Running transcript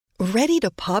Ready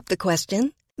to pop the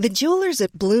question? The jewelers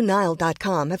at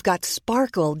BlueNile.com have got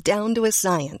sparkle down to a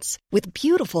science with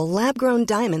beautiful lab-grown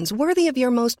diamonds worthy of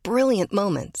your most brilliant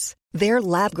moments. Their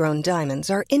lab-grown diamonds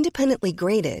are independently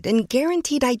graded and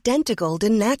guaranteed identical to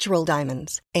natural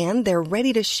diamonds, and they're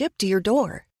ready to ship to your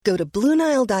door. Go to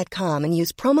BlueNile.com and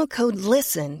use promo code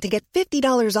LISTEN to get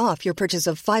 $50 off your purchase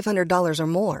of $500 or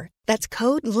more. That's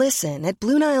code LISTEN at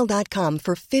BlueNile.com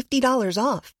for $50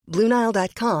 off.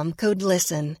 BlueNile.com, code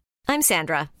LISTEN. I'm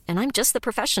Sandra, and I'm just the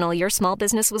professional your small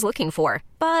business was looking for.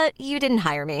 But you didn't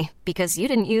hire me because you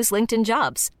didn't use LinkedIn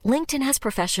Jobs. LinkedIn has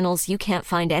professionals you can't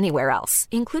find anywhere else,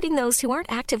 including those who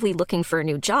aren't actively looking for a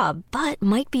new job, but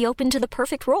might be open to the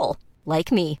perfect role,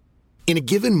 like me. In a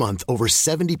given month, over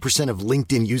 70% of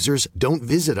LinkedIn users don't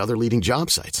visit other leading job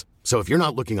sites. So if you're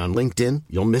not looking on LinkedIn,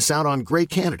 you'll miss out on great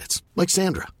candidates like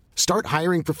Sandra. Start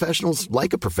hiring professionals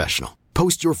like a professional.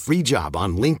 Post your free job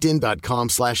on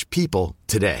linkedin.com/people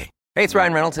today. Hey, it's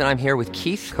Ryan Reynolds, and I'm here with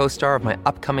Keith, co-star of my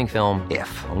upcoming film,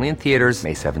 If, only in theaters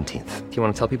May 17th. Do you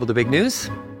want to tell people the big news?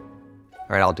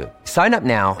 All right, I'll do it. Sign up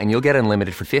now and you'll get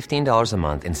unlimited for $15 a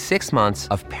month and 6 months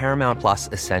of Paramount Plus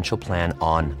Essential Plan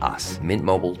on us.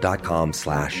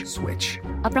 MintMobile.com/switch.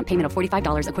 Upfront payment of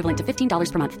 $45 equivalent to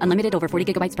 $15 per month. Unlimited over 40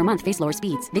 gigabytes per month. Face lower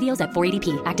speeds. Videos at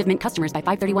 480p. Active Mint customers by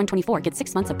 531.24 get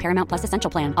 6 months of Paramount Plus Essential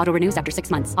Plan. Auto renews after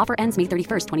 6 months. Offer ends May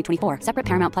 31st, 2024. Separate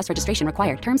Paramount Plus registration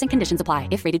required. Terms and conditions apply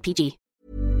if rated PG.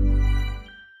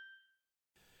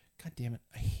 God damn it.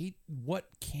 I hate, what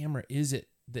camera is it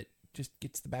that just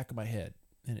gets the back of my head?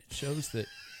 And it shows that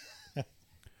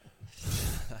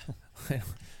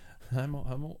I'm an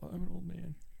old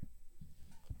man.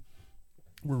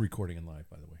 We're recording in live,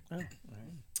 by the way. Oh, all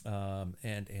right.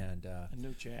 And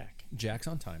no Jack. Jack's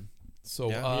on time.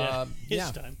 So His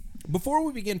time. Before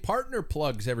we begin, partner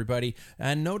plugs, everybody.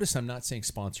 And notice I'm not saying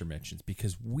sponsor mentions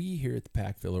because we here at the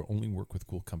Pack Filler only work with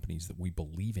cool companies that we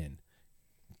believe in.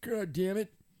 God damn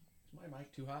it! Is my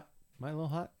mic too hot? Am I a little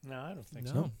hot? No, I don't think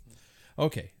No. so.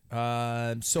 Okay,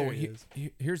 so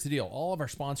here's the deal. All of our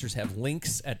sponsors have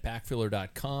links at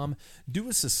packfiller.com. Do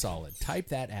us a solid. Type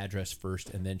that address first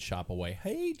and then shop away.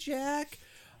 Hey, Jack.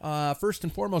 First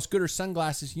and foremost, Gooder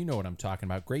sunglasses. You know what I'm talking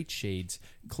about. Great shades,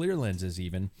 clear lenses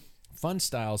even. Fun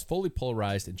styles, fully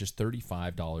polarized, and just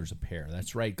 $35 a pair.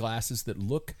 That's right, glasses that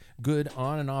look good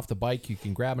on and off the bike. You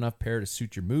can grab enough pair to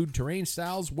suit your mood, terrain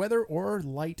styles, weather, or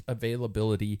light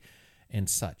availability and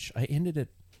such. I ended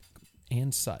it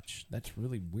and such. That's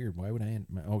really weird. Why would I end?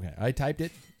 Okay, I typed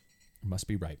it. Must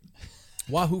be right.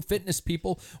 Wahoo Fitness,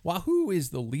 people. Wahoo is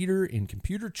the leader in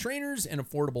computer trainers and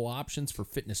affordable options for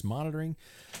fitness monitoring.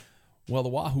 Well, the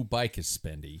Wahoo bike is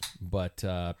spendy, but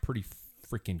pretty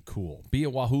freaking cool. Be a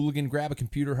Wahooligan, grab a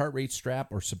computer, heart rate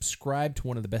strap, or subscribe to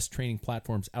one of the best training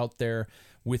platforms out there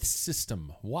with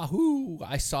System. Wahoo!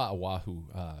 I saw a Wahoo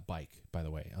bike, by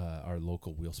the way. Our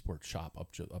local wheel sport shop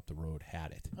up the road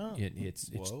had it. Oh. It's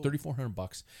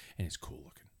 $3,400 and it's cool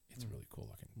looking. It's really cool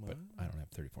looking, but I don't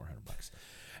have $3,400.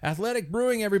 Athletic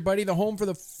Brewing, everybody, the home for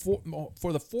the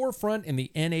forefront in the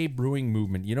NA brewing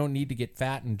movement. You don't need to get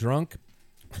fat and drunk.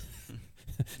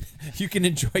 You can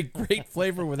enjoy great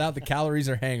flavor without the calories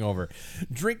or hangover.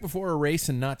 Drink before a race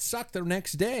and not suck the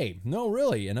next day. No,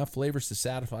 really, enough flavors to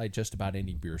satisfy just about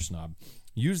any beer snob.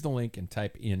 Use the link and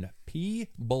type in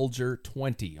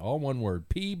PBulger20, all one word,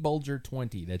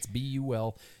 PBulger20. That's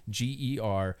BULGER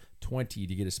 20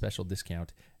 to get a special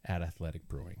discount at Athletic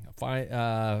Brewing.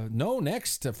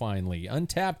 Next, finally,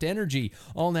 Untapped Energy.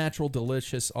 All natural,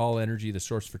 delicious, all energy, the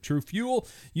source for true fuel.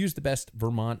 Use the best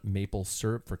Vermont maple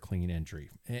syrup for clean energy.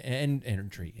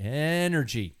 Energy.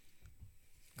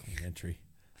 Clean energy.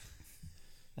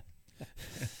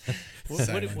 What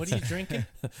are you drinking?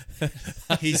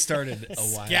 He started a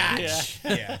while. Scotch.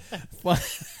 Yeah.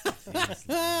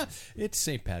 It's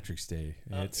St. Patrick's Day.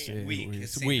 It's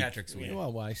St. Patrick's week.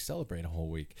 Well, I celebrate a whole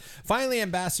week. Finally,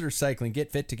 Ambassador Cycling.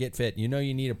 Get fit to get fit. You know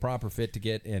you need a proper fit to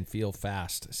get and feel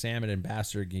fast. Sam and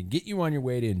Ambassador can get you on your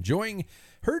way to enjoying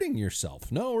hurting yourself.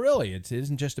 No, really. It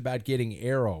isn't just about getting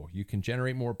aero. You can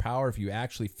generate more power if you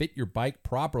actually fit your bike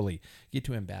properly. Get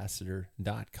to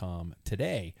ambassador.com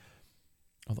today.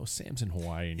 Although Sam's in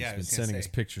Hawaii and he's been sending us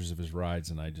pictures of his rides,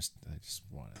 and I just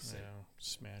want to say,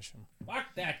 smash him. fuck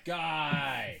that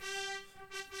guy.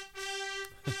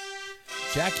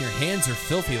 Jack, your hands are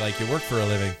filthy like you work for a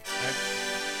living.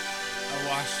 I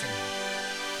washed them.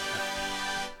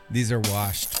 These are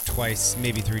washed twice,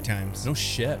 maybe 3 times. No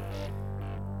shit.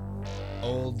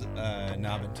 Old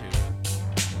knob and tube.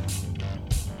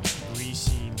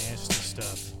 Greasy, nasty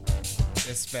stuff.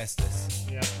 Asbestos.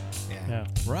 Yeah.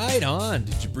 Right on.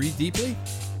 Did you breathe deeply?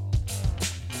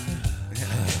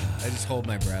 I just hold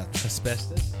my breath.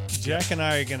 Asbestos? Jack and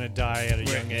I are going to die at a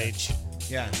young age.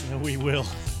 Yeah. We will.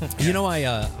 You know,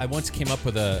 I once came up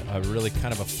with a really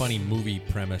kind of a funny movie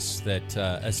premise that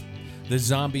as the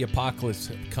zombie apocalypse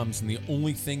comes and the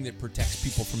only thing that protects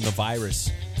people from the virus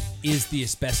is the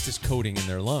asbestos coating in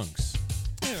their lungs.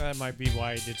 Yeah, that might be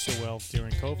why it did so well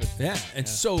during COVID. Yeah, and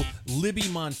so Libby,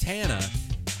 Montana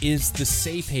is the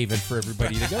safe haven for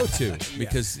everybody to go to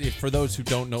because for those who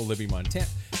don't know Libby, Montana,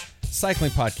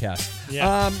 cycling podcast.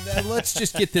 Yeah. Let's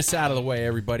just get this out of the way,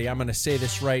 everybody. I'm going to say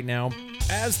this right now.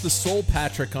 As the sole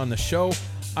Patrick on the show,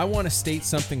 I want to state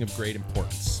something of great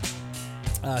importance.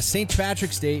 St.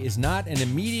 Patrick's Day is not an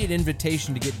immediate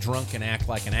invitation to get drunk and act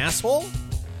like an asshole.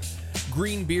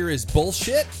 Green beer is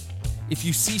bullshit. If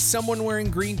you see someone wearing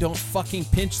green, don't fucking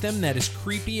pinch them. That is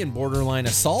creepy and borderline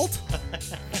assault.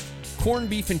 Corned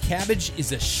beef and cabbage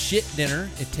is a shit dinner.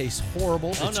 It tastes horrible.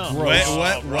 It's gross.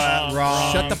 What?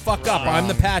 Wrong. Shut the fuck up. I'm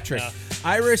the Patrick. No.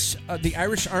 The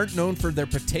Irish aren't known for their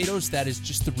potatoes. That is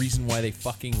just the reason why they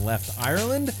fucking left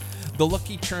Ireland. The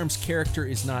Lucky Charms character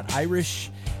is not Irish.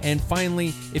 And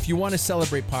finally, if you want to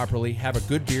celebrate properly, have a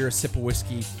good beer, a sip of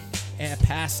whiskey, a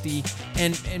pasty,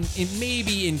 and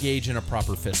maybe engage in a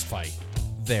proper fist fight.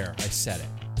 There, I said it.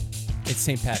 It's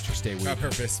St. Patrick's Day week. Proper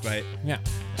fist fight. Yeah.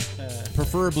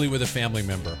 Preferably with a family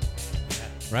member.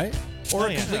 Right? Or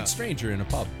a complete stranger in a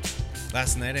pub.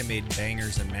 Last night I made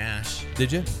bangers and mash.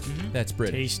 Did you? That's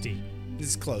British. Tasty. This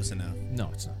is close enough. No,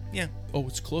 it's not. Yeah. Oh,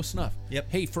 it's close enough. Yep.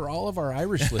 Hey, for all of our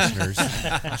Irish listeners,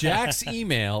 Jack's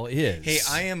email is... Hey,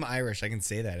 I am Irish. I can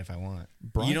say that if I want.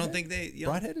 Broadhead? You don't think they...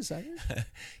 Broadhead is Irish?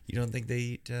 You don't think they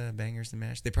eat bangers and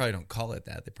mash? They probably don't call it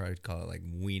that. They probably call it like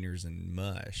wieners and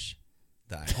mush.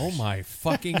 Oh my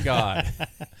fucking God.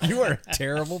 You are a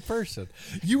terrible person.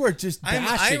 You are just I'm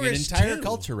bashing an Irish entire too.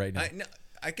 culture right now.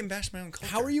 I can bash my own culture.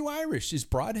 How are you Irish? Is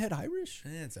Broadhead Irish?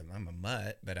 I'm a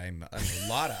mutt, but I'm a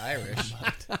lot of Irish.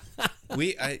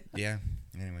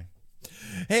 Anyway.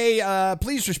 Hey,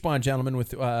 please respond, gentlemen,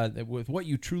 with what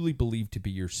you truly believe to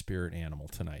be your spirit animal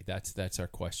tonight. That's our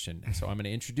question. So I'm going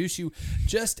to introduce you.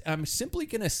 I'm simply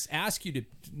going to ask you to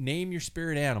name your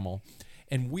spirit animal,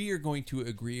 and we are going to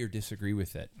agree or disagree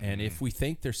with it. And if we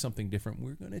think there's something different,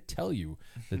 we're going to tell you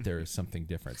that there is something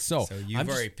different. So you've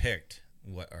already picked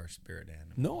what our spirit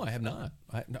animal. No, I have not.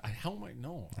 How am I?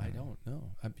 No, I don't know.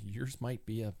 Yours might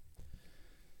be a.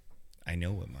 I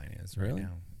know what mine is right Really?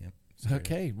 now. Yep.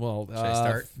 Okay, well, Should I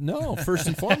start? No, first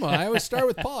and foremost, I always start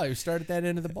with Paul. I always start at that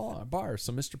end of the bar.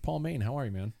 So, Mr. Paul Main, how are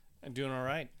you, man? I'm doing all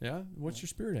right. Yeah? What's your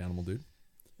spirit animal, dude?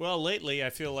 Well, lately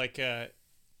I feel like I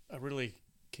really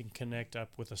can connect up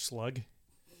with a slug.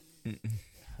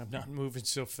 I'm not moving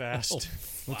so fast.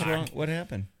 What's wrong? What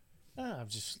happened? I'm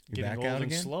just You getting back old out and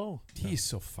again? slow. He's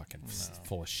so fucking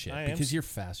full of shit I am because you're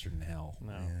faster than hell.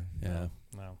 No. Yeah.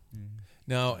 No.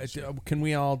 No, can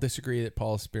we all disagree that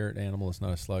Paul's spirit animal is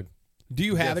not a slug? Do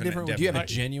you have a different one? Do you have a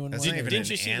genuine That's one? not even Didn't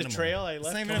an you see animal. the trail I It's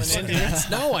left not even coming a in fucking-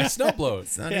 here? No, I snowblowed.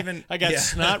 It's not even. I got yeah.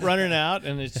 snot running out,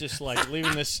 and it's just like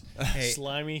leaving this Hey.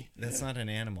 slimy. That's not an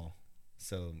animal.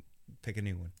 So pick a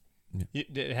new one.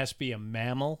 It has to be a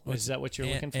mammal. Is that what you're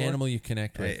looking for? Animal you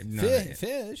connect with. No,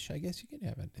 Fish. I guess you can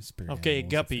have a spirit Okay, a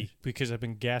animal. guppy, because I've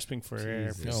been gasping for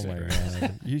air. For a Oh my second.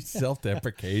 God! You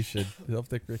self-deprecation.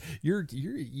 You're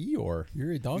Eeyore.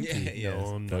 You're a donkey. Yeah, No,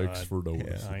 I'm Thanks not. for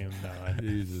noticing. I am not.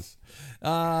 Jesus.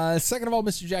 Second of all,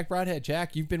 Mr. Jack Broadhead.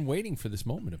 Jack, you've been waiting for this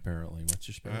moment. Apparently, what's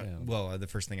your spirit animal? Well, the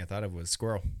first thing I thought of was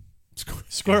squirrel.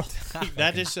 Squirrel.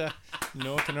 That is,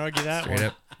 no one can argue that Straight one.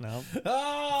 up. No.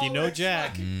 Oh, You know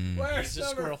Jack. Where's It's a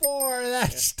number squirrel. 4?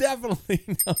 That's definitely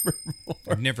number 4.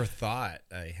 I've never thought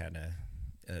I had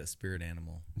a spirit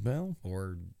animal Well,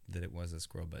 or that it was a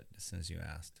squirrel, but as soon as you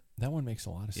asked, that one makes a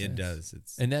lot of sense. it does.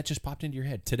 It's And that just popped into your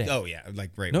head today. oh yeah,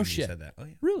 like right No when shit. you said that. Oh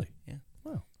yeah, Really? yeah,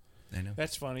 Wow. I know.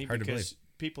 That's funny Hard to because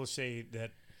people say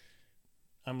that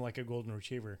I'm like a golden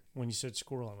retriever. When you said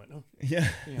squirrel, I went, oh. Yeah,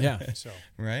 Yeah. So,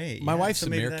 right. My yeah. wife's So a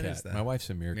maybe that meerkat. is that. My wife's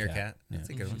a meerkat. Meerkat? That's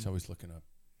a good She's one. always looking to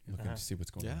see what's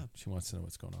going Yeah. on. She wants to know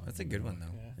what's going on. That's a good one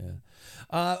though.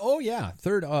 Yeah. Oh yeah.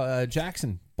 Third,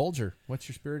 Jackson Bulger. What's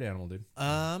your spirit animal, dude?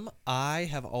 I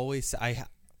have always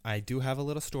I do have a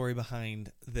little story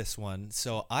behind this one.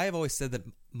 So I have always said that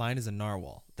mine is a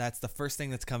narwhal. That's the first thing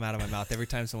that's come out of my mouth every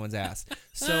time someone's asked.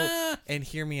 So, and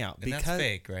hear me out. And that's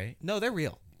fake, right? No, they're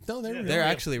real. No, they're They're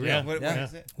actually real. Yeah. What Yeah.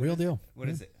 is it? real deal. What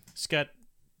is it? it's got,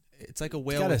 It's like a It's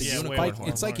whale got with a a Yeah, unicorn whale horn.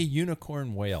 it's like a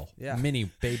unicorn whale. Yeah. Mini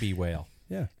baby whale.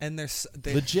 Yeah. And they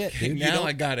Legit, dude. You Now don't-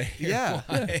 I got it.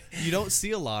 Yeah. You don't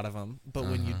see a lot of them, but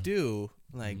when you do,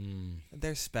 like,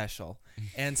 they're special.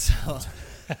 And so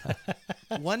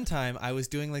one time I was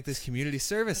doing like this community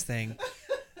service thing,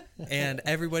 and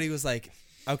everybody was like,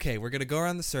 okay, we're gonna go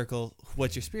around the circle.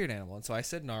 What's your spirit animal? And so I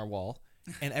said narwhal,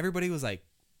 and everybody was like,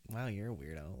 wow, you're a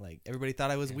weirdo. Like, everybody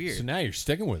thought I was weird. So now you're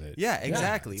sticking with it. Yeah,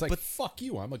 exactly. It's like, But- fuck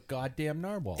you, I'm a goddamn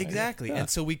narwhal. Exactly. Yeah. And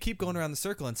so we keep going around the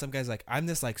circle, and some guy's like, I'm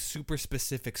this like super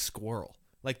specific squirrel,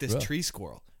 like this Really? tree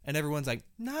squirrel. And everyone's like,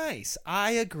 nice,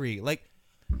 I agree. Like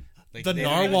the they don't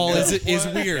narwhal even know. is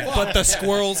weird, but the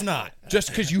squirrel's not. Just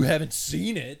because you haven't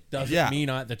seen it doesn't Yeah. mean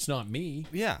that's not me.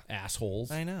 Yeah. Assholes.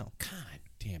 I know. God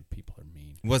damn, people are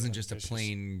mean. It wasn't just a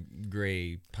plain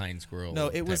gray pine squirrel. No,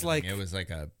 it type was of like- thing. It was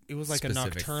like a. It was like a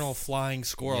specific- nocturnal flying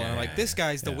squirrel. And I'm like, Yeah. this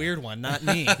guy's the weird one, not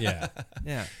me. Yeah.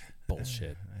 Yeah.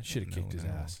 Bullshit. Should have kicked his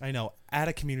ass. I know. At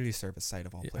a community service site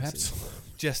of all Yeah, places. absolutely.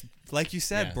 Just like you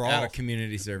said, Yeah, brawl. out of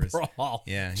community service. Brawl.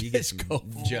 Yeah, you get Just some go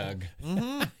jug.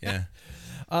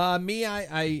 Yeah. Me,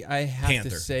 I have Panther.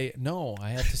 to say no. I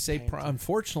have to say,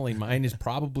 unfortunately, mine is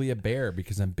probably a bear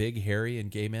because I'm big, hairy,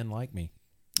 and gay men like me.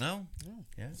 No.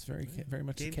 Yeah. It's very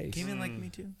much the case. Came in like me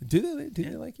too. Do they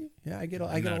like you? Yeah, I get a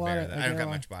I'm not lot bear, of. though. I don't got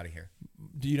much body hair.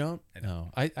 Do you don't? I don't.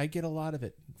 No, I get a lot of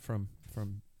it from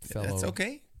fellow. That's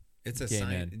okay. It's a gay sign.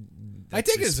 men. That's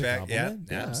I take it as a respect. compliment.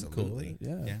 Yeah, I'm absolutely. cool with it.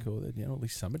 Yeah, I'm cool with it. You know, at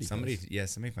least somebody. Somebody, does. yeah,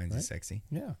 somebody finds Right? it sexy.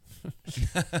 Yeah.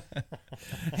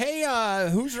 Hey,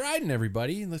 who's riding,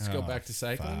 everybody? Let's go Oh, back to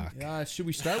cycling. fuck. Should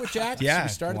we start with Jack? Yeah, Should we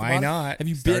start at why the bottom? not? Have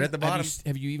you Start been at the bottom.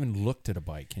 Have you even looked at a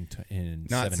bike in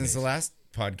Not 7 since days? the last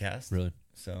podcast. Really?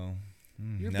 So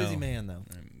You're a no. busy man, though.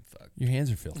 Fuck. Your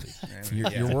hands are filthy.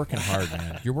 You're working hard,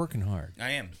 man. You're working hard.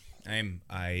 I am.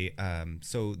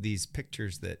 So these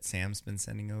pictures that Sam's been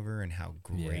sending over and how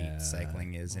great Yeah.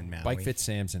 cycling is in Maui. Bike Fit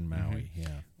Sam's in Maui. Mm-hmm. Yeah.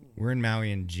 We're in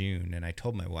Maui in June, and I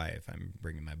told my wife I'm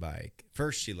bringing my bike.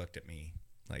 First, she looked at me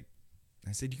like,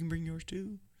 I said, "You can bring yours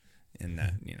too," and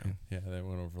that, Yeah, that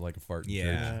went over like a fart. in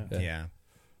yeah, church. yeah.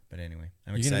 But anyway,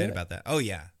 I'm You gonna excited get it? about that. Oh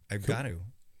yeah, I've got to.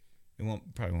 It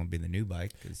probably won't be the new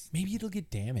bike because Maybe it'll get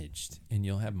damaged, and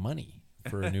you'll have money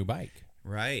for a new bike.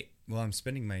 right. Well, I'm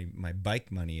spending my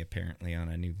bike money apparently on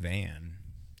a new van.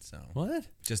 So What?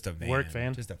 Just a van, Work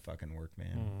van? just a fucking work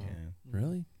van. Yeah,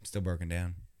 Really? still broken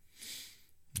down.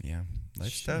 Yeah,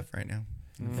 life's Shit. tough right now.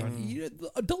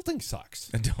 Adulting sucks.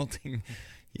 Adulting,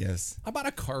 yes. I bought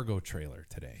a cargo trailer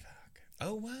today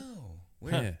Oh wow,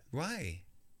 Yeah. Why?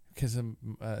 because of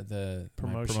the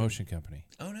my promotion company.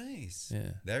 Oh nice.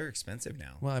 Yeah. They're expensive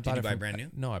now. Well, I Did bought you it buy from, brand new?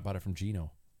 No, I bought it from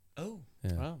Gino. Oh,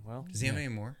 Yeah. Oh, well. does he have any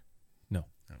more? No.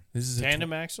 Oh. This is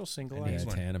Tandem axle, single And Yeah, he's axle.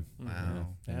 one. tandem. Wow.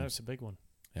 Yeah, that's a big one.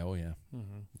 Oh yeah.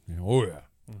 Mm-hmm. Oh yeah.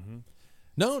 Mm-hmm.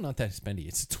 No, not that spendy.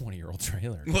 It's a 20-year-old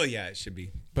trailer. Well, yeah, it should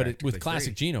be. But practically with classic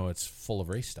free. Gino, it's full of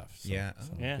race stuff. So, Yeah.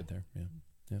 So Yeah. Good there. Yeah.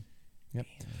 Yeah. Yep.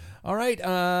 All right.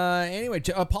 Anyway,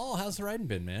 Paul, how's the riding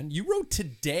been, man? You rode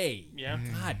today. Yeah.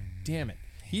 God damn it.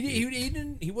 He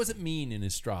didn't. He wasn't mean in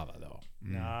his Strava though.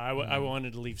 No, I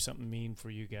wanted to leave something mean for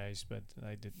you guys, but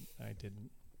I didn't.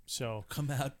 So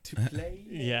Come out to play.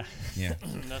 yeah, Yeah.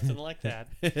 nothing like that.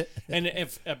 And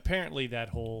if apparently that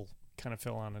whole kind of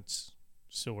fell on its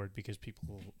sword because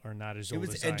people are not as It old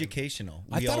was as I am. educational.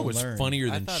 I We thought it all was learned. funnier I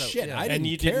than thought it- shit. yeah. I And didn't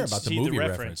you care didn't about the see movie the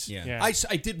reference. reference. Yeah.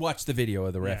 I did watch the video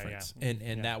of the Yeah, reference, yeah. and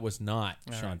Yeah. that was not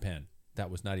All Sean right. Penn. That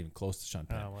was not even close to Sean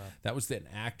Penn. Oh, wow. That was an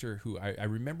actor who I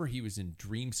remember he was in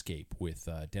Dreamscape with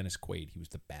Dennis Quaid. He was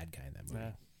the bad guy in that movie.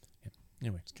 Yeah, Yeah.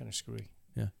 Anyway, it's kind of screwy.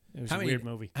 yeah. It was a weird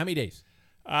movie. How many days?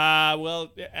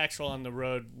 Well, actual on the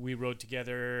road, we rode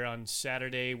together on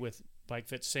Saturday with Bike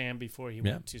Fit Sam before he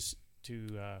Yeah. went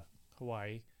to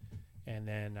Hawaii, and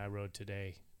then I rode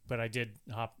today. But I did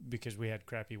hop because we had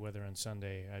crappy weather on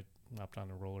Sunday. I hopped on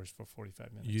the rollers for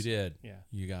 45 minutes. You did. Yeah.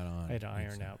 You got on. I had to iron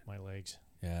Excellent. out my legs.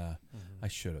 Yeah. I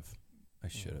should have.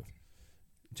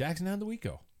 Jackson, how'd the week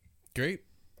go? Great.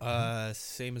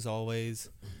 Same as always.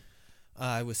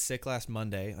 I was sick last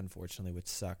Monday, unfortunately, which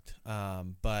sucked.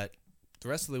 But the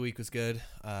rest of the week was good.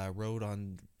 Rode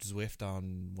on Zwift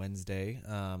on Wednesday.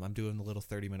 I'm doing the little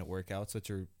 30-minute workouts,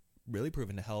 which are really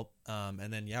proven to help.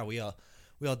 And then we all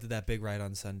did that big ride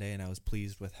on Sunday, and I was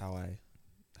pleased with how I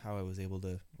was able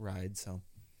to ride. So,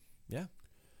 yeah.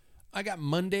 I got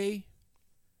Monday,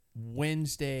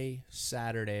 Wednesday,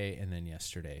 Saturday, and then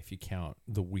yesterday, if you count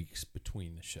the weeks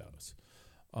between the shows.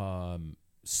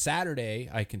 Saturday,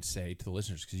 I can say to the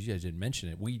listeners, because you guys didn't mention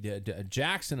it, we did,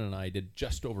 Jackson and I did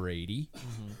just over 80.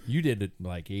 You did it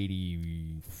like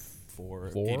 84.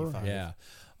 85. Yeah.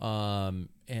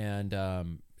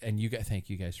 And you guys, thank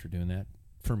you guys for doing that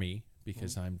for me,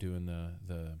 because I'm doing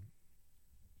the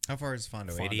How far is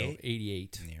Fondo? Fondo, 88?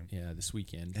 88. Yeah. Yeah, this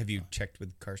weekend. Have you checked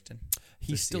with Karsten?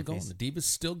 He's to see still if going. he's- The Diva's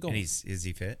still going. And is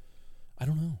he fit? I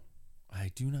don't know.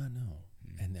 I do not know.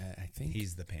 And I think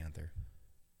He's the Panther.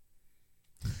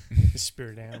 His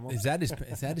spirit animal. Is that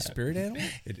his spirit animal?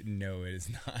 No, it is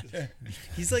not.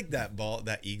 He's like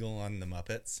that eagle on the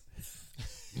Muppets.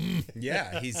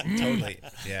 Yeah, he's totally.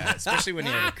 Yeah, especially when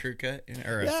you have a crew cut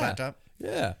or a flat top.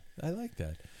 Yeah, I like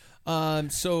that.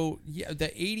 So yeah,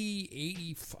 the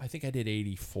 80, I think I did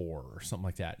 84 or something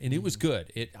like that, and it was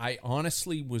good. I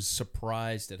honestly was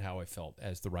surprised at how I felt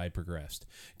as the ride progressed,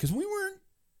 because we weren't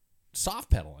soft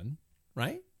pedaling,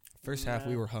 right? First half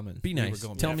we were humming. Be nice. We were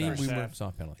going Tell me first we were half.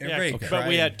 soft pedaling. Yeah, Everybody but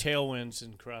we cried. had tailwinds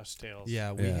and cross tails.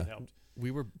 Yeah, It helped.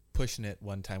 we were pushing it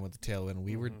one time with the tailwind.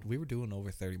 We were doing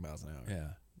over 30 miles an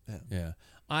hour. Yeah.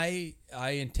 I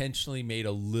intentionally made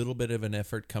a little bit of an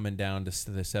effort coming down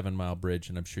to the 7 Mile Bridge,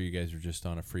 and I'm sure you guys were just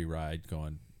on a free ride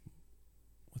going,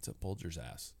 "What's up, Bulger's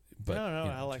ass?" But No, you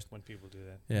know, I like when people do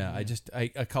that. Yeah,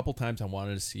 I a couple times I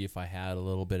wanted to see if I had a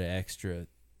little bit of extra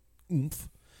oomph,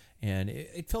 and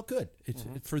it felt good.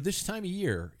 For this time of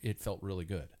year, it felt really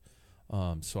good.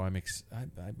 So I'm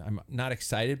not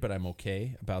excited, but I'm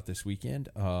okay about this weekend.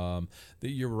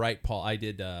 You're right, Paul. I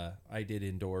did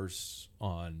indoors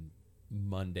on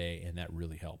Monday, and that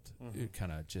really helped. It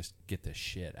kind of just get the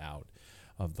shit out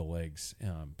of the legs.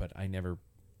 But I never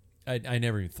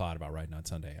even thought about riding on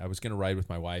Sunday. I was going to ride with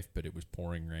my wife, but it was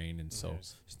pouring rain, and so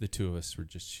the two of us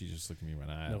she just looked at me and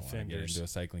went, "I don't want to get into a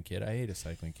cycling kit. I hate a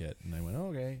cycling kit." And I went,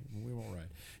 "Okay, we won't ride."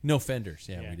 No fenders.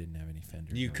 Yeah, we didn't have any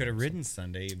fenders. You could have ridden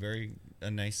Sunday,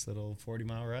 a nice little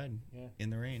 40-mile ride in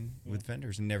the rain with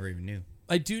fenders, and never even knew.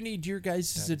 I do need your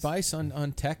guys' advice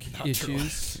on tech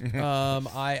issues.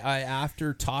 I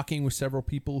after talking with several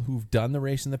people who've done the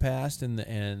race in the past,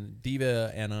 and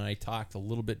Diva and I talked a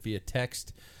little bit via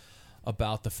text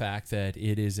about the fact that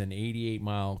it is an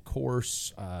 88-mile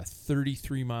course,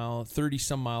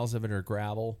 30-some miles of it are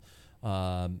gravel.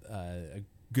 A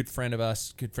good friend of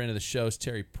us, good friend of the show's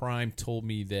Terry Prime, told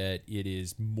me that it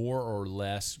is more or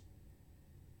less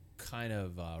kind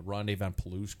of Ronde Van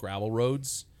Pelouse gravel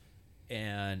roads,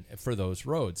 and for those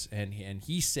roads, and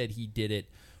he said he did it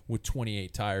with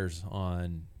 28 tires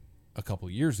on a couple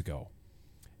of years ago,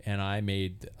 and I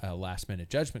made a last-minute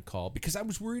judgment call because I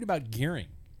was worried about gearing.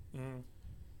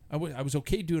 I was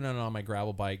okay doing it on my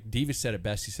gravel bike. Diva said it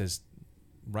best. He says,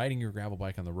 riding your gravel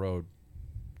bike on the road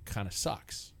kind of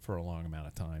sucks for a long amount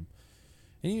of time.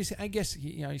 And I guess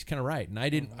he's kind of right. And I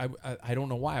don't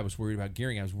know why I was worried about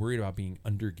gearing. I was worried about being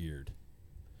undergeared.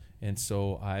 And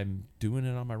so I'm doing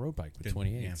it on my road bike with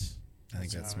 28s. Yeah. I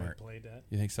think that's smart. Played that.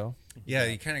 You think so? Yeah,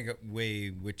 you kind of weigh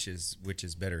which is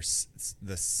better,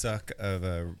 the suck of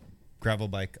a gravel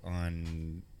bike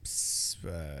on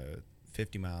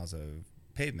 50 miles of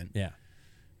pavement,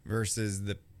 versus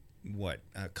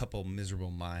a couple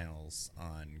miserable miles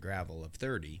on gravel of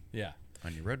 30,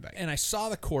 on your road bike. And I saw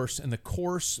the course, and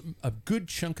a good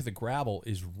chunk of the gravel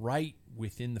is right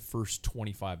within the first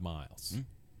 25 miles, and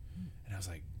I was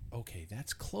like, okay,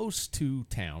 that's close to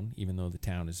town, even though the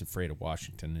town is Afraid of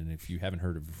Washington. And if you haven't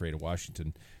heard of Afraid of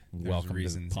Washington, welcome to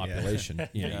the population.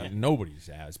 Nobody's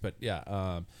has, but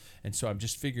and so I'm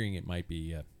just figuring it might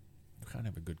be kind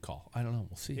of a good call. I don't know.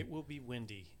 We'll see. It will be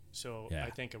windy, so I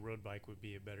think a road bike would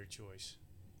be a better choice.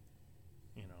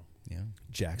 Yeah,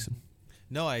 Jackson.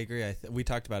 No, I agree. We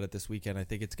talked about it this weekend. I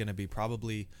think it's going to be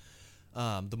probably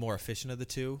the more efficient of the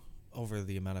two over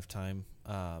the amount of time.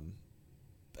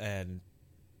 And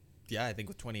yeah, I think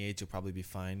with 28 you'll probably be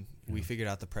fine. Yeah. We figured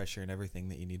out the pressure and everything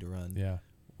that you need to run. Yeah.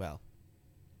 Well,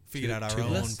 figured out our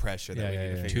own pressure that we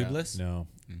need to figure tubeless? out. No.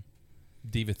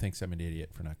 Diva thinks I'm an idiot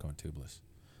for not going tubeless.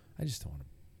 I just don't want to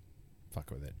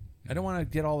fuck with it. I don't want to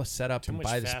get all the setup and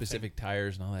buy the specific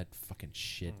tires and all that fucking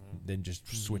shit, and then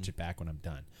just switch it back when I'm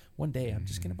done. One day I'm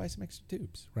just going to buy some extra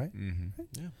tubes, right?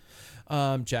 Right?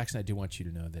 Yeah. Jackson, I do want you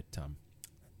to know that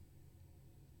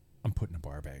I'm putting a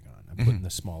bar bag on. I'm putting the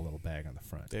small little bag on the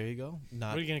front. There you go.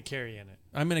 What are you going to carry in it?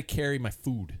 I'm going to carry my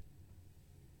food.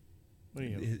 What are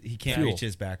you? He can't Fuel. reach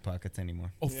his back pockets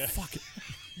anymore. Oh, fuck it.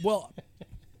 Well,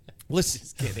 listen.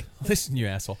 Just kidding. Listen, you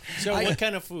asshole. So what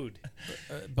kind of food?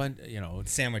 But,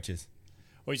 Sandwiches.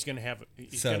 Oh, he's going to have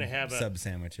sub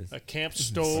sandwiches. a camp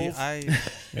stove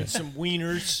and some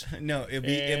wieners. No, it'd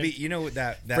be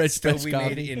that French stove we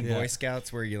coffee. made in Boy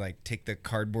Scouts where you like take the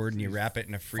cardboard and you wrap it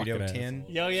in a Frito Fucking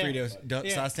tin, asshole.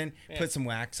 sauce tin, put some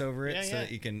wax over it so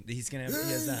that you can. He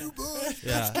has that.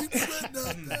 Yeah.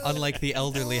 Unlike the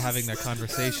elderly having their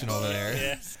conversation over there.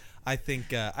 Yeah. I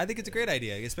think it's a great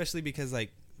idea, especially because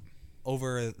like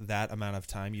over that amount of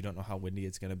time you don't know how windy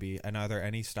it's going to be. And are there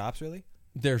any stops really?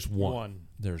 There's one.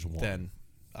 There's one. Then,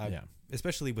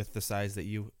 especially with the size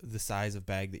of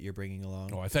bag that you're bringing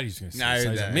along. Oh, I thought he was going to say the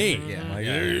size of me. Yeah. Like,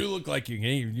 you look like you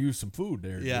can use some food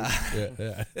there. Yeah. Dude.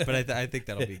 Yeah. But I think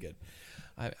that'll be good.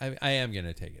 I am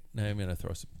gonna take it. I'm gonna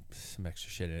throw some extra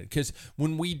shit in it because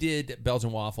when we did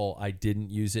Belgian waffle, I didn't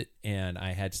use it, and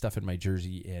I had stuff in my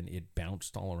jersey, and it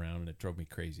bounced all around, and it drove me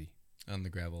crazy. On the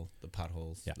gravel, the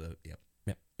potholes. Yeah. Yep.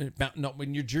 No,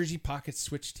 when your jersey pockets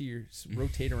switch to your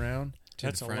rotate around.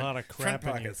 That's a lot of crap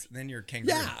front in your... pockets. Then you're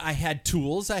kangaroo. Yeah, I had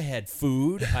tools, I had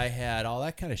food, I had all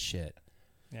that kind of shit.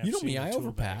 Yeah, you know I've me, seen I the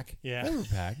tool overpack. bag. Yeah. I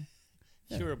overpack.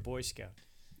 You're a Boy Scout.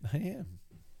 I am.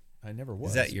 I never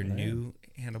was. Is that your but I am. new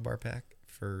handlebar pack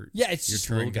for? Yeah, it's your just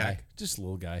a little touring guy. pack? Just a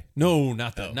little guy. No,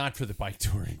 not for the bike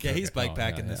touring. Yeah, he's bike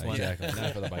packing no, this one. Exactly,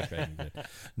 not for the bike packing. Good.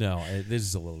 No, this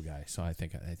is a little guy, so I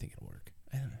think it'll work.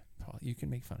 I don't know, Paul. You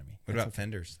can make fun of me. What That's about okay.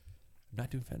 fenders? I'm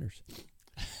not doing fenders.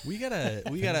 We gotta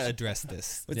address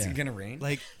this. What's it gonna rain?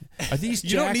 Like, Are these?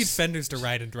 you don't need jacks- fenders to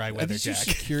ride in dry Are weather, these your Jack.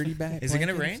 security bag? Is it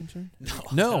gonna blankets rain? and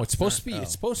shit? No, it's supposed to be. not.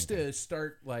 It's supposed to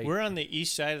start like We're on the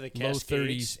east side of the Low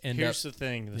Cascades. 30s, end Here's up- the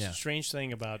thing. The yeah. strange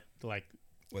thing about like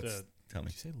What's? Tell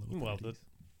me.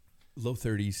 low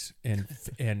 30s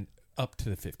and up to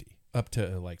the 50, up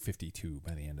to like 52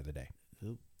 by the end of the day.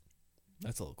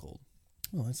 That's a little cold.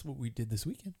 Well, that's what we did this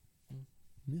weekend.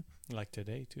 Yeah, like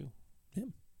today too. yeah,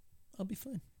 I'll be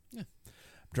fine. Yeah,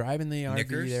 driving the RV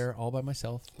Knickers? there all by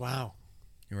myself. Wow.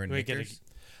 You were in We gotta- knickers?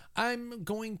 I'm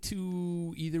going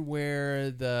to either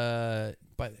wear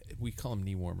but we call them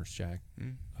knee warmers, Jack.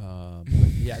 But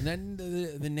yeah, and then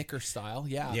the knicker style,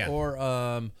 yeah. Or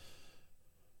I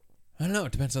don't know.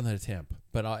 It depends on the temp,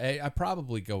 but I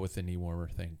probably go with the knee warmer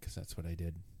thing because that's what I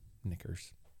did,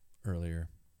 knickers earlier.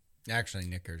 Actually,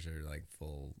 knickers are like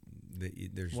full.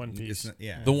 There's One piece. it's not-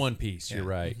 yeah. The one piece. Yeah. You're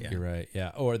right. Yeah. You're right.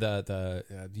 Yeah. Or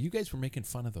the you guys were making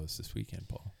fun of those this weekend,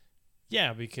 Paul.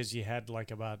 Yeah, because you had like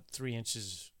about 3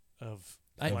 inches of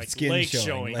like skin leg showing.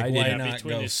 showing. Like, why yeah, not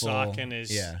between go his full- sock and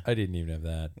his. Yeah. I didn't even have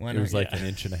that. Why It was not? like Yeah. an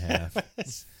inch and a half.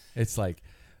 It's like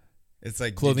It's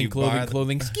like clothing, did you borrow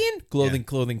clothing, skin, clothing,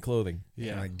 clothing.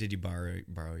 Yeah. Like, did you borrow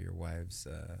your wife's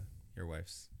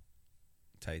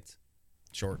tights?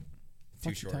 Short. Too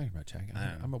What you short. talking about, Jack? I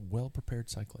don't know. I'm a well-prepared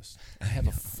cyclist. I have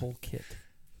a full kit.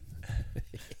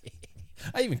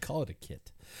 I even call it a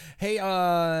kit. Hey,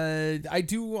 I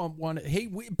do want to. Hey,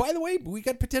 by the way, we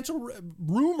got potential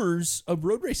rumors of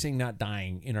road racing not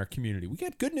dying in our community. We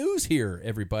got good news here,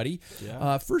 everybody.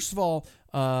 Yeah. First of all,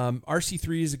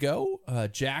 RC3 is a go.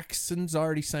 Jackson's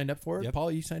already signed up for it. Yep.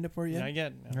 Paul, you signed up for it yet? Not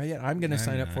yet. No. Not yet. I'm going to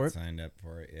sign up for it. Signed up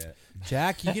for it yet.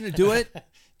 Jack, you going to do it?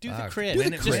 Do the Fuck. crit. Do the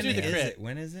Just crit. do the Is crit. it?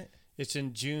 When is it? It's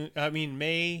in June. I mean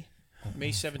May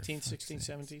 17th, 16th,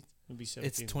 17th. It'll be 17th.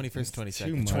 It's 21st,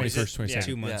 22nd. 21st, 22nd. Yeah.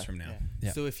 2 months Yeah. from now. Yeah.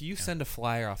 Yeah. So if you send a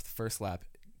flyer off the first lap,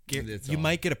 It's you all-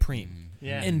 might get a preem.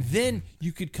 Yeah. And then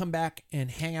you could come back and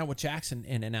hang out with Jackson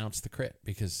and announce the crit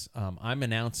because I'm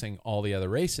announcing all the other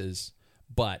races,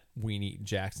 but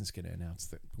Jackson's going to announce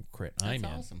the crit. I'm in.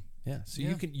 awesome. Yeah, so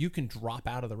you can drop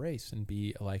out of the race and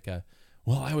be like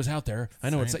I was out there. I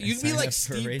know it's like you can be sign like up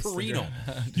for Steve Race to Perino.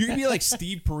 Drive. You can be like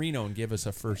Steve Perino and give us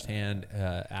a firsthand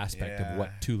aspect of Yeah.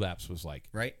 what 2 laps was like.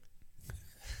 Right?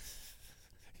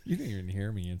 You didn't even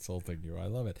hear me insulting you. I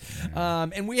love it.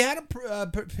 And we had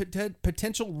a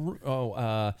potential.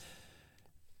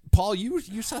 Paul,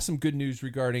 you saw some good news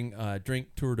regarding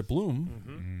Drink Tour de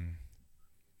Bloom,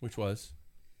 which was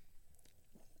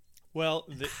Well,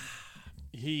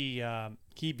 he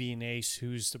being Ace,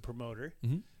 who's the promoter,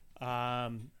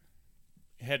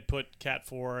 had put Cat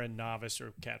 4 and Novice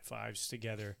or Cat 5s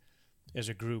together as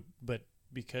a group, but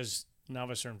because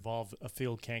Novice are involved, a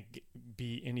field can't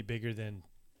be any bigger than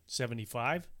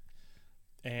 75.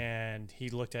 And he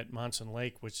looked at Monson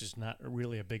Lake, which is not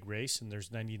really a big race, and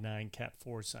there's 99 Cat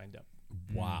 4s signed up.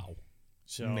 wow.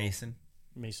 So Mason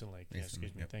Lake. Yeah,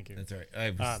 excuse me. Yep. Thank you. That's all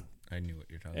right. I knew what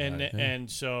you're talking And about. and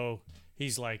so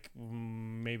he's like,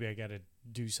 maybe I got to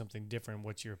do something different.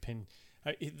 What's your opinion?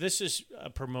 This is a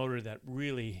promoter that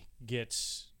really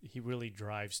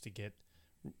drives to get,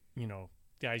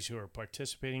 guys who are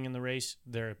participating in the race,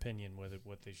 their opinion with it,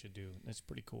 what they should do. That's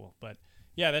pretty cool. But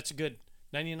yeah, that's a good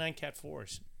 99 Cat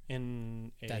 4s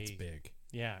in a. That's big.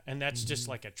 Yeah, and that's just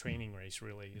like a training race.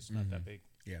 Really, it's not that big.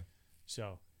 Yeah.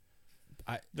 So,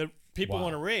 the people Wow.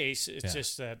 want to race. It's Yeah.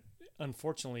 just that,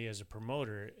 unfortunately, as a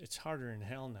promoter, it's harder in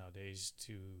hell nowadays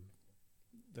to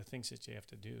the things that you have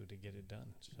to do to get it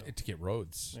done. So, To get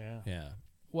roads. Yeah. Yeah.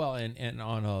 Well, and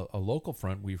on a local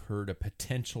front, we've heard a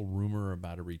potential rumor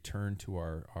about a return to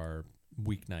our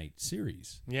weeknight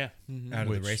series. yeah, Out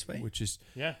of the raceway? which is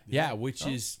yeah,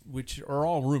 which are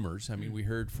all rumors. I mean, we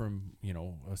heard from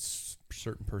a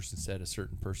certain person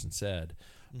said,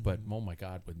 But oh my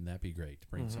God, wouldn't that be great to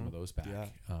bring some of those back? Yeah.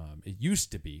 It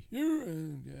used to be. Yeah,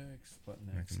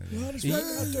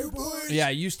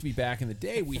 it used to be back in the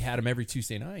day. We had them every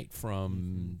Tuesday night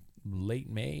from late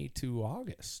May to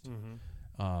August.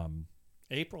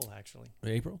 April, actually.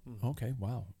 April? Okay,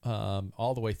 wow.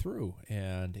 All the way through.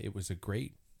 And it was a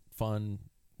great, fun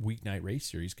weeknight race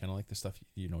series, kind of like the stuff,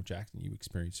 Jackson, you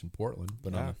experienced in Portland,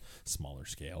 but on a smaller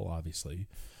scale, obviously.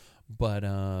 But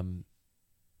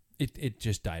it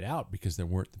just died out because there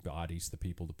weren't the bodies, the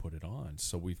people to put it on.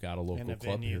 So we've got a local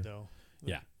club venue, here. Though.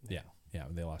 Yeah.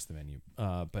 They lost the venue,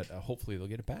 but hopefully they'll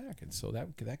get it back, and so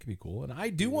that could be cool. And I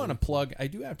do want to plug. I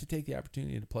do have to take the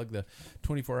opportunity to plug the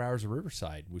 24 Hours of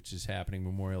Riverside, which is happening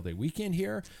Memorial Day weekend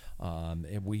here.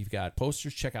 And we've got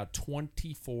posters. Check out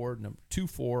 24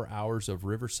 Hours of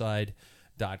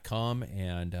Riverside.com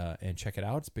and check it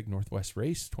out. It's a big Northwest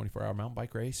race, 24-hour mountain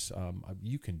bike race.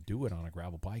 You can do it on a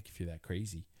gravel bike if you're that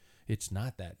crazy. It's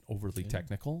not that overly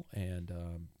technical, and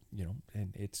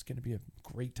and it's going to be a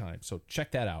great time. So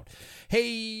check that out.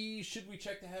 Hey, should we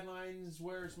check the headlines?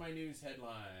 Where's my news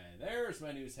headline? There's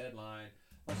my news headline.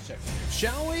 Let's check the news,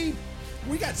 shall we?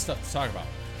 We got stuff to talk about.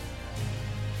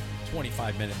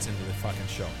 25 minutes into the fucking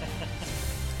show.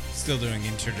 Still doing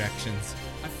introductions.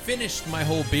 I finished my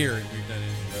whole beer and we've done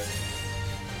introductions.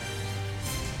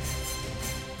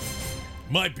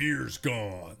 My beer's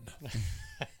gone.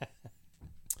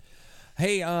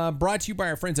 Hey, brought to you by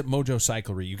our friends at Mojo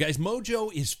Cyclery. You guys,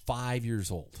 Mojo is 5 years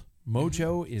old.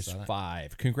 Mojo is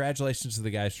 5. Congratulations to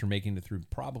the guys for making it through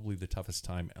probably the toughest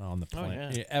time on the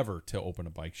planet ever to open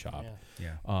a bike shop.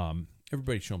 Yeah.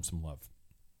 Everybody show them some love.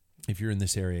 If you're in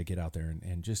this area, get out there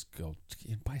and just go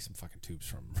buy some fucking tubes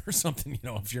from them or something.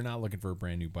 If you're not looking for a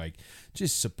brand new bike,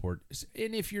 just support.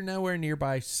 And if you're nowhere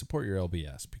nearby, support your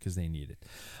LBS because they need it.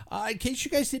 In case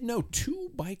you guys didn't know, 2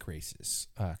 bike races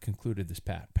concluded this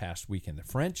past weekend. The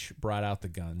French brought out the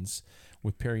guns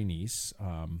with Paris-Nice.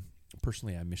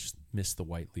 Personally, I miss the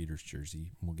white leaders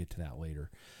jersey. We'll get to that later.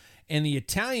 And the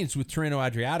Italians with Tirreno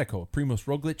Adriatico, Primoz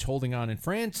Roglic holding on in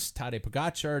France, Tadej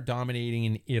Pogacar dominating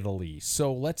in Italy.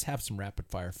 So let's have some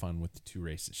rapid-fire fun with the 2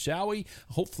 races, shall we?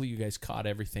 Hopefully you guys caught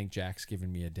everything. Jack's giving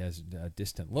me a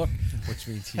distant look, which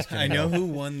means he's going to I know who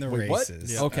won the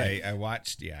races. What? Okay. I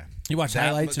watched, You watched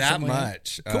highlights or that something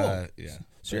much. Like that? Cool. Yeah.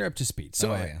 So you're up to speed.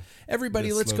 So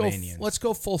everybody, let's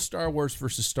go full Star Wars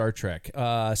versus Star Trek.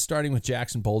 Starting with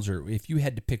Jackson Bulger. If you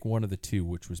had to pick one of the 2,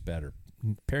 which was better?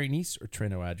 Paris-Nice or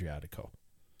Tirreno Adriatico?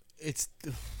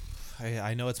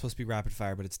 I know it's supposed to be rapid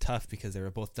fire, but it's tough because they were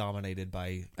both dominated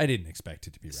by. I didn't expect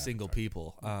it to be single rapid fire.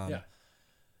 people.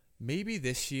 Maybe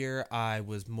this year I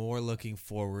was more looking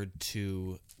forward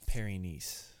to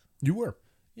Paris-Nice. You were,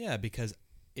 yeah, because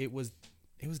it was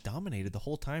dominated the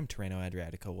whole time. Tirreno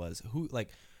Adriatico was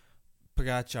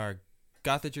Pogacar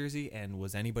got the jersey, and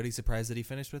was anybody surprised that he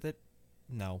finished with it?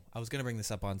 No, I was going to bring this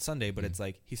up on Sunday, but it's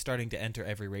like he's starting to enter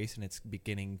every race, and it's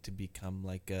beginning to become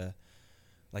like a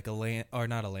Lance, or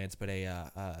not a Lance, but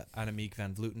a Annemiek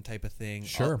van Vleuten type of thing.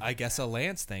 Sure, I guess a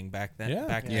Lance thing back then,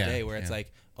 back in the day, where it's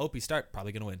like, Opie start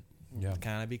probably going to win. Yeah,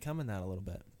 kind of becoming that a little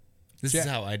bit. This is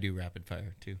how I do rapid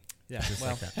fire too. Yeah, just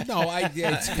like that. No,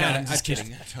 it's kind of. I'm just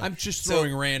kidding. I'm just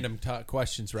throwing random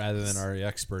questions rather than our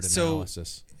expert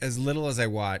analysis. As little as I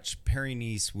watch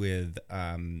Paris-Nice with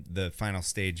the final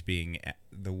stage being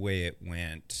the way it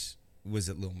went, was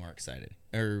it a little more excited,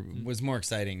 or was more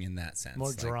exciting in that sense?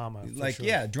 More drama,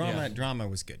 sure. Drama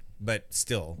was good, but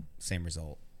still same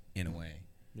result in a way.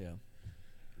 Yeah.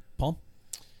 Paul?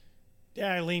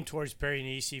 Yeah, I lean towards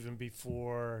Paris-Nice even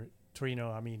before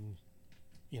Tirreno. I mean,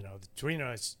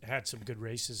 Tirreno has had some good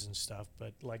races and stuff,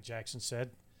 but like Jackson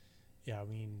said,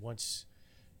 once,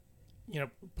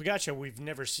 Pogacar, we've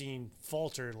never seen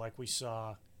falter like we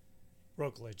saw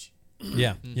Roglic.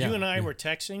 Yeah. You and I were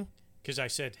texting because I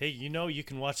said, hey, you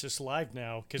can watch this live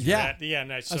now. Cause I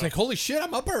was like, holy shit,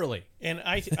 I'm up early. And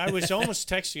I was almost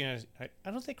texting.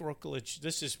 I don't think Roglic,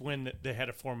 this is when they had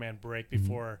a 4-man break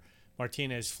before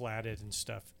Martinez flatted and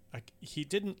stuff. He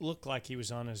didn't look like he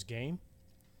was on his game.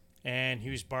 And he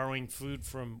was borrowing food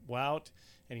from Wout,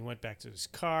 and he went back to his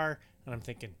car. And I'm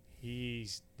thinking,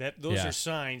 those are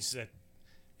signs that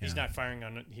he's not firing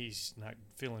on. He's not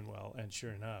feeling well. And sure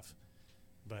enough,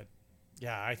 but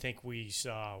I think we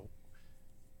saw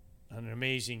an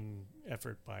amazing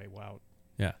effort by Wout.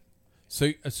 Yeah.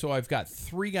 So I've got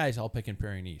 3 guys I'll pick in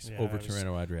Paris-Nice over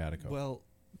Tirreno Adriatico. Well,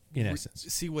 in essence,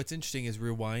 see what's interesting is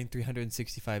rewind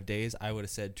 365 days. I would have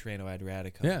said Tirreno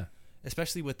Adriatico. Yeah.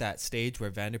 Especially with that stage where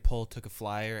Van der Poel took a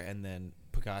flyer and then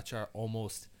Pogacar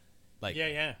almost like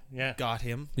yeah. got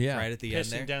him Yeah. right at the end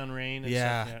there. Pissing down rain. And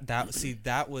Yeah, stuff,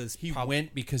 that was He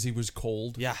went because he was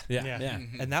cold. Yeah. Yeah.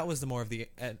 And that was the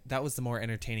more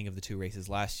entertaining of the two races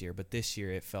last year. But this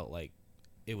year, it felt like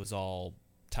it was all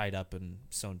tied up and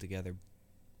sewn together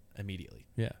immediately.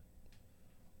 Yeah.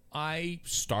 I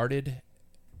started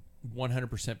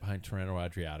 100% behind Tirreno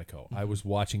Adriatico. I was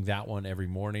watching that one every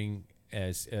morning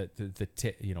as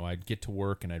I'd get to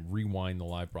work and I'd rewind the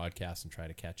live broadcast and try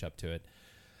to catch up to it.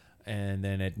 And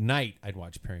then at night, I'd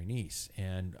watch Paris-Nice.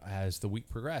 And as the week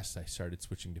progressed, I started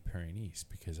switching to Paris-Nice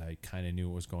because I kind of knew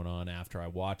what was going on after I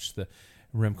watched the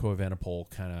Remco Evenepoel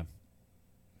kind of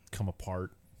come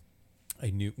apart. I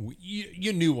knew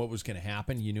you knew what was going to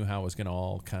happen. You knew how it was going to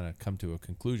all kind of come to a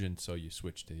conclusion, so you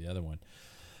switched to the other one.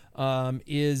 Can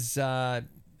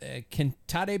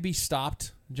Tadej be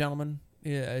stopped, gentlemen?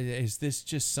 Is this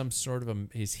just some sort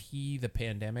of is he the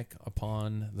pandemic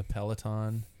upon the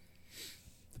peloton?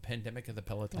 The pandemic of the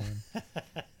peloton?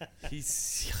 He's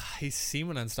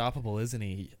seeming unstoppable, isn't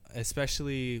he?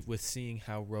 Especially with seeing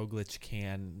how Roglic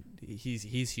can.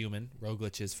 He's human.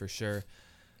 Roglic is for sure.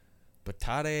 But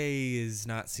Tadej is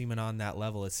not seeming on that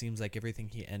level. It seems like everything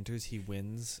he enters, he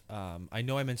wins. I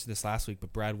know I mentioned this last week,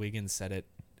 but Brad Wiggins said it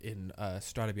in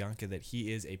Strade Bianca that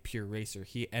he is a pure racer.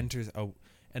 He enters an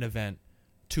event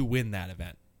to win that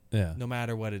event, no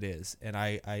matter what it is. And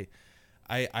I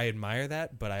admire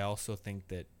that, but I also think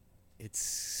that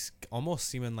it's almost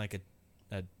seeming like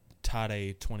a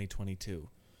Tadej 2022.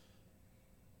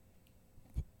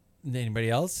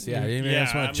 Anybody else? Yeah. Anybody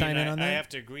else want to chime in on that? I have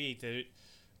to agree that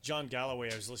John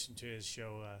Galloway, I was listening to his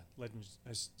show,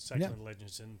 Cycling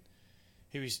Legends, and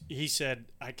he said,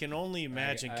 I can only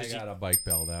imagine. I got a bike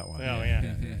bell, that one. Oh,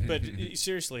 yeah. But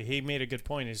seriously, he made a good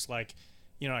point. It's like,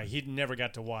 he never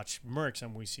got to watch Merckx. I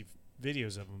mean, we see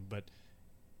videos of him, but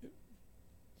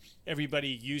everybody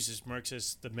uses Merckx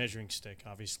as the measuring stick,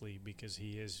 obviously, because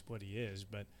he is what he is.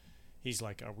 But he's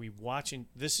like, are we watching?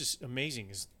 This is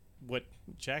amazing, is what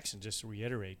Jackson just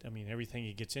reiterate. I mean, everything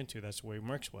he gets into, that's the way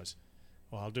Merckx was.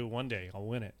 Well, I'll do it one day. I'll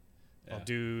win it. Yeah. I'll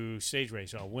do stage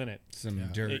race. I'll win it. Some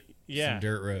dirt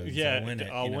roads. Yeah, I'll win it.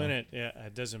 I'll win it. Yeah,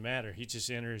 it doesn't matter. He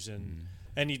just enters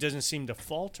and he doesn't seem to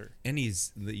falter. And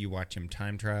you watch him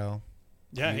time trial.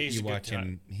 Yeah, you watch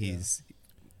him. He's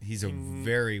a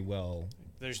very well.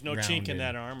 There's no chink in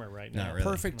that armor right now. Not really.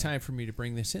 Perfect time for me to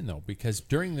bring this in, though, because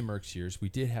during the Merckx years, we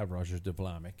did have Roger de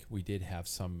Vlaeminck. We did have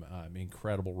some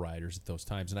incredible riders at those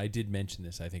times, and I did mention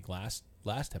this, I think, last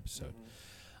episode.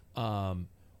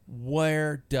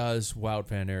 Where does Wout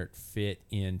van Aert fit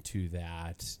into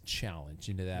that challenge,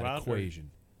 into that equation?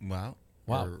 Wout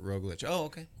or Roglic? Oh,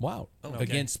 okay. Wout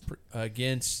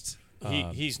against.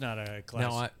 He's not a classic.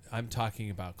 Now I'm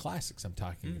talking about classics. I'm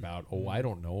talking about I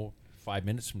don't know, 5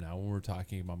 minutes from now when we're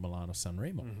talking about Milano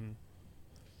Sanremo.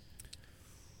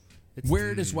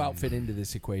 Where does Wout fit into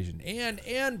this equation?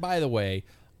 And by the way,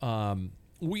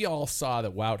 we all saw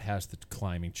that Wout has the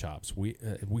climbing chops. We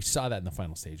saw that in the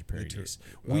final stage of Paris-Nice.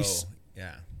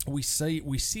 We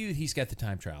see that he's got the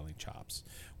time trialing chops.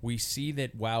 We see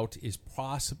that Wout is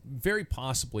very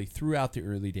possibly throughout the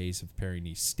early days of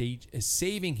Paris-Nice is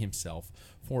saving himself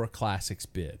for a classics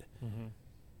bid.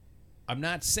 I'm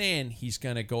not saying he's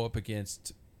going to go up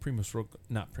against Tadej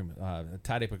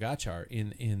Pogačar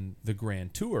in the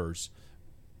Grand Tours,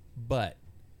 but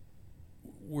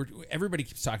everybody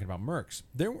keeps talking about Merckx.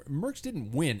 Merckx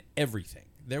didn't win everything.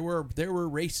 There were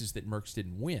races that Merckx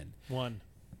didn't win. One.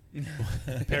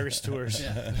 Paris Tours.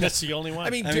 That's the only one. I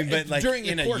mean, but like during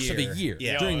the course of a year.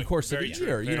 Yeah. During the course of a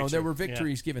year, there were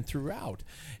victories given throughout.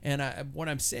 And what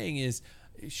I'm saying is,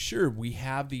 sure, we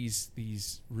have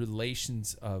these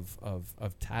relations of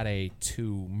Tadej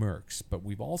to Merckx, but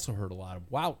we've also heard a lot of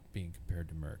Wout being compared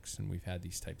to Merckx, and we've had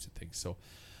these types of things. So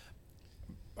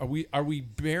are we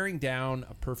bearing down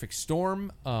a perfect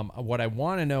storm? What I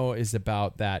want to know is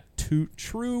about that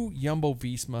true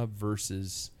Jumbo-Visma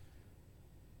versus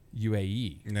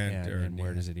UAE, and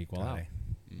where does it equal out?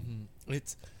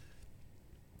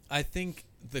 I think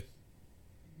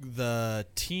the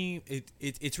team.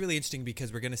 It's really interesting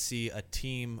because we're going to see a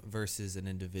team versus an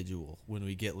individual when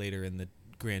we get later in the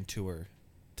Grand Tour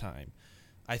time.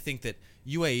 I think that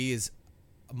UAE is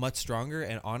much stronger,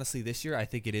 and honestly, this year I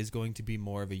think it is going to be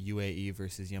more of a UAE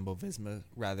versus Jumbo-Visma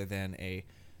rather than a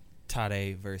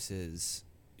Tadej versus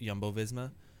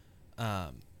Jumbo-Visma.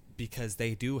 Because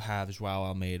they do have João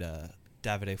Almeida,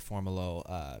 Davide Formolo.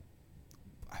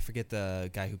 I forget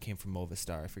the guy who came from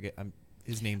Movistar. I forget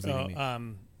his name's leaving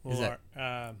me. Is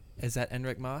that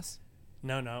Enric Mas?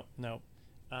 No.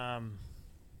 God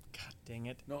dang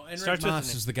it! No, Enric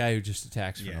Mas is the guy who just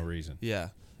attacks for no reason. Yeah.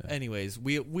 Anyways,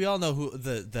 we all know who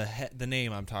the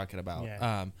name I'm talking about.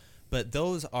 Yeah. But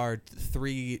those are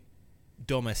 3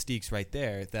 domestiques right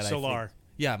there that Solar.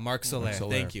 Marc Soler.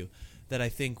 Soler. Thank you. That I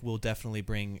think will definitely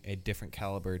bring a different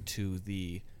caliber to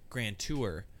the Grand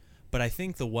Tour. But I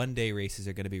think the one-day races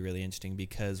are going to be really interesting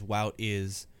because Wout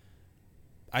is,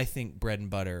 I think, bread and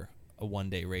butter a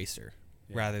one-day racer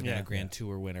rather than a Grand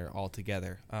Tour winner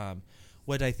altogether.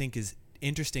 What I think is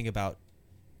interesting about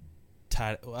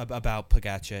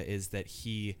Pogačar is that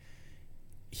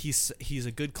he's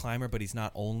a good climber, but he's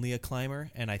not only a climber.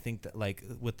 And I think that like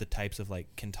with the types of like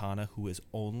Quintana, who is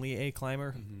only a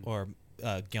climber, or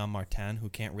Guillaume Martin, who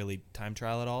can't really time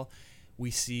trial at all,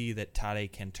 we see that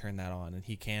Tadej can turn that on, and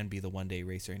he can be the one-day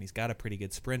racer, and he's got a pretty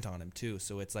good sprint on him too.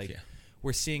 So it's like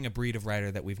we're seeing a breed of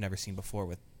rider that we've never seen before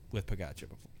with Pogačar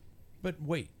before. But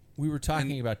wait, we were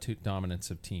talking about dominance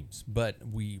of teams, but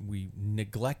we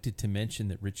neglected to mention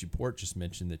that Richie Porte just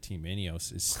mentioned that Team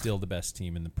Ineos is still the best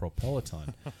team in the Pro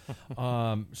Peloton.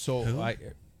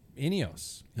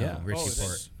 Ineos, Richie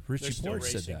Porte. Richie Porte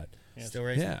said that. Yeah. Still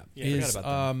racing?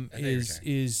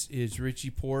 Is Richie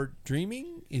Porte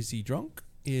dreaming? Is he drunk?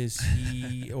 Is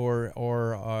he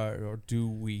or do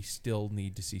we still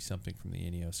need to see something from the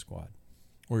Ineos squad?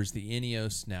 Or is the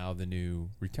Ineos now the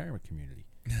new retirement community?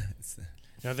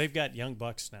 No, they've got young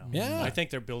bucks now. Yeah. I think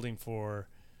they're building for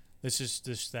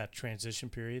that transition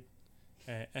period.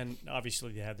 And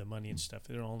obviously they have the money and stuff.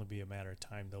 It'll only be a matter of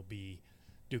time they'll be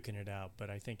duking it out. But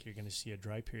I think you're going to see a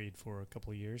dry period for a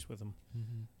couple of years with them.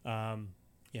 And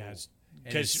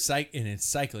it's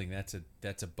cycling.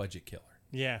 That's a budget killer.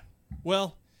 Yeah.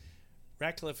 Well,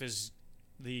 Ratcliffe is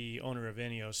the owner of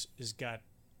Ineos.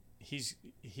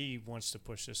 He wants to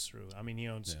push this through. I mean, he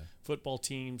owns football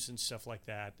teams and stuff like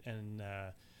that. And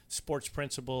Sports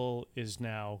Principal is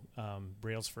now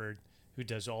Brailsford, who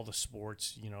does all the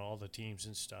sports, all the teams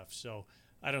and stuff. So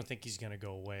I don't think he's going to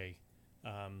go away.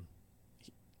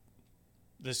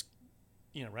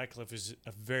 Ratcliffe is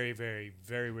a very, very,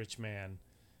 very rich man,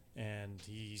 and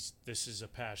this is a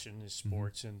passion, his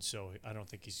sports, and so I don't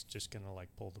think he's just going to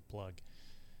pull the plug.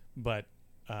 But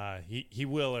he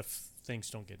will if things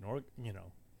don't get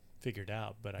figured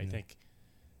out. But I think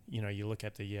you look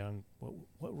at the young.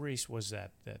 What race was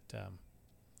that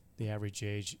the average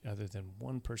age other than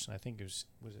one person? I think was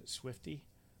it Swifty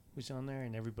was on there,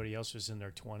 and everybody else was in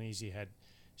their 20s. He had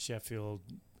Sheffield.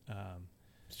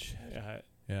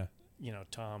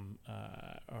 Tom.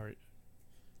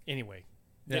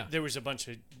 There was a bunch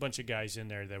of guys in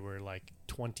there that were like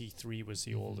 23 was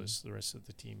the oldest. The rest of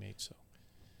the teammates. So.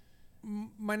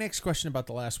 My next question about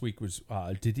the last week was: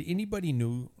 did anybody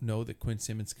know that Quinn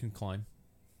Simmons can climb?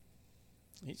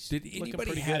 Did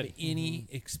anybody have any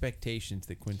expectations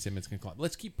that Quinn Simmons can climb?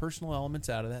 Let's keep personal elements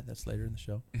out of that. That's later in the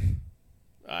show.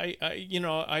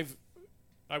 I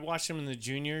watched him in the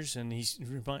juniors, and he's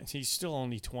still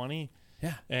only 20.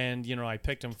 Yeah. And, I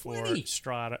picked him for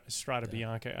Strada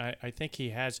Bianca. I think he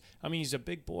has – I mean, he's a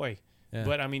big boy. Yeah.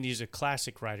 But, I mean, he's a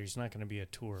classic rider. He's not going to be a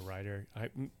tour rider.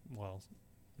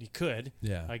 He could,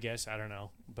 I guess. I don't know.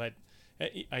 But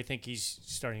I think he's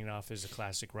starting off as a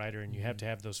classic rider, and you have to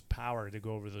have those power to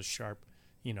go over those sharp,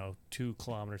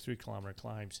 2-kilometer, 3-kilometer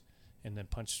climbs and then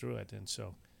punch through it. And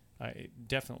so – he's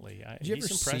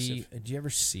impressive. Did you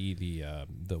ever see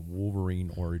the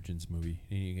Wolverine Origins movie?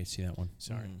 You guys see that one?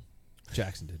 Sorry.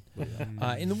 Jackson did.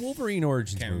 In the Wolverine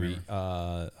Origins movie,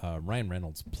 Ryan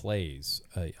Reynolds plays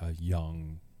a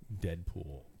young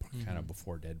Deadpool, kind of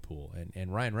before Deadpool,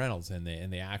 and Ryan Reynolds, and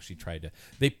they actually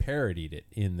they parodied it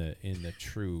in the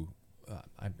true.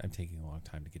 I'm taking a long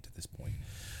time to get to this point,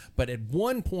 but at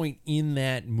one point in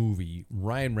that movie,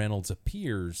 Ryan Reynolds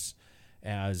appears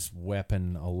as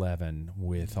Weapon 11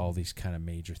 with all these kind of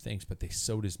major things, but they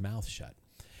sewed his mouth shut.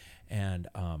 And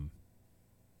are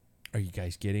you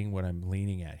guys getting what I'm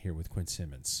leaning at here with Quinn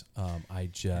Simmons? I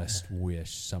just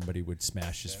wish somebody would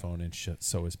smash his phone and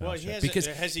sew his mouth shut. Because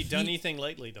has he done anything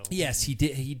lately, though? Yes, he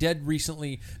did. He did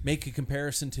recently make a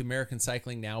comparison to American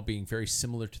cycling now being very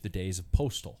similar to the days of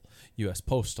U.S.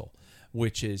 Postal.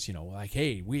 Which is,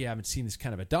 hey, we haven't seen this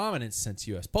kind of a dominance since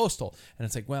U.S. Postal. And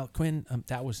it's like, well, Quinn,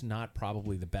 that was not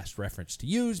probably the best reference to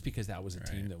use because that was a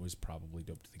team that was probably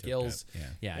doped to the gills.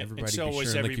 Yeah, everybody and so be sure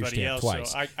was and lick your everybody stamp else.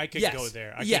 twice. So I could go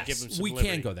there. I could give him some we liberty.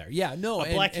 can go there. Yeah, no.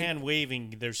 A black hand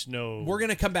waving, there's no... We're going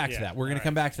to come back to that. We're going to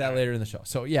come back to that later in the show.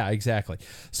 So, yeah, exactly.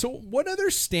 So what other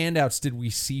standouts did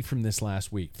we see from this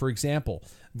last week? For example,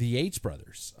 the Yates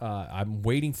brothers. I'm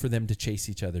waiting for them to chase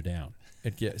each other down.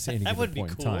 At any given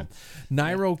point in time.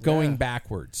 Nairo going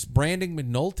backwards. Brandon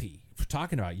McNulty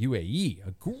talking about UAE,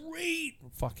 a great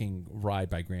fucking ride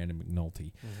by Brandon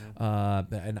McNulty.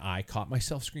 And I caught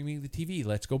myself screaming at the TV,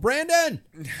 "Let's go, Brandon!"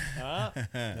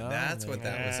 That's what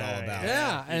that was all about.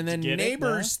 Yeah, and then the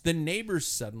neighbors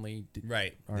suddenly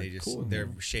They're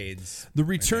shades. The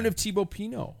return of Thibaut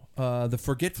Pinot, the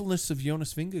forgetfulness of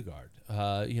Jonas Vingegaard,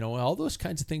 all those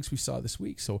kinds of things we saw this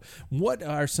week. So, what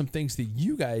are some things that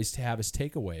you guys have as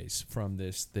takeaways from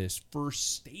this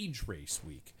first stage race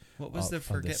week? What was the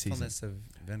forgetfulness of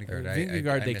Vingegaard?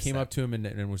 Vingegaard, they came up to him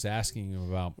and was asking him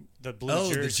about the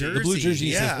blue jersey. The blue jersey.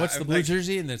 He says, "What's the blue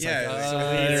jersey?" And it's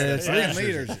it's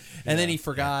leaders. And then he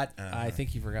forgot. I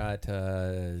think he forgot.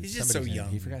 He's just so young.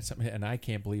 He forgot something, and I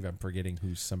can't believe I'm forgetting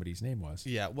who somebody's name was.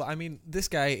 Yeah, well, I mean, this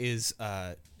guy is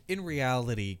in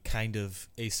reality kind of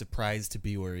a surprise to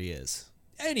be where he is.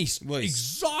 And he's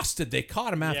exhausted. They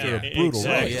caught him after a brutal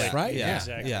race, right? Yeah,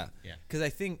 exactly. Yeah. Because I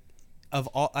think of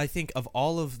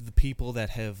all of the people that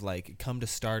have like come to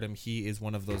stardom, he is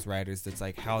one of those riders that's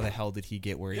like, how the hell did he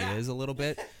get where he is a little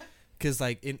bit? Because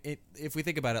like if we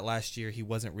think about it, last year he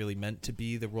wasn't really meant to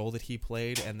be the role that he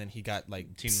played, and then he got like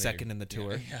second in the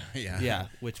tour. Yeah,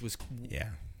 which was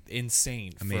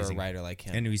insane for a rider like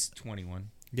him. And he's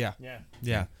 21. Yeah.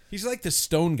 He's like the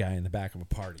stone guy in the back of a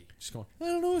party, just going, "I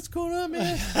don't know what's going on,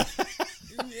 man."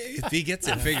 If he gets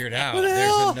it figured out,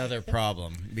 there's another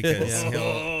problem because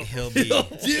he'll be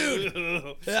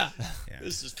dude. Yeah,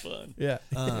 this is fun. Yeah,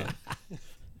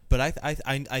 but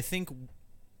I think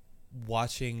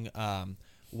watching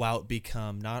Wout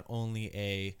become not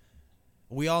only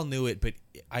we all knew it, but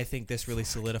I think this really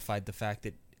solidified the fact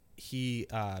that he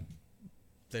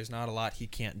there's not a lot he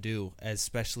can't do,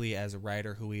 especially as a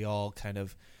rider who we all kind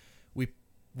of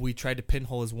we tried to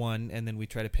pinhole as one, and then we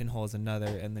try to pinhole as another,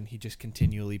 and then he just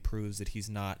continually proves that he's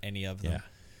not any of them.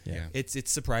 Yeah.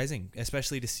 It's surprising,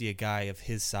 especially to see a guy of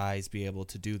his size be able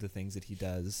to do the things that he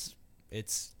does.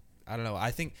 I don't know.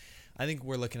 I think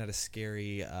we're looking at a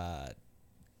scary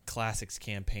classics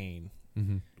campaign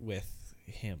with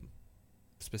him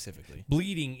specifically,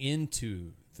 bleeding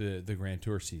into the Grand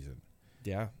Tour season.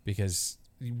 Yeah, because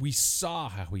we saw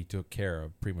how he took care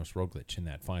of Primož Roglič in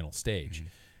that final stage.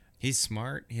 He's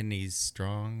smart and he's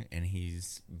strong and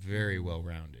he's very well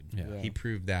rounded. Yeah. He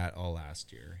proved that all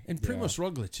last year. And Primož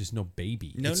Roglič is no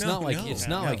baby. It's not like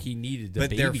he needed the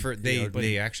but baby.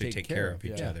 They actually take care of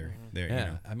each other.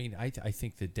 Yeah. I mean, I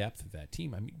think the depth of that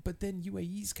team. I mean, but then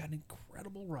UAE's got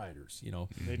incredible riders.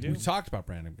 They do. We talked about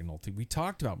Brandon McNulty. We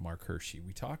talked about Mark Hirschi.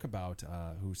 We talk about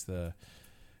who's the.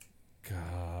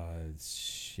 God,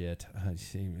 shit.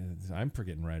 I'm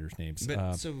forgetting riders' names. But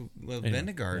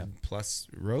Vingegaard plus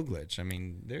Roglič, I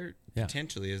mean, there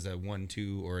potentially is a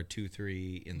 1-2 or a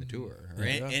 2-3 in the tour, or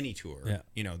any tour.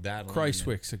 Yeah. That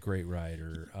Kreiswick's a great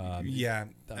rider. I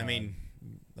mean,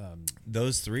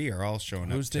 those three are all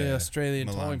showing up. Who's the Australian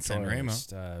Milan time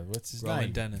Sanremo? What's his Rowan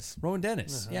name? Dennis. Rowan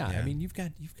Dennis. Yeah. I mean, you've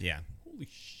got holy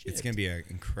shit. It's going to be an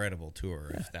incredible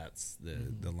tour if that's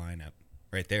the lineup.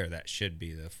 Right there, that should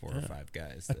be the 4 or 5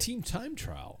 guys. A team time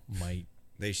trial might.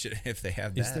 They should, if they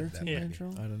have that. Is there a team time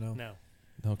trial? I don't know. No.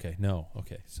 Okay, no.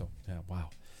 Okay, so, wow.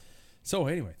 So,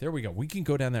 anyway, there we go. We can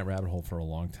go down that rabbit hole for a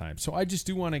long time. So, I just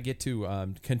do want to get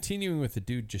to continuing with the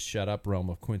dude just shut up realm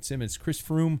of Quinn Simmons. Chris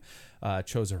Froome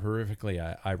chose a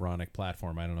horrifically ironic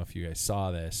platform. I don't know if you guys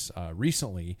saw this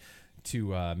recently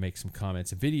to make some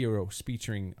comments. A video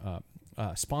featuring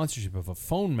sponsorship of a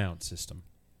phone mount system.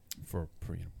 For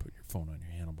put your phone on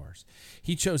your handlebars.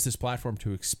 He chose this platform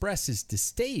to express his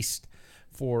distaste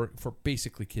for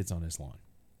basically kids on his lawn.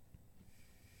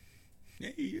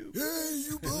 Hey, you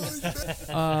boys.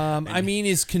 I mean,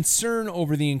 his concern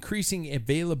over the increasing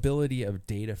availability of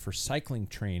data for cycling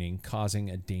training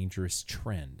causing a dangerous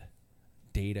trend.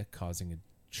 Data causing a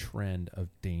trend of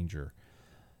danger.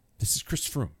 This is Chris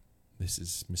Froome. This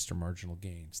is Mr. Marginal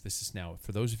Gains. This is now,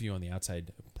 for those of you on the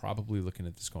outside probably looking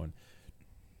at this going,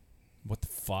 what the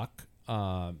fuck?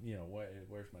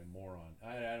 Where's my moron?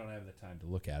 I don't have the time to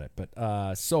look at it.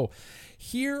 But so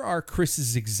here are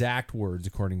Chris's exact words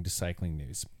according to Cycling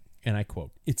News. And I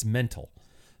quote, "It's mental.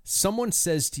 Someone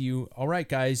says to you, all right,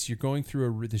 guys, you're going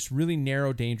through this really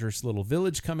narrow, dangerous little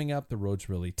village coming up. The road's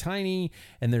really tiny,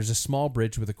 and there's a small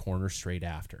bridge with a corner straight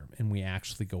after. And we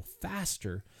actually go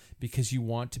faster because you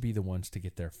want to be the ones to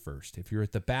get there first. If you're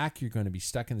at the back, you're going to be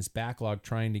stuck in this backlog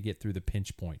trying to get through the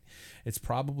pinch point. It's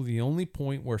probably the only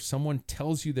point where someone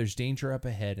tells you there's danger up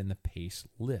ahead and the pace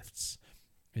lifts.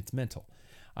 It's mental.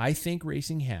 I think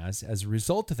racing has, as a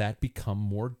result of that, become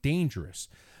more dangerous.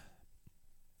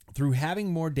 Through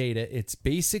having more data, it's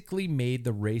basically made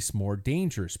the race more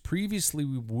dangerous. Previously,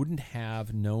 we wouldn't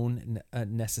have known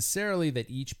necessarily that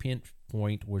each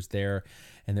pinpoint was there,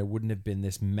 and there wouldn't have been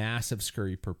this massive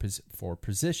scurry for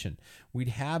position. We'd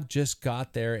have just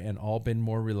got there and all been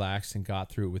more relaxed and got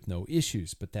through it with no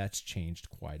issues, but that's changed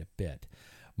quite a bit.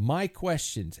 My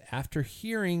questions, after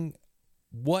hearing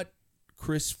what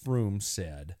Chris Froome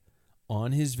said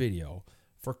on his video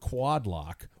for quad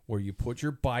lock, where you put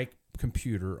your bike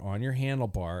computer on your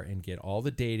handlebar and get all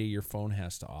the data your phone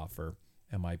has to offer.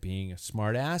 Am I being a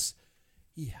smart ass?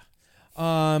 Yeah.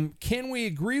 Can we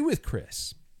agree with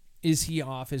Chris? Is he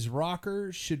off his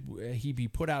rocker? Should he be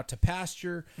put out to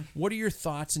pasture? What are your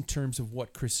thoughts in terms of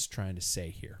what Chris is trying to say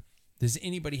here? Does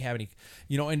anybody have any,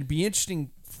 and it'd be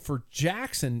interesting for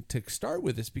Jackson to start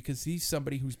with this because he's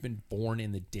somebody who's been born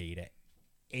in the data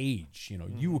age.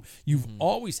 You've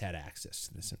always had access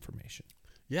to this information.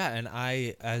 Yeah, and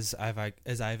as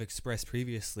I've expressed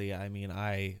previously, I mean,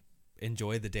 I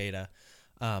enjoy the data,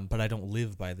 but I don't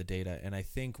live by the data. And I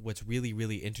think what's really,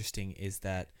 really interesting is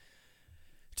that,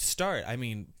 to start, I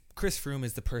mean, Chris Froome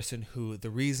is the person who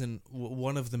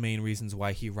one of the main reasons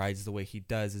why he rides the way he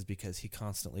does is because he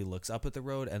constantly looks up at the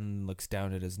road and looks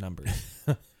down at his numbers,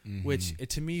 which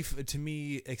to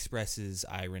me expresses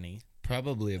irony.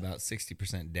 Probably about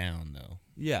 60% down, though.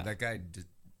 Yeah, that guy.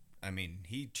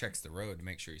 He checks the road to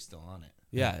make sure he's still on it.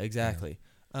 Yeah, exactly.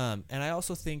 And I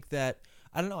also think that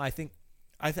I don't know. I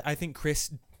think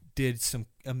Chris did some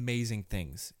amazing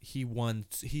things. He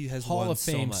has Hall won of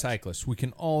Fame so much. cyclist. We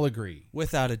can all agree,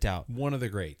 without a doubt, one of the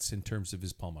greats in terms of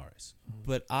his palmares.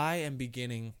 But I am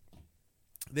beginning.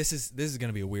 This is going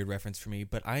to be a weird reference for me,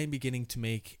 but I am beginning to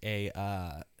make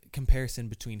a comparison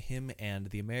between him and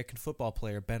the American football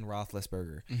player Ben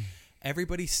Roethlisberger.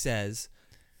 Everybody says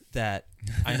that,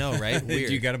 I know, right?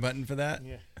 Weird. You got a button for that?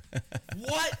 Yeah.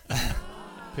 What?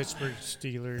 Pittsburgh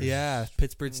Steelers. Yeah,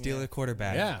 Pittsburgh Steelers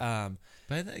quarterback. Yeah.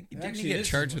 But didn't he get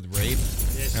charged with rape?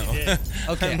 Yes, he did.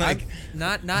 Okay,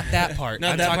 not that part.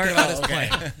 Not I'm that talking part? about his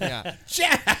plan. Yeah,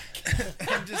 Jack!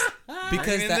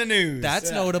 because the news.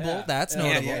 that's notable. Yeah. That's Yeah,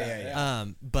 notable. yeah.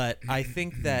 But I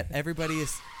think that everybody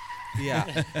is.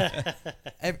 Yeah.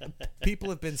 People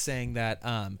have been saying that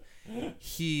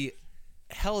he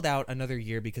held out another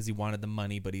year because he wanted the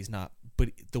money, but he's not.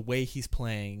 But the way he's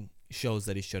playing shows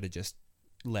that he should have just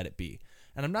let it be.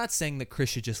 And I'm not saying that Chris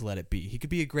should just let it be. He could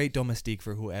be a great domestique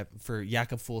for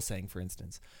Jakob Fuglsang, for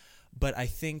instance. But I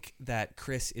think that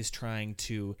Chris is trying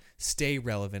to stay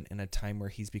relevant in a time where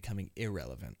he's becoming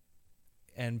irrelevant.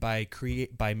 And by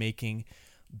making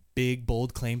big,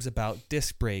 bold claims about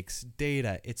disc brakes,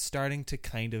 data, it's starting to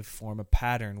kind of form a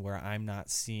pattern where I'm not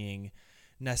seeing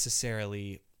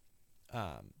necessarily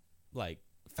like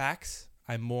facts.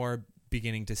 I'm more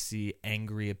beginning to see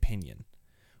angry opinion,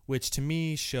 which to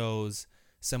me shows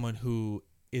someone who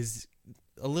is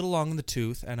a little long in the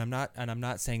tooth, and I'm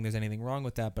not saying there's anything wrong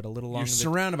with that, but a little long. You're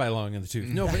surrounded by long in the tooth.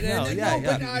 No, but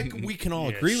we can all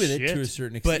agree with it to a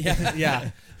certain extent.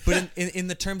 But but in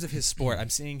the terms of his sport, I'm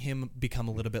seeing him become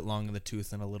a little bit long in the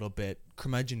tooth and a little bit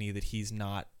curmudgeon-y, that he's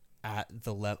not at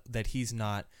the level, that he's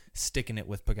not sticking it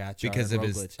with Pogacar because and of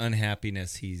Roglic. his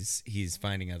unhappiness. He's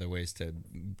finding other ways to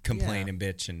complain and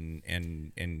bitch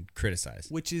and criticize,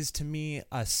 which is to me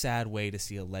a sad way to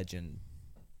see a legend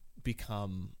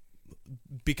become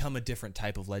a different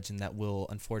type of legend that will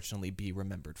unfortunately be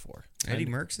remembered for. Eddie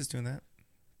Merckx is doing that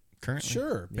currently.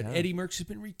 Sure, but Eddie Merckx has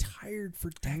been retired for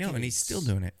decades. I know, and he's still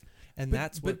doing it. And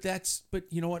but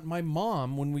you know what? My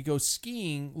mom, when we go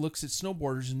skiing, looks at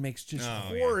snowboarders and makes just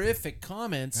horrific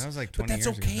comments. That was like 20 but that's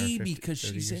years ago, okay 50, because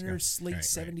she's in her late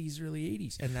 70s, early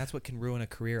 80s. And that's what can ruin a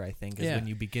career, I think, is when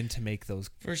you begin to make those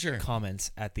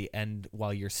comments at the end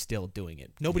while you're still doing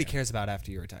it. Nobody cares about after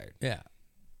you're retired. Yeah.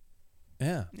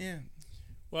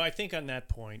 Well, I think on that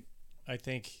point, I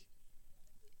think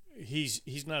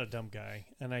he's not a dumb guy,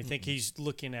 and I think he's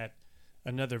looking at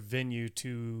another venue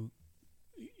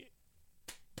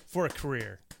for a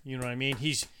career. You know what I mean?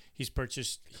 He's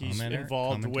purchased. He's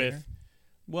involved with.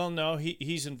 Well, no,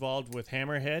 he's involved with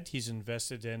Hammerhead. He's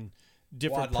invested in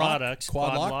different products.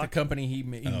 Quad Lock, the company he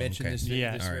mentioned this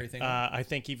very thing. I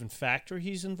think even Factor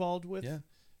he's involved with. Yeah.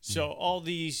 So all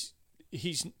these,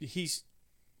 he's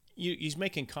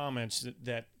making comments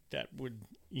that would,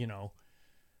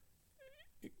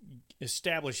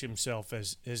 establish himself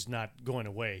as not going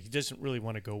away. He doesn't really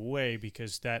want to go away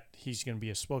because he's going to be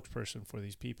a spokesperson for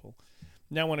these people.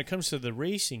 Now, when it comes to the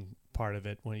racing part of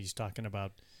it, when he's talking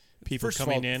about people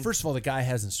coming in. First of all, the guy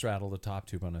hasn't straddled the top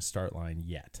tube on a start line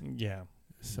yet. Yeah.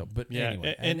 So, but yeah,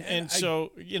 anyway. and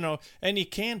so, and he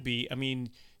can be. I mean,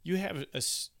 you have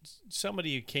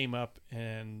somebody who came up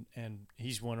and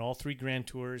he's won all 3 Grand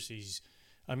Tours.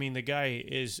 The guy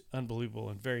is unbelievable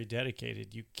and very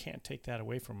dedicated. You can't take that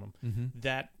away from him. Mm-hmm.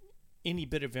 That any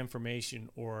bit of information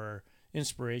or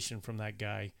inspiration from that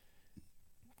guy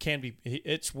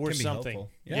it's worth something. Helpful.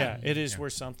 Yeah, it is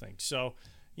worth something. So,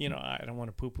 I don't want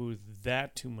to poo-poo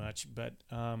that too much, but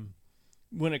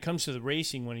when it comes to the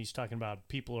racing, when he's talking about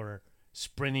people are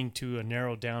sprinting to a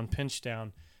narrow down, pinch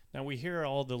down, now we hear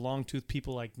all the long-tooth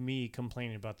people like me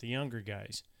complaining about the younger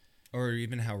guys. Or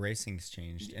even how racing's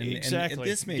changed. And, exactly.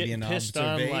 And this may Getting be an pissed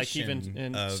observation on, like even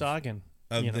in Sagan.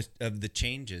 Of the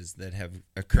changes that have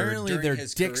occurred. Apparently, during their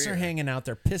his dicks career. are hanging out.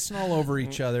 They're pissing all over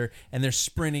each other, and they're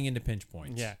sprinting into pinch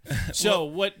points. Yeah. So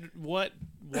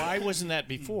why wasn't that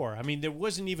before? I mean, there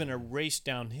wasn't even a race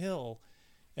downhill,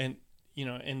 and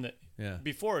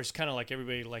before it's kind of like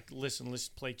everybody like listen, let's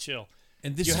play chill.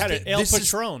 And this you is had the, El this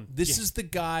Patron. This is the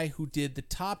guy who did the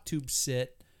top tube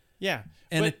sit. Yeah.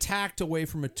 And attacked away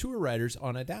from a tour riders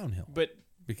on a downhill. But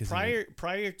because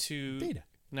prior to Beta.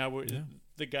 Now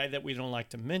the guy that we don't like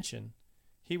to mention,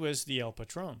 he was the El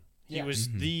Patron. He was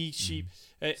the sheep.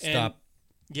 Stop.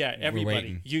 Yeah,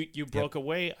 everybody. waiting. You broke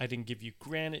away. I didn't give you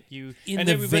granite. In and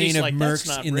the everybody's vein of like, that's Merckx,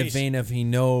 not in the race. vein of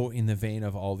Hinault, in the vein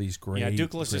of all these great. Yeah,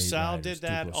 Douglas great Asal riders. did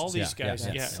that. Douglas- All these guys.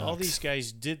 yeah. All these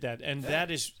guys did that, and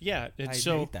that is I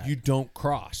so hate that. You don't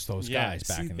cross those Yeah, guys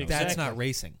back in the That's Exactly. not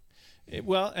racing.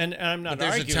 well, and I'm not But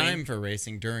there's arguing. a time for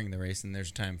racing during the race, and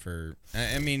there's a time for.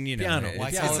 I mean, Piano, why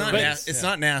it's, call it's it not. a race? It's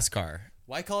not NASCAR.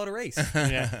 Why call it a race?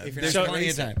 Yeah. If you're There's not plenty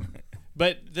of racing. time.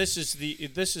 But this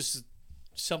is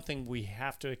something we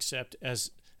have to accept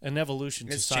as an evolution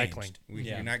to It's cycling. changed.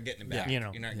 You're not getting it back. You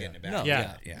know. You're not getting it back. No.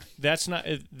 Yeah. Yeah. That's not.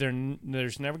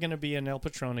 There's never going to be an El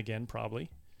Patron again. Probably,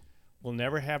 we'll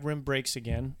never have rim brakes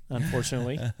again.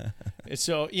 Unfortunately,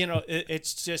 so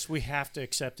it's just we have to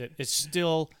accept it. It's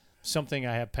still something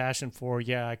I have passion for.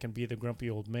 Yeah, I can be the grumpy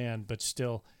old man, but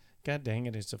still, God dang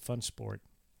it, it's a fun sport.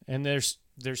 And there's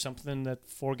something that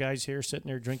 4 guys here sitting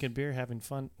there drinking beer, having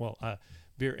fun. Well,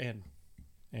 beer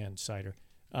and cider.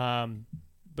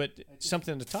 But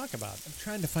something to talk about. I'm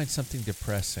trying to find something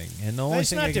depressing, and the only It's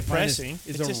thing not I can depressing. find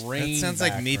is It's a just- rain. That sounds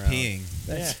like me background.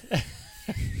 peeing.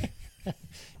 Yeah.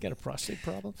 Got a prostate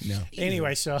problem? No.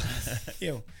 Anyway, so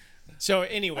Ew.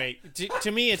 anyway,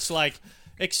 to me, it's like,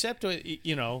 except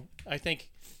I think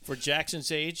for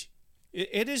Jackson's age,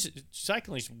 it is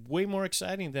cycling is way more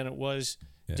exciting than it was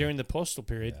during the postal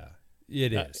period. Yeah,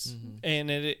 it is.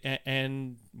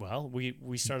 And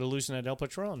we started losing at El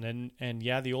Patron, and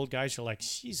the old guys are like,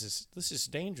 Jesus, this is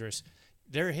dangerous.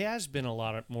 There has been a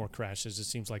lot more crashes. It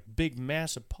seems like big,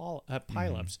 massive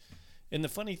pileups. And the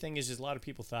funny thing is a lot of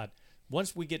people thought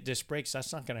once we get disc brakes,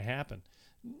 that's not going to happen.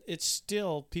 It's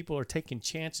still people are taking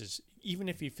chances, even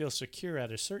if you feel secure at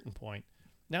a certain point.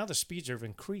 Now the speeds have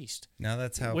increased. Now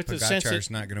that's how With the sense Pogacar's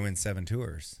that- not going to win 7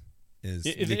 tours. Is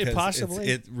It because possibly?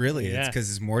 It really is Yeah. because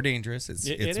it's more dangerous.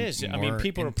 It is. I mean, more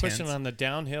people are pushing intense. on the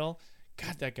downhill.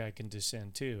 God, that guy can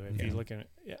descend too. If you look at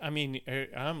it, I mean,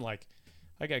 I'm like,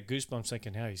 I got goosebumps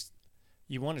thinking how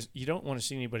you don't want to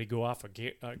see anybody go off a Look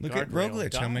at guardrail and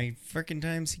Roglic. How die. many freaking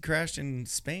times he crashed in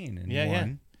Spain and Yeah,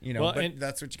 won. Well, but and-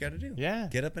 that's what you got to do. Yeah.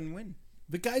 Get up and win.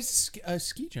 The guy's a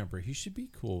ski jumper. He should be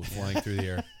cool with flying through the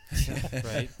air.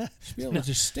 Right? Should be able to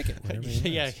just stick it whenever he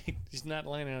Yeah, wants. he's not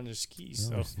landing on his skis.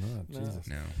 No, so it's not. no. Jesus.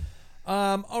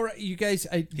 No. All right, you guys.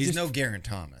 He's just, no Geraint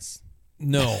Thomas.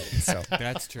 no. So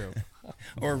That's true.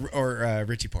 or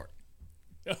Richie Port.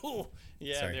 Oh,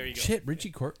 yeah, Sorry. there you go. Shit,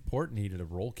 Richie Port needed a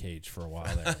roll cage for a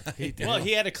while there. Well,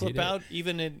 he had a clip did. out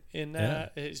even in Yeah.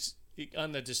 his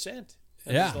on the descent.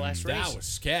 That Yeah, was the last race. that was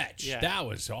sketch. Yeah. That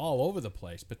was all over the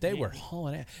place. But they were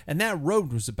hauling it, and that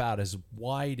road was about as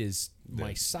wide as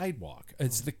my sidewalk.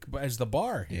 It's as the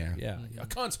bar here. Yeah. A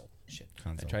console. Shit.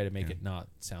 Console, I try to make yeah. it not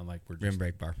sound like we're Rim just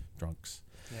brake bar. drunks.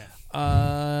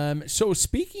 Yeah. So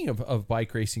speaking of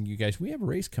bike racing, you guys, we have a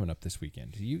race coming up this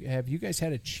weekend. Have you guys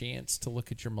had a chance to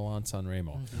look at your Milan San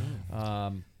Remo?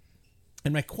 And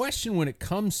my question when it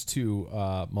comes to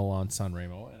Milan San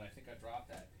Remo, and I think I dropped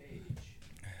that page.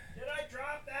 Did I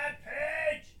drop that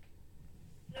page?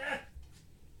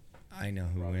 I know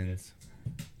who wins.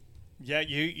 Yeah,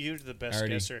 you're the best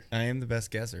guesser. I am the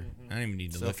best guesser. I don't even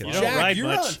need to So look far. at You it. don't ride you're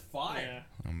much. on fire.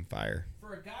 Yeah. I'm fire.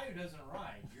 For a guy who doesn't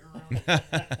ride,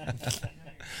 you're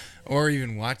Or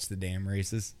even watch the damn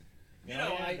races. You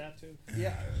know, yeah, I- that too.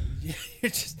 yeah.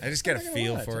 You're just, I just got a I'm not gonna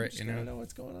feel watch. for I'm it, just you gonna know.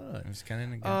 what's going I on. was kind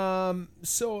of in a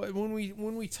So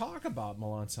when we talk about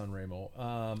Milan San Remo,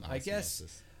 I guess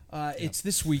Osmosis. it's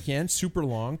this weekend. Super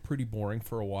long, pretty boring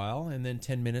for a while, and then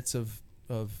 10 minutes of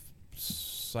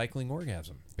cycling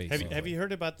orgasm. Basically, Have you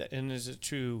heard about that? And is it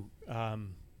true?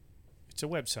 it's a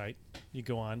website you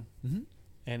go on,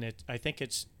 and I think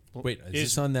it's. Wait, is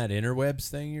this on that interwebs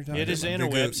thing you're talking about? It is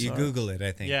interwebs. You Google it,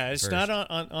 I think. Yeah, it's first. not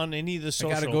on any of the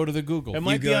social. I got to go to the Google. It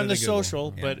might be on the Google.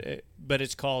 social, Yeah. but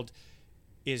it's called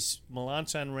 "Is Milan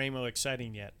San Remo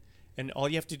Exciting Yet?" And all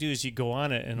you have to do is you go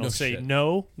on it, and it'll say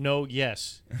no,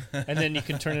 yes, and then you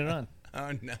can turn it on.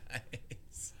 Oh,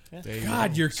 nice. Yeah.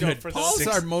 God, you're So good. for Paul's those-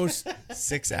 our most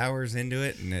 6 hours into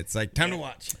it, and it's like, time to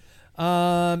watch.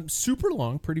 super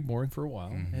long, pretty boring for a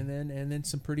while, and then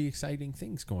some pretty exciting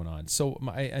things going on. So,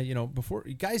 before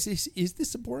guys, is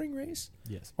this a boring race?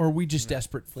 Yes. Or are we just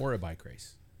desperate for a bike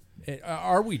race?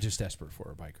 Are we just desperate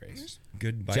for a bike race?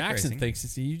 Good bike Jackson racing. thinks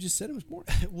it's. You just said it was boring.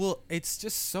 Well, it's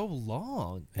just so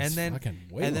long, It's fucking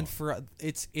way long. for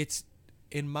it's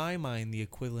in my mind the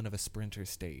equivalent of a sprinter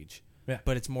stage. Yeah.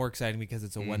 But it's more exciting because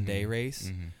it's a 1 day race.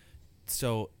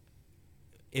 So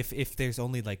if there's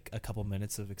only like a couple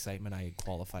minutes of excitement, I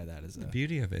qualify that as The a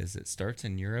beauty of it is it starts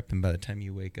in Europe, and by the time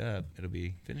you wake up, it'll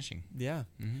be finishing. yeah.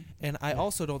 And I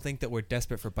also don't think that we're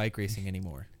desperate for bike racing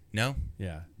anymore No?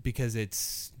 Yeah,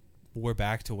 because we're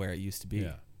back to where it used to be.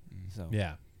 yeah, So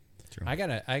yeah. True. I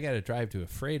gotta drive to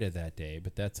Afreda that day,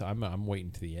 but I'm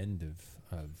waiting to the end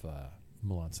of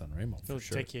Milan San Remo for It'll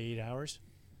sure. take you 8 hours.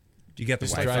 Do you got the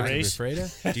Just Wi-Fi? like Drive race? to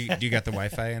Afreda. do you got the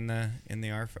Wi-Fi in the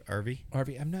RV?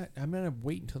 Harvey, I'm gonna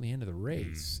wait until the end of the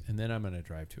race, and then I'm gonna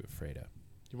drive to Afreda.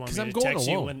 You want 'Cause me I'm to going text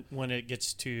alone. you when it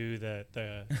gets to the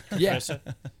Yeah.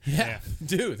 Pressa? Yeah,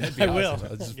 dude, that'd be I awesome. will.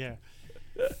 I'll just- Yeah.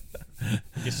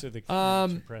 Gets to the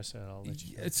Pressa, I'll let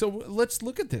you know. So let's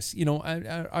look at this.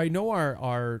 I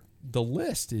know the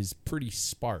list is pretty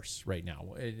sparse right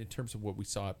now in terms of what we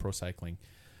saw at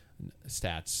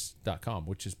ProCyclingStats.com,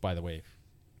 which is, by the way,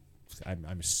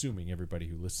 I'm assuming everybody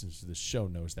who listens to this show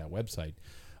knows that website.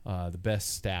 The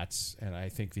best stats, and I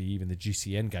think even the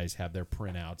GCN guys have their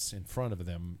printouts in front of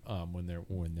them when they're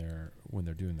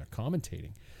doing their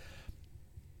commentating.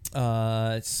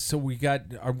 So we got.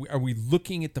 Are we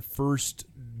looking at the first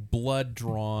blood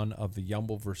drawn of the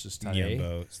Jumbo versus Tadej?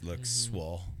 Jumbo looks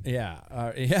swole. Yeah,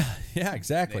 yeah,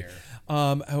 exactly.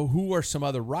 Who are some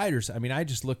other riders? I mean, I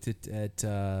just looked at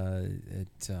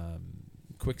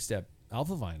Quick Step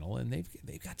Alpha Vinyl, and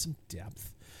they've got some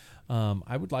depth.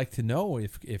 I would like to know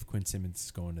if Quinn Simmons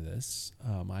is going to this.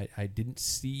 I didn't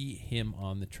see him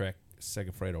on the Trek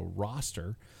Segafredo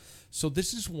roster. So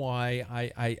this is why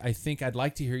I think I'd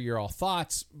like to hear your all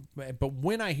thoughts. But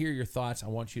when I hear your thoughts, I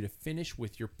want you to finish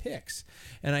with your picks.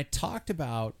 And I talked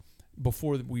about,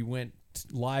 before we went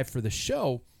live for the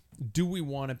show, do we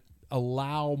want to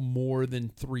allow more than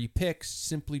 3 picks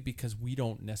simply because we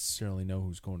don't necessarily know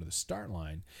who's going to the start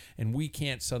line, and we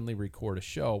can't suddenly record a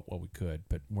show. Well, we could,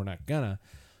 but we're not gonna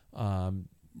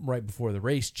right before the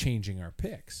race changing our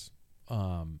picks.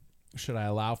 Should I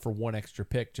allow for 1 extra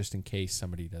pick just in case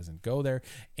somebody doesn't go there,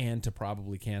 and to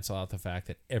probably cancel out the fact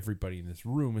that everybody in this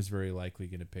room is very likely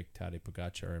going to pick Tadej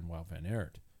Pogačar and Wout van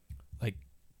Aert? like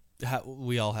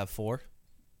we all have 4.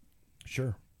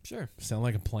 Sure. Sound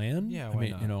like a plan? Yeah, I why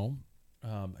mean, not?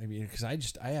 because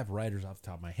I have riders off the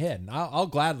top of my head, and I'll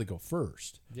gladly go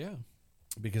first. Yeah.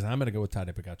 Because I'm going to go with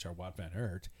Tadej Pogačar, Wout van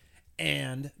Aert,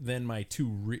 and then my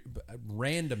 2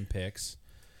 random picks.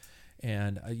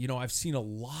 And I've seen a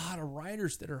lot of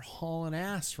riders that are hauling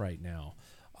ass right now,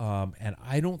 and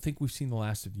I don't think we've seen the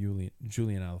last of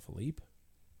Julian Alaphilippe.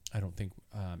 I don't think,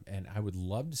 and I would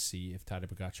love to see if Tadej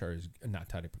Pogačar is not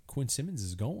Tadej, but Quinn Simmons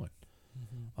is going.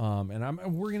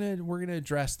 And we're gonna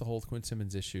address the whole Quinn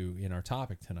Simmons issue in our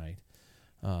topic tonight.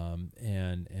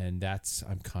 And that's,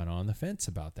 I'm kind of on the fence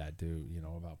about that,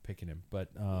 about picking him.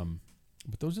 But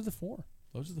those are the 4.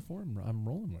 Those are the 4 I'm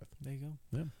rolling with. There you go.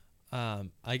 Yeah.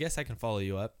 I guess I can follow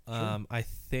you up. Sure. I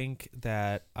think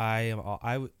that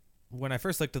when I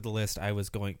first looked at the list, I am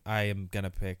gonna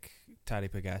pick Tadej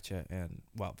Pogačar and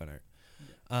Wout van Aert.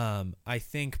 I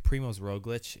think Primož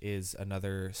Roglič is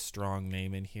another strong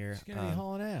name in here. He's gonna be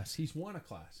hauling ass. He's won a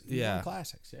class. He's Yeah. won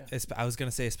classics. Yeah. I was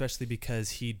gonna say, especially because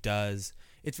he does.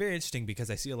 It's very interesting because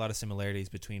I see a lot of similarities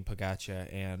between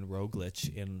Pogačar and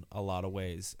Roglič in a lot of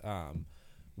ways.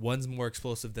 One's more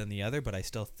explosive than the other, but I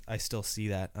still see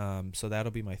that. So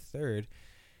that'll be my 3rd,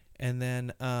 and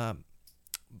then I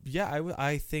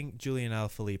think Julian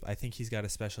Alaphilippe. I think he's got a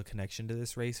special connection to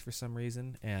this race for some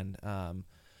reason, and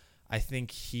I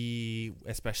think he,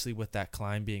 especially with that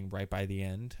climb being right by the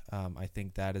end, I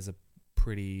think that is a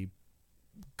pretty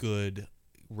good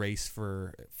race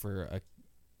for a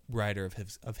rider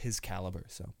of his caliber.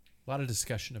 So A lot of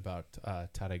discussion about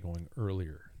Tadej going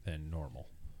earlier than normal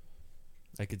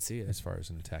I could see it. as far as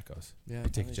an attack goes. Yeah.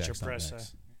 Take On the Jack's not Cipressa.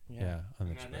 next. Yeah, on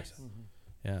the Cipressa. Mhm.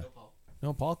 Yeah.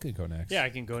 No, Paul could go next. Yeah, I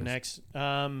can go next.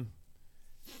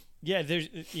 Yeah, there's,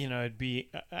 it'd be.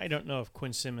 I don't know if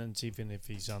Quinn Simmons, even if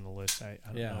he's on the list, I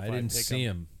don't know. I if didn't pick see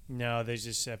him. No, they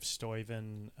just have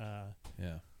Stuyven,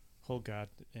 Yeah. Holgott,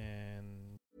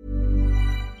 and.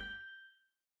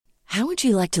 How would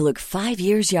you like to look 5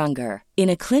 years younger? In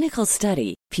a clinical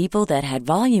study, people that had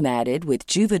volume added with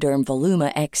Juvederm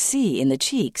Voluma XC in the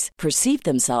cheeks perceived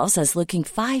themselves as looking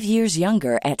 5 years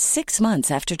younger at 6 months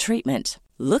after treatment.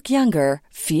 Look younger,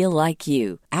 feel like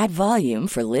you. Add volume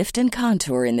for lift and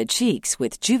contour in the cheeks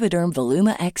with Juvederm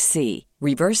Voluma XC.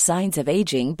 Reverse signs of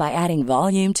aging by adding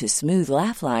volume to smooth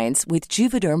laugh lines with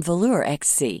Juvederm Volure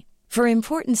XC. For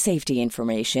important safety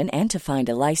information and to find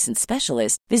a licensed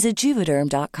specialist, visit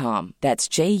Juvederm.com. That's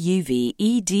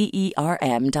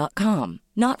JUVEDERM.com.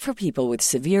 Not for people with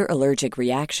severe allergic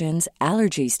reactions,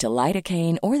 allergies to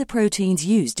lidocaine, or the proteins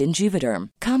used in Juvederm.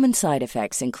 Common side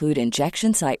effects include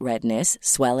injection site redness,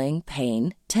 swelling,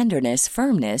 pain, tenderness,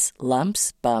 firmness,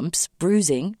 lumps, bumps,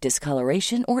 bruising,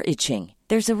 discoloration, or itching.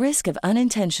 There's a risk of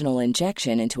unintentional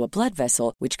injection into a blood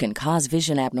vessel, which can cause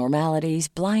vision abnormalities,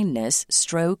 blindness,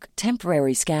 stroke,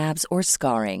 temporary scabs, or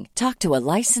scarring. Talk to a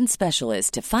licensed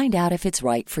specialist to find out if it's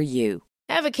right for you.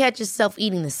 Ever catch yourself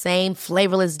eating the same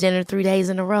flavorless dinner 3 days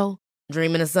in a row?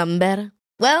 Dreaming of something better?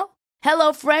 Well,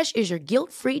 HelloFresh is your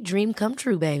guilt-free dream come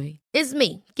true, baby. It's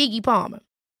me, Keke Palmer.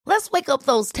 Let's wake up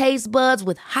those taste buds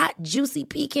with hot, juicy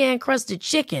pecan-crusted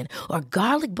chicken or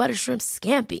garlic butter shrimp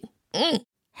scampi.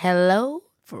 Hello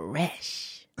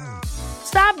Fresh.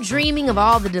 Stop dreaming of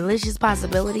all the delicious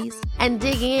possibilities and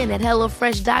dig in at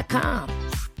HelloFresh.com.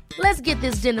 Let's get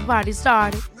this dinner party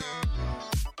started.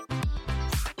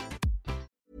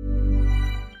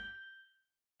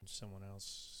 Someone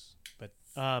else, but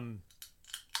I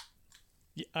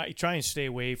try and stay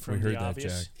away from We heard the that,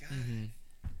 obvious.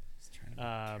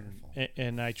 Jack.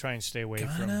 And I try and stay away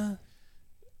from.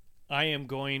 I am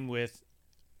going with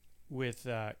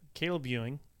Caleb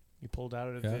Ewing. He pulled out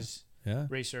of his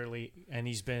race early, and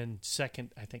he's been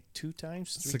second, I think, 2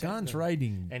 times. 3 Sagan's times.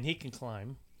 riding. And he can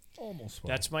climb. Almost.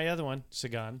 That's my other one,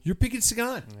 Sagan. You're picking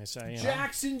Sagan. Yes, I am.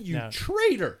 Jackson, you No.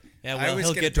 traitor. Yeah, well,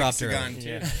 he'll get dropped early.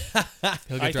 Yeah. He'll I get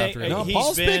dropped think- early. No, He's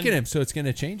Paul's been- picking him, so it's going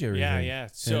to change everything. Yeah.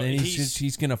 So and then he's-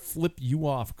 he's going to flip you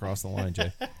off across the line,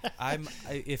 Jay.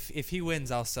 If he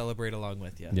wins, I'll celebrate along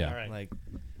with you. Yeah. All right. Like,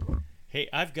 Hey,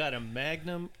 I've got a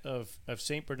Magnum of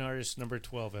St. Bernardus number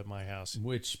 12 at my house.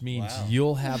 Which means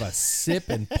you'll have a sip,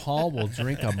 and Paul will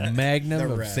drink a Magnum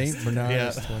of St.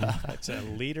 Bernardus. It's a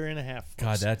liter and a half.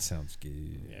 God, that sounds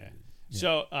good. Yeah.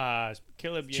 So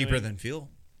Caleb Ewing, Cheaper than fuel.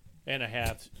 and I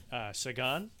have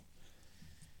Sagan,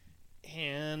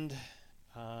 and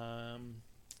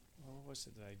what was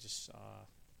it that I just saw?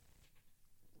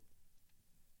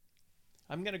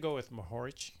 I'm gonna go with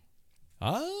Mohoric.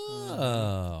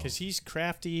 Oh, Because he's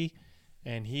crafty,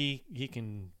 and he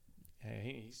can.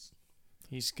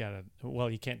 He's got a. Well,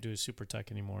 he can't do a super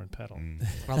tuck anymore in pedal.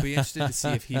 I'll be interested to see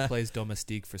if he plays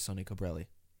domestique for Sonny Cobrelli.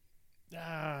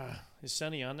 Is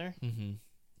Sonny on there? Mm-hmm.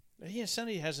 Yeah,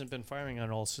 Sonny hasn't been firing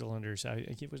on all cylinders.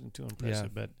 He wasn't too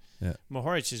impressive, but Yeah.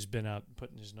 Mohoric has been out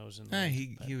putting his nose in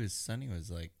there. Sonny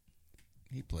was like,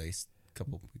 he placed a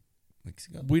couple weeks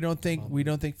ago. we don't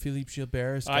think Philippe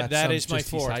Gilbert's got that some is my just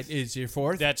fourth. beside- Is your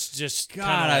fourth? That's just God,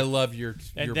 kinda I like- love your.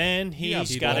 And then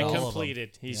he's got it all of them.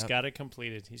 completed. He's Yep. got it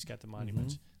completed. He's got the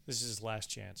monuments. This is his last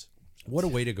chance. What a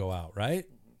way to go out, right?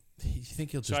 You think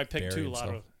he'll just So I picked bury 2 himself.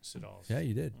 Lotto Sedals. Yeah,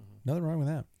 you did. Nothing wrong with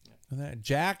that.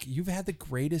 Jack, you've had the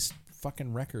greatest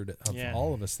fucking record of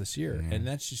all of us this year, and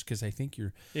that's just because I think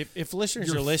you're. If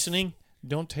listeners are listening,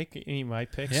 don't take any of my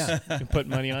picks Yeah. and put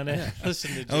money on it.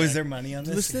 Listen to Jack. Oh, is there money on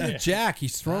this? Listen to Jack.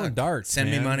 He's throwing darts. Send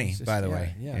me man. money, It's just- by the yeah,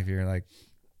 way. Yeah. If you're like,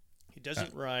 He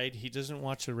doesn't ride. He doesn't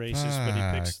watch the races, but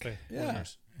he picks the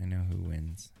winners. I know who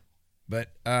wins.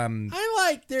 But I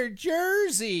like their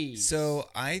jerseys. so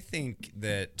I think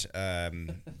that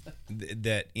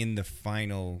that in the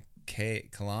final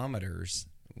kilometers,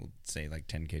 we'll say like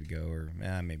 10K to go, or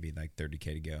maybe like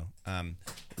 30K to go.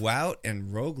 Wout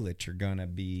and Roglic are gonna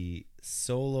be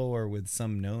solo or with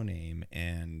some no name,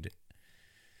 and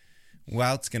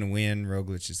Wout's gonna win.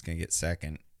 Roglic is gonna get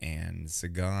second, and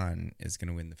Sagan is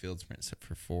gonna win the field sprint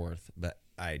for fourth. But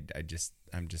I'm just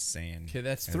saying. Okay,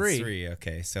 that's 3. 3.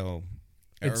 Okay, so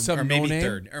It's or some maybe no-name?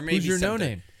 third, or maybe Who's your something.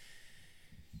 no-name?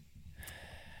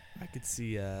 I could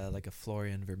see like a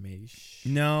Florian Vermeersch.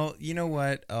 No, you know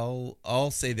what?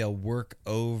 I'll say they'll work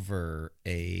over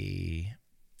a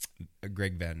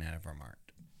Greg Van Avermaet.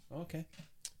 Okay.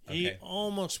 He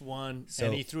almost won, So-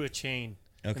 and he threw a chain.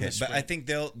 in Okay, the but sprint. I think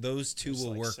those two It's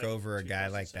will like work second, over a guy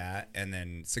like 2007. that, and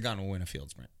then Sagan will win a field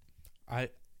sprint.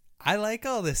 I like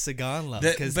all this Sagan love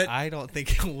because I don't think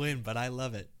he'll win, but I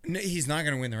love it. No, he's not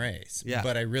going to win the race. Yeah.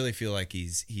 But I really feel like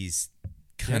he's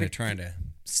kind of trying to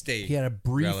stay. He had a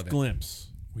brief relevant. glimpse.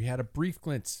 We had a brief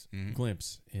glimpse in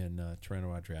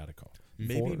Trento Adriatico.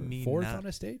 Maybe fourth on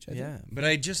a stage. I think. But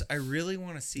I really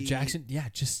want to see Jackson. Yeah,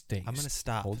 just stay. I'm gonna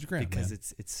stop. Hold your ground, because man.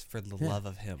 it's for the love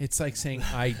of him. It's like saying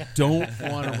I don't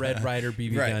want a Red Ryder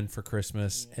BB Right. gun for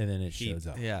Christmas, and then it shows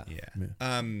up. Yeah.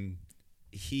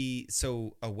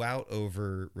 So a Wout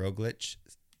over Roglic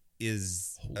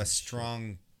is a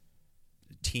strong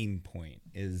team point.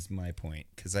 Is my point,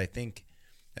 because I think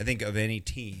of any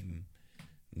team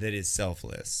that is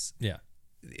selfless. Yeah.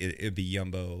 It'd be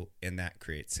Jumbo, and that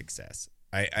creates success.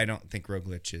 I don't think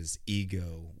Roglic's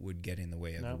ego would get in the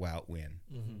way of a Wout win.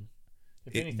 Mm-hmm.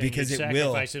 If anything, because he'd it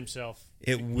will sacrifice himself.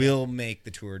 It will make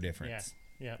the Tour difference.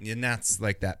 Yeah. And that's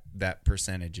like that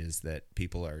percentages that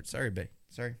people are sorry.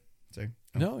 Oh.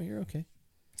 No, you're okay.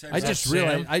 Sorry, I Sam. just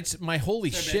realized my holy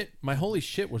shit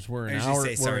was we're an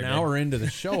hour into the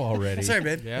show already. Sorry,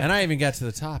 babe. Yeah. And I even got to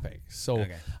the topic. So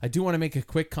Okay. I do want to make a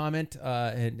quick comment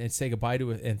and say goodbye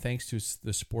to and thanks to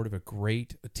the support of a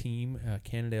great team.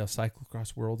 Cannondale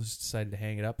Cyclocross World has decided to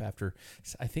hang it up after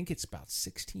I think it's about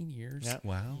 16 years. Yeah.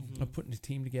 Wow. Of putting a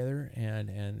team together,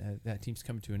 and that team's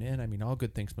coming to an end. I mean, all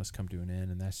good things must come to an end,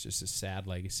 and that's just a sad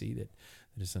legacy that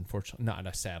is unfortunately not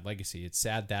a sad legacy. It's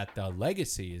sad that the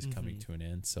legacy is coming to an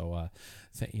end. So,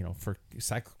 for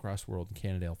Cyclocross World and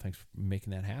Cannondale, thanks for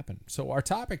making that happen. So our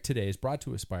topic today is brought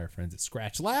to us by our friends at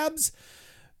Scratch Labs.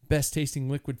 Best tasting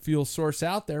liquid fuel source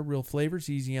out there. Real flavors,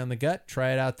 easy on the gut.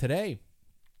 Try it out today.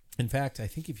 In fact, I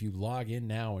think if you log in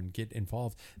now and get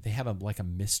involved, they have a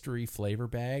mystery flavor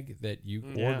bag that you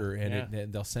order,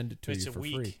 and they'll send it to you for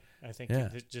free. I think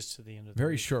just to the end of the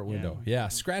very week. short window. Yeah,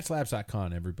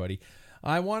 scratchlabs.com, everybody.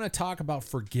 I want to talk about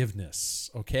forgiveness,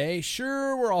 okay?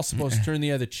 Sure, we're all supposed to turn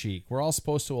the other cheek. We're all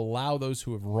supposed to allow those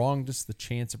who have wronged us the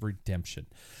chance of redemption.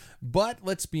 But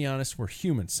let's be honest, we're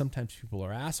humans. Sometimes people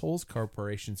are assholes,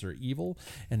 corporations are evil,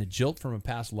 and a jilt from a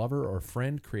past lover or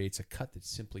friend creates a cut that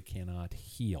simply cannot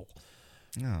heal.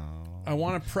 Oh. I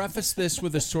want to preface this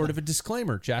with a sort of a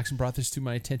disclaimer. Jackson brought this to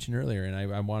my attention earlier, and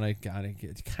I want to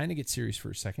kind of get serious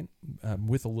for a second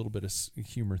with a little bit of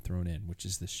humor thrown in, which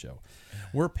is this show.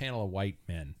 We're a panel of white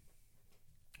men.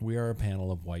 We are a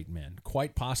panel of white men,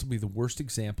 quite possibly the worst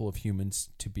example of humans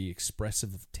to be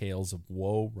expressive of tales of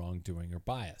woe, wrongdoing, or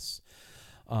bias.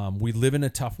 We live in a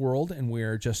tough world, and we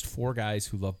are just four guys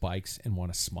who love bikes and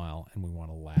want to smile and we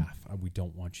want to laugh. We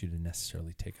don't want you to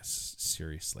necessarily take us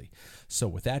seriously. So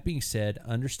with that being said,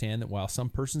 understand that while some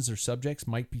persons or subjects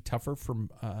might be tougher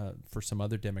for some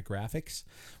other demographics,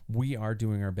 we are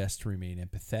doing our best to remain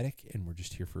empathetic, and we're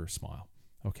just here for a smile.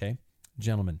 Okay?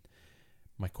 Gentlemen,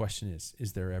 my question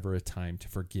is there ever a time to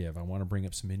forgive? I want to bring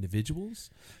up some individuals,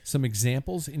 some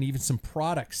examples, and even some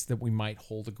products that we might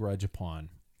hold a grudge upon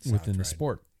within the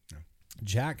sport. No.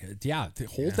 Jack,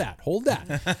 hold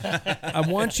that. I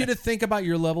want you to think about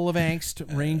your level of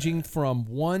angst ranging from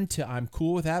 1 to I'm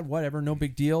cool with that, whatever, no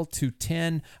big deal, to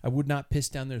 10, I would not piss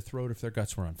down their throat if their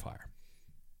guts were on fire.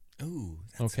 Ooh.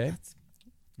 Okay.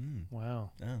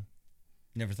 Wow. Oh.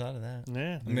 Never thought of that.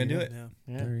 Yeah. I'm going to do it.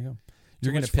 Yeah. There you go. Too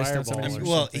You're going to much piss down Fireball somebody's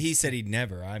or Well, something. he said he'd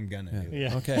never. I'm going to do it.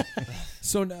 Yeah. Okay.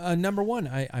 So number one,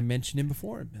 I mentioned him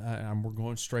before. We're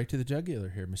going straight to the jugular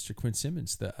here, Mr. Quinn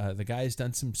Simmons. The guy has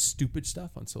done some stupid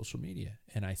stuff on social media,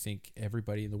 and I think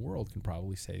everybody in the world can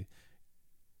probably say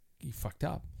he fucked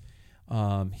up.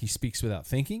 He speaks without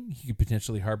thinking. He could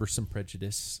potentially harbor some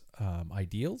prejudice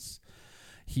ideals.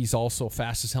 He's also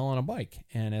fast as hell on a bike.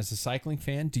 And as a cycling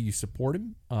fan, do you support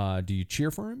him? Do you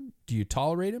cheer for him? Do you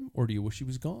tolerate him? Or do you wish he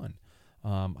was gone?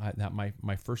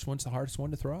 My first one's the hardest one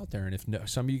to throw out there. And if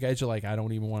some of you guys are like, I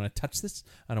don't even want to touch this,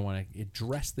 I don't want to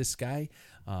address this guy,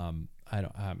 I'm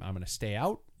going to stay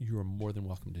out. You are more than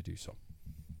welcome to do so.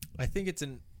 I think it's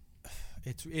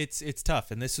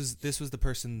tough, and this was the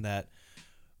person that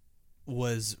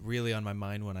was really on my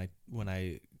mind when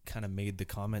I kind of made the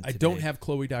comment today. I don't have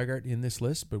Chloe Dygert in this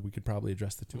list, but we could probably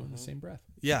address the two in the same breath.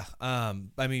 Yeah,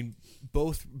 I mean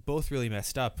both really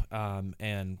messed up,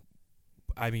 and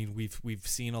I mean we've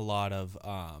seen a lot of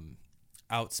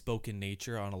outspoken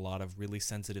nature on a lot of really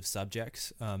sensitive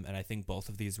subjects, and I think both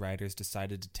of these riders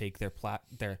decided to take their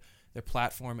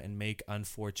platform and make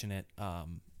unfortunate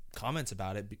comments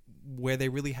about it where they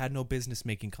really had no business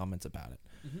making comments about it.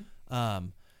 Mm-hmm.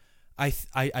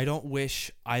 I don't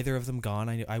wish either of them gone.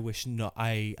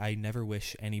 I never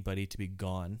wish anybody to be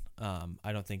gone.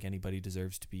 I don't think anybody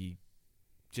deserves to be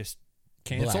just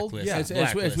canceled. Blacklist.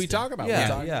 Yeah, as we talk about.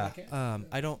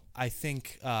 Yeah. I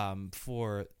think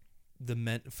for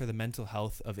for the mental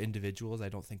health of individuals. I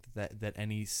don't think that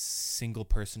any single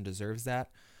person deserves that.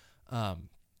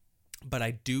 But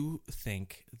I do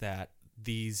think that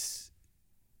these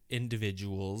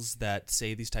individuals that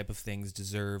say these type of things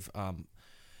deserve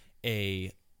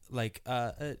a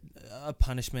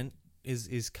punishment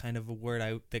is kind of a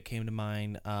word that came to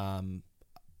mind.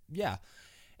 Yeah.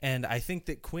 And I think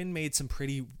that Quinn made some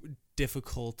pretty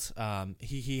difficult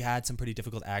he had some pretty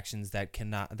difficult actions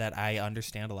that I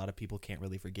understand a lot of people can't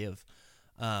really forgive.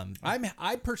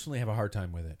 I personally have a hard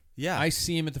time with it. Yeah. I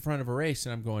see him at the front of a race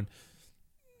and I'm going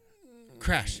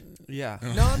crash. Yeah. No,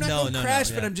 I'm not going crash,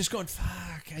 yeah. but I'm just going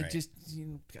fuck. I Right. just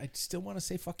I still want to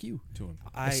say fuck you to him.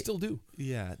 I still do.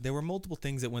 Yeah, there were multiple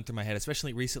things that went through my head,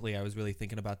 especially recently. I was really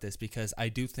thinking about this because I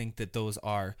do think that those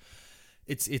are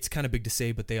it's kind of big to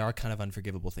say, but they are kind of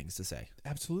unforgivable things to say.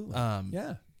 Absolutely.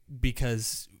 Yeah.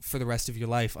 Because for the rest of your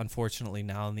life, unfortunately,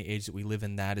 now in the age that we live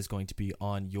in, that is going to be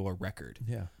on your record.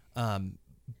 Yeah.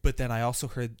 But then I also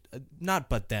heard,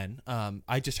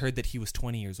 I just heard that he was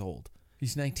 20 years old.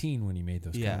 He's 19 when he made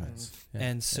those comments. Yeah.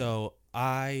 And so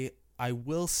I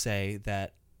will say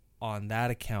that on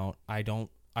that account, I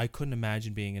couldn't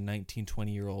imagine being a 19,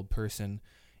 20-year-old person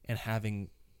and having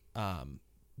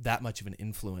that much of an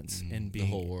influence in being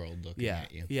the whole world looking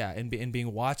at you. Yeah, and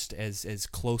being watched as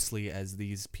closely as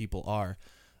these people are.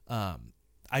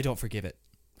 I don't forgive it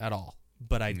at all.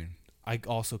 But I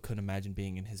also couldn't imagine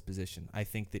being in his position. I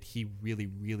think that he really,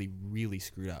 really, really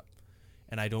screwed up.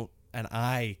 And I don't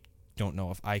know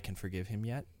if I can forgive him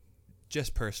yet,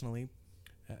 just personally.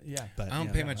 Yeah, but I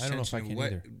don't pay much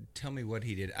attention. Tell me what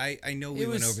he did. I know we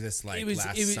went over this last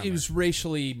summer. It was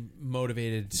racially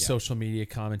motivated social media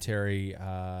commentary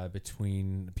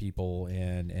between people,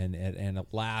 and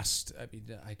at last, I mean,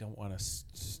 I don't want to,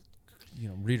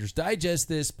 Reader's Digest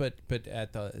this, but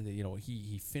at the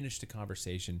he finished the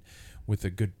conversation with a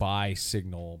goodbye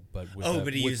signal, but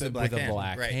he used the black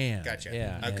hand. Gotcha.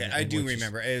 Yeah. Okay, I do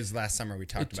remember. It was last summer we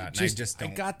talked about, and I just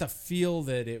don't. I got the feel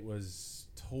that it was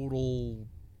total.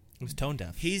 It was tone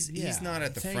deaf. He's not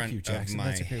at the front of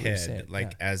my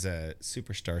head as a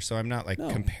superstar, so I'm not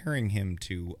comparing him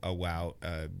to a Wout,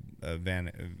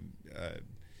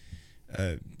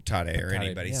 Tade or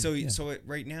anybody. Yeah, so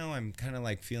right now I'm kind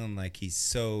of feeling like he's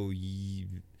so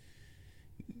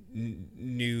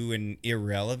new and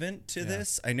irrelevant to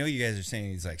this. I know you guys are saying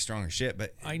he's strong as shit,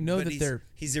 but I know that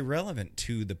he's irrelevant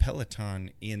to the peloton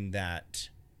in that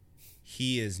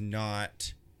he is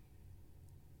not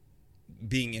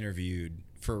being interviewed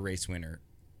for a race winner.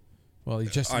 Well, he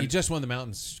just won the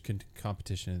mountains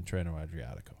competition in Treno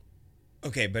Adriatico.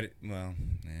 Okay, but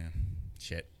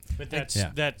shit. But that's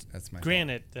my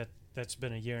granted fault. That's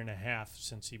been a year and a half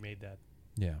since he made that.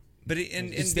 Yeah. But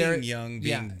being young,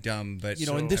 being dumb, but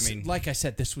like I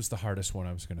said, this was the hardest one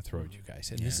I was going to throw at you guys,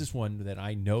 and this is one that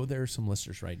I know there are some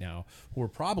listeners right now who are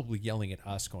probably yelling at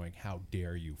us, going, "How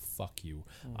dare you? Fuck you!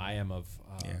 I am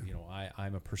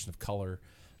I'm a person of color.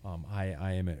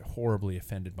 I am horribly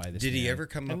offended by this." Did he ever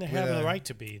come up and they with have the right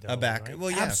to be though, back? Right?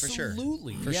 Well, yeah,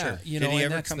 absolutely, for sure. Did he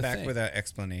ever come back with an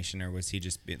explanation, or was he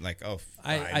just like, "Oh,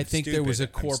 I think there was a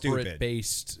corporate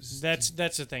based. That's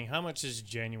the thing. How much is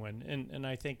genuine? And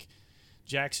I think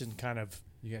Jackson kind of.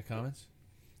 You got comments?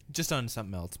 Just on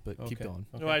something else, but keep going.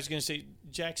 Okay. No, I was going to say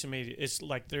Jackson made it. It's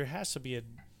like there has to be a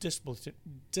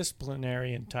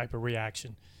disciplinarian type of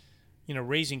reaction.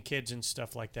 Raising kids and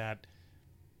stuff like that.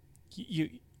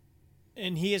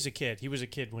 And he is a kid. He was a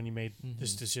kid when he made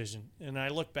this decision. And I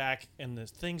look back, and the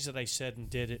things that I said and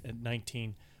did at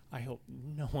 19, I hope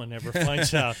no one ever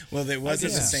finds out. Well, it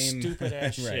wasn't the same stupid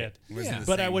ass shit.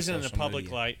 But I wasn't in the public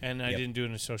light, and I didn't do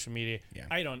it on social media. Yeah.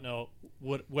 I don't know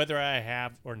whether I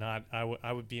have or not.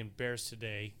 I would be embarrassed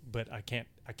today, but I can't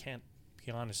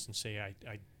be honest and say I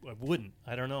wouldn't.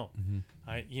 I don't know.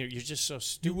 You're just so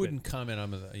stupid. You wouldn't comment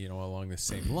on along the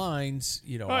same lines.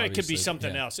 It could be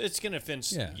something else. It's gonna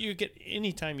offend. Yeah. You get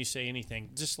anytime you say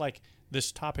anything, just like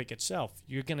this topic itself,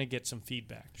 you're gonna get some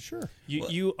feedback. Sure.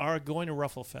 You are going to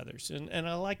ruffle feathers, and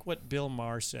I like what Bill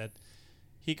Maher said.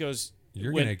 He goes.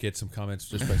 You're going to get some comments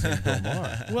just by saying Bill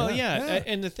Maher. Well, yeah,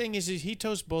 and the thing is he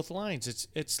toes both lines.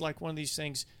 It's like one of these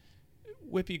things.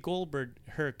 Whoopi Goldberg,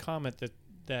 her comment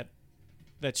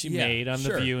that she made on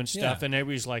The View and stuff, and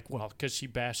everybody's like, well, because she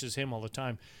bashes him all the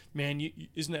time. Man,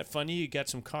 isn't that funny? You got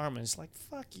some karma. It's like,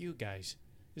 fuck you guys,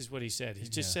 is what he said. He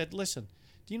just said, listen,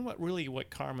 do you know what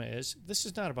karma is? This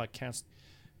is not about counseling.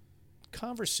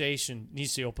 Conversation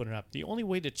needs to open it up. The only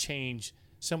way to change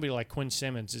somebody like Quinn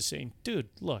Simmons is saying, dude,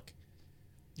 look,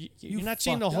 you're not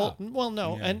seeing the whole up. Well,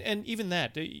 no, and even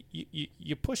that,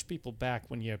 you push people back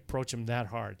when you approach them that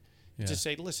hard. Just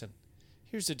say, listen,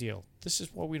 here's the deal. This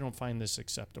is why we don't find this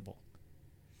acceptable.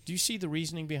 Do you see the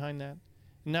reasoning behind that?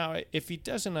 Now, if he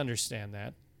doesn't understand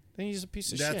that, then he's a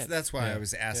piece of shit. That's why I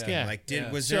was asking. Yeah. Like,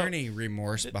 was there any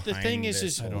remorse behind the thing this?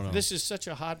 is this is such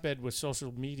a hotbed with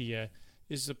social media.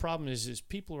 The problem is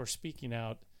people are speaking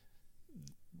out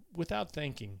without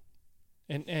thinking,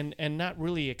 and not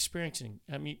really experiencing.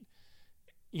 I mean,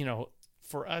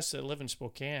 for us that live in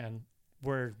Spokane,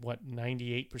 we're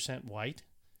 98% white.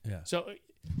 Yeah. So,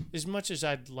 as much as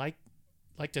I'd like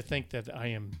to think that I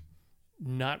am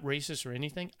not racist or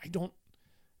anything, I don't.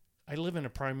 I live in a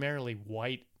primarily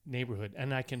white neighborhood,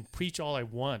 and I can preach all I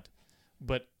want,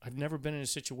 but I've never been in a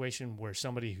situation where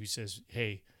somebody who says,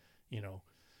 "Hey,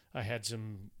 I had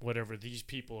some whatever these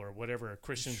people or whatever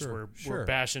Christians were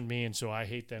bashing me, and so I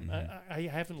hate them." Mm-hmm. I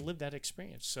haven't lived that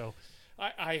experience, so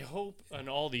I hope on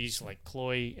all these like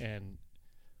Chloe and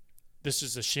this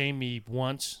is a shame me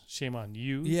once, shame on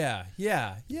you. Yeah.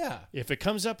 If it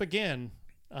comes up again,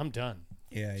 I'm done.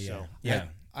 Yeah. So,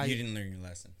 you didn't learn your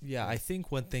lesson. Yeah, I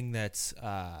think one thing that's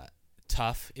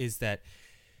tough is that.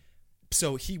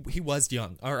 So he was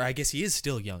young, or I guess he is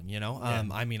still young.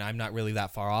 I mean, I'm not really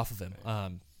that far off of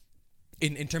him.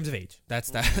 In terms of age,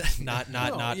 that's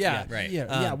not. Yeah, right.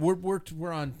 Yeah.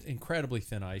 We're on incredibly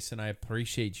thin ice, and I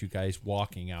appreciate you guys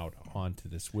walking out onto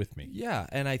this with me. Yeah,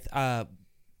 and I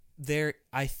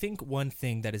think one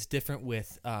thing that is different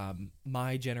with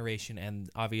my generation, and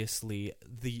obviously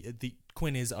the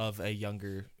Quinn is of a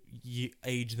younger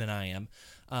age than I am,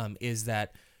 is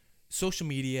that social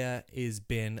media has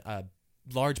been a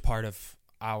large part of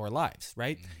our lives,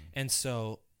 right? Mm-hmm. And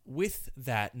so with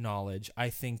that knowledge, I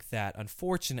think that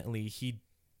unfortunately he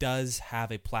does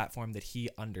have a platform that he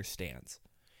understands.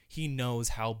 He knows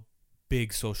how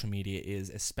big social media is,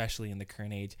 especially in the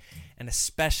current age, and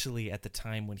especially at the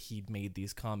time when he made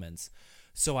these comments.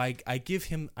 So I give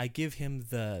him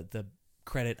the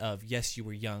credit of, yes, you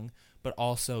were young, but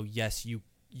also yes, you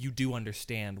do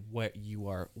understand where you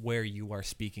are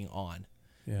speaking on,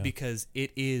 because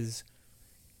it is.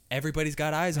 Everybody's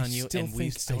got eyes on you, and we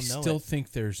still know it. I still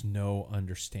think there's no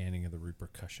understanding of the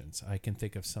repercussions. I can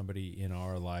think of somebody in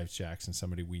our lives, Jackson,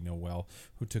 somebody we know well,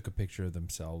 who took a picture of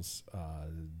themselves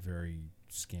very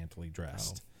scantily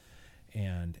dressed. Oh.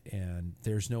 And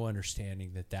there's no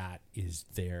understanding that is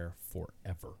there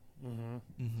forever.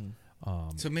 Mm-hmm.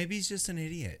 Mm-hmm. So maybe he's just an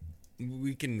idiot.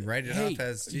 We can write it off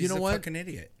as he's a fucking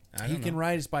idiot. He can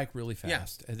ride his bike really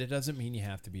fast. And it doesn't mean you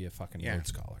have to be a fucking road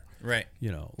scholar. Right.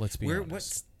 Let's be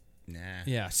honest. Nah.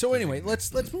 Yeah. So anyway,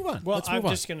 let's move on. Well, I'm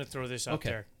just going to throw this out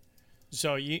there.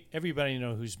 So everybody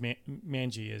know who's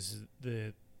Manji is,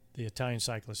 the Italian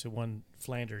cyclist who won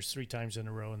Flanders 3 times in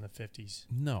a row in the 50s.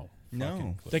 No.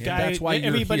 The guy. That's why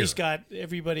everybody's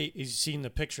seen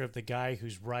the picture of the guy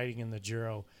who's riding in the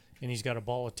Giro, and he's got a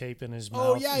ball of tape in his mouth.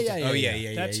 Oh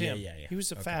yeah. That's him. He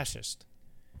was a fascist.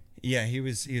 Yeah, he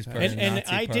was part of the Nazi and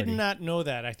I party. did not know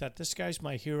that. I thought, this guy's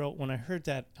my hero. When I heard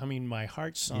that, I mean, my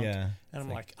heart sunk. Yeah, and I'm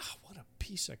like, what a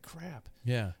piece of crap.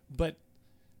 Yeah. But,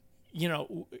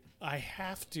 I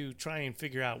have to try and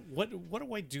figure out, what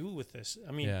do I do with this?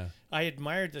 I mean, I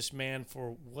admired this man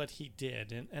for what he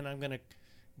did, and I'm going to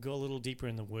go a little deeper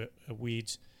in the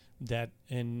weeds, that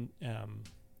in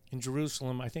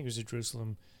Jerusalem, I think it was a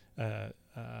Jerusalem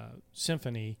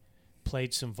symphony,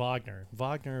 played some Wagner.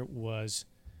 Wagner was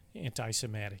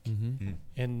anti-Semitic,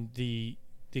 and the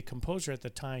composer at the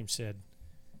time said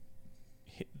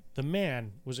the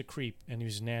man was a creep and he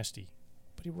was nasty,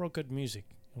 but he wrote good music,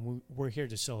 and we're here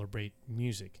to celebrate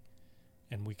music,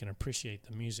 and we can appreciate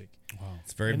the music. Wow,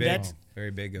 it's very big.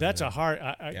 Very big. That's a hard.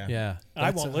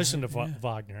 I won't listen to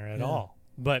Wagner at all,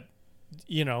 but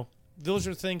those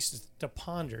are things to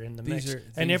ponder in the mix,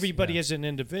 and everybody as an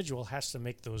individual has to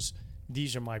make those.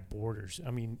 These are my borders.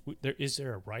 I mean, is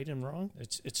there a right and wrong?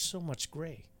 It's so much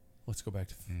gray. Let's go back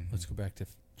to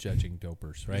judging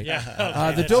dopers, right?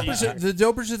 Yeah. The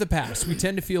dopers are the past. We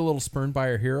tend to feel a little spurned by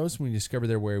our heroes when we discover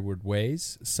their wayward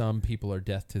ways. Some people are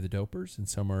death to the dopers, and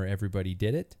some are everybody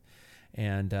did it.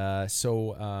 And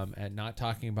and not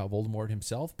talking about Voldemort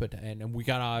himself, and we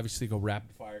gotta obviously go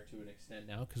rapid fire to an extent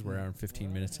now because we're around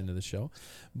 15 minutes into the show.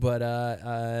 But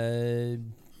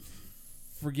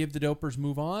forgive the dopers,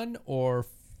 move on, or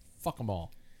fuck them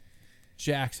all.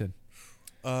 Jackson.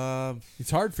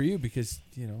 It's hard for you because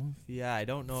Yeah, I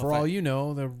don't know. For all you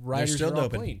know, the riders still are all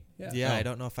doping. clean. Yeah, I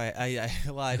don't know if I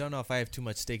don't know if I have too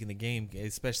much stake in the game,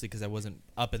 especially because I wasn't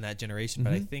up in that generation.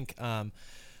 But I think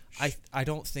I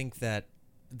don't think that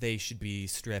they should be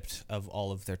stripped of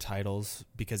all of their titles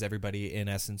because everybody in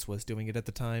essence was doing it at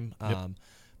the time.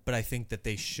 But I think that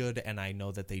they should, and I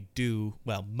know that they do.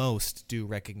 Well, most do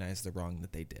recognize the wrong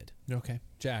that they did. Okay,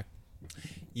 Jack.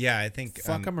 Yeah, I think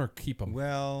fuck them or keep them.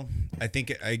 Well, I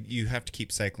think you have to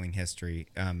keep cycling history.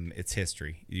 It's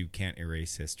history. You can't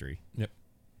erase history. Yep.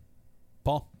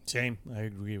 Paul? Same. I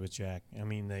agree with Jack. I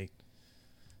mean,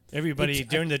 everybody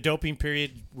during the doping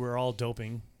period, we're all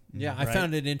doping. Yeah, right? I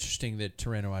found it interesting that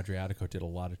Tirreno Adriatico did a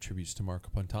lot of tributes to Marco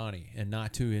Pantani, and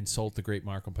not to insult the great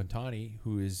Marco Pantani,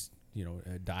 who is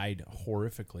died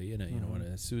horrifically in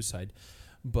a suicide,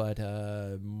 but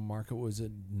Marco was a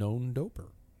known doper,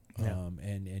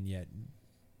 and yet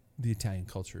the Italian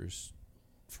culture's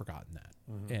forgotten that,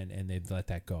 and they've let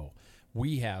that go.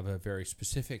 We have a very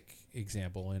specific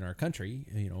example in our country,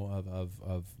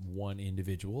 of one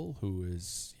individual who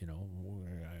is,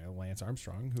 Lance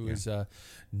Armstrong, who is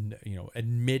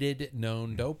admitted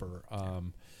known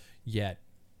doper. Yet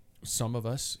some of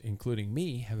us, including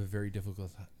me, have a very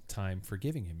difficult time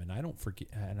forgiving him, and I don't forgive.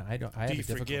 And I have you a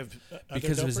forgive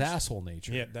because other of his dopers? asshole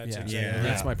nature. Yeah, that's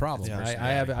that's my problem. Yeah. I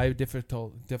have a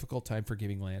difficult time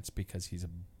forgiving Lance because he's a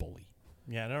bully.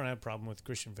 Yeah, I don't have a problem with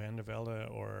Christian Van der Velde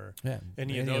or Yeah,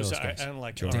 any of those. guys. I don't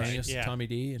like Daniels, yeah. Tommy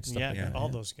D, and stuff. Yeah, like that. all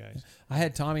those guys. I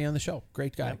had Tommy on the show.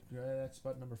 Great guy. That's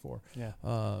spot number 4. Yeah.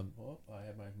 I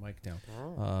had my mic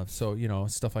down. So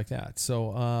stuff like that.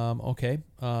 So okay.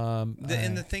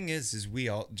 And the thing is we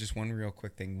all, just one real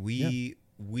quick thing.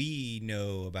 We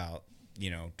know about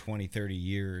 20, 30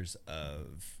 years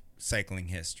of cycling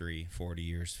history. 40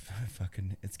 years.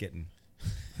 Fucking, it's getting.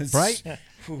 Right?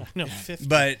 No, 50.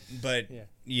 But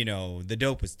the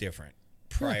dope was different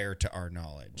prior to our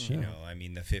knowledge. I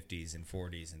mean, the 50s and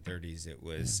 40s and 30s, it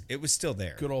was still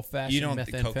there. Good old fashioned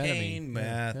methamphetamine. Cocaine,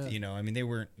 meth. I mean,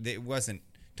 it wasn't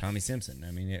Tommy Simpson.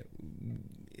 I mean,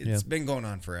 it's been going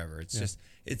on forever. It's just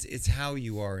it's how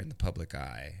you are in the public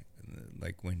eye,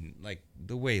 like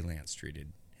the way Lance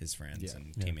treated his friends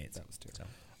and teammates. That was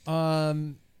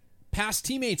terrible. Past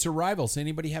teammates or rivals.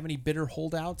 Anybody have any bitter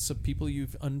holdouts of people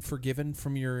you've unforgiven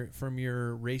from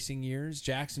your racing years?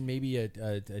 Jackson, maybe a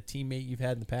teammate you've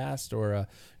had in the past, or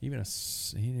even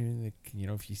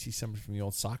if you see somebody from the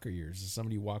old soccer years, is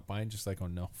somebody you walk by and just like, oh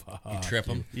no, fuck you trip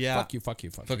them, fuck you,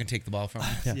 fucking take the ball from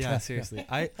them. Yeah, seriously.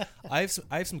 I have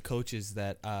some coaches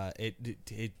that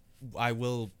I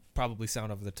will probably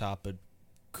sound over the top, but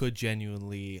could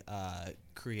genuinely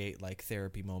create like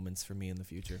therapy moments for me in the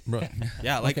future. Right.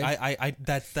 Yeah, like okay.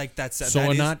 that's so that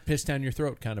a is, not piss down your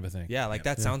throat kind of a thing. Yeah, like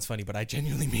that sounds funny, but I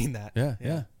genuinely mean that.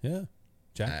 Yeah.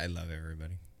 Jack? I love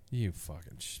everybody. You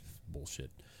fucking bullshit.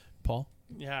 Paul?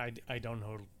 Yeah, I don't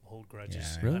hold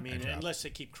grudges. Yeah, really? I mean, unless they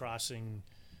keep crossing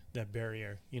that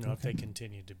barrier, if they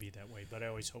continue to be that way. But I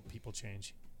always hope people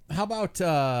change. How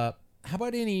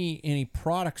about any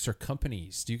products or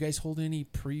companies? Do you guys hold any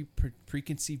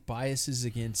preconceived biases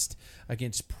against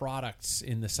products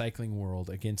in the cycling world,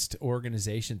 against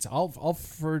organizations? I'll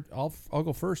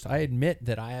go first. I admit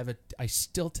that I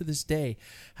still to this day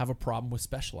have a problem with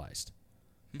Specialized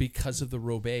because of the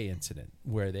Roubaix incident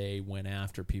where they went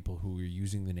after people who were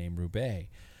using the name Roubaix.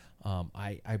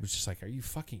 I was just like, are you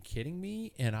fucking kidding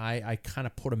me? And I kind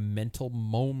of put a mental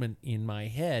moment in my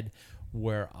head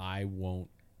where I won't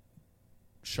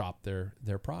shop their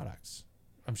products.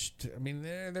 I mean,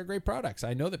 they're great products.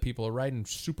 I know that people are riding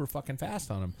super fucking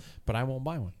fast on them, but I won't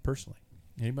buy one personally.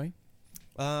 Anybody?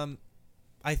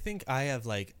 I think I have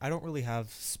I don't really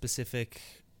have specific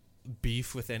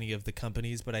beef with any of the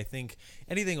companies, but I think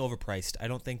anything overpriced. I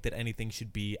don't think that anything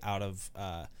should be out of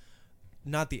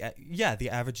not the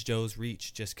average Joe's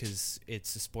reach, just because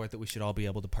it's a sport that we should all be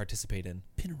able to participate in.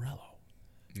 Pinarello.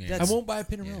 Yeah. I won't buy a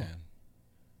Pinarello. Yeah.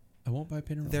 I won't buy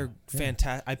Pinarello. They're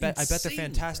fantastic. I bet they're Insanely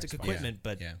fantastic priced. equipment,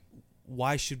 but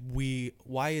why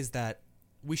is that?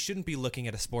 We shouldn't be looking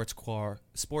at a sports car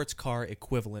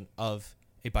equivalent of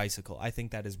a bicycle. I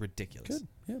think that is ridiculous. Good,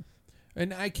 yeah.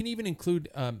 And I can even include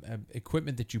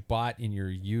equipment that you bought in your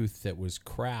youth that was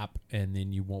crap, and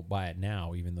then you won't buy it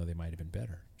now, even though they might have been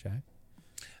better. Jack?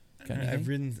 I've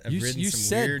ridden you some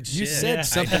said, weird you shit. said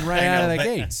something right out of the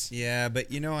gates. Yeah, but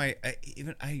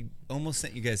I almost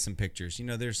sent you guys some pictures.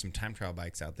 There's some time trial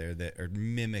bikes out there that are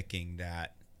mimicking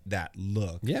that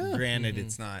look. Yeah. Granted,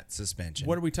 it's not suspension.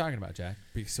 What are we talking about, Jack?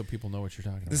 So people know what you're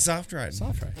talking about. The soft ride.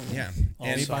 Soft ride. Yeah.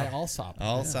 Made by Allsop.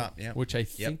 Allsop, yeah. Which I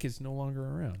think is no longer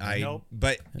around.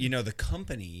 But, the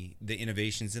company, the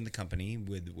innovations in the company,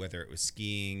 with whether it was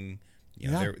skiing,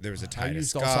 there was a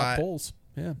Titus Scott. Allsop poles.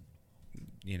 Yeah.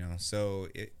 So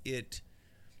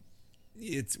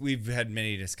we've had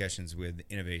many discussions with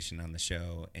innovation on the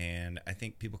show, and I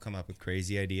think people come up with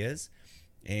crazy ideas,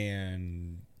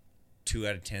 and 2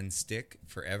 out of 10 stick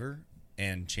forever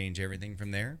and change everything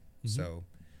from there. Mm-hmm. So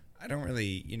I don't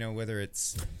really, whether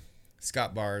it's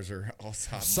Scott bars are all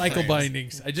soft Cycle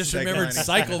bindings. bindings. I just remembered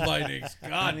cycle bindings.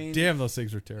 God damn, those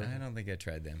things were terrible. I don't think I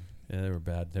tried them. Yeah, they were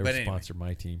bad. They were sponsored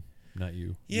my team, not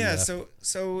you. Yeah, so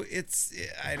it's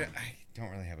I don't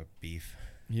really have a beef.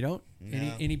 You don't?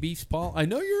 No. Any beefs, Paul? I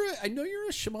know you're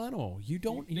a Shimano. You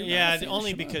don't? You're not a fan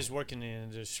only of Shimano. because working in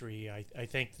the industry, I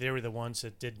think they were the ones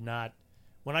that did not.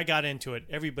 When I got into it,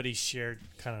 everybody shared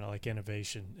kind of like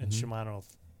innovation, and Shimano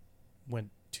went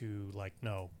to like,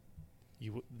 no,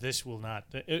 this will not.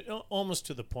 Almost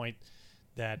to the point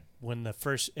that when the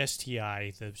first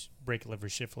STI, the brake lever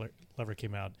shift lever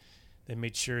came out, they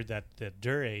made sure that the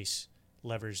Dura-Ace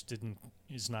levers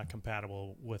is not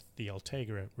compatible with the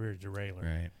Ultegra rear derailleur.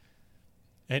 Right.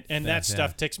 And that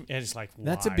stuff takes me, and it's like, why?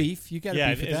 That's a beef. You got to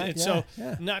beef with that. So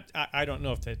yeah. I don't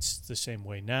know if that's the same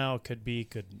way now. Could be,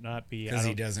 could not be. Because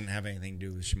he doesn't have anything to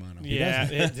do with Shimano. Yeah,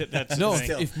 that's no. the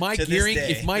thing.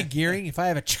 If I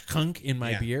have a chunk in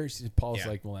my beer, Paul's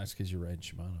like, well, that's because you're riding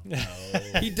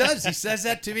Shimano. He does. He says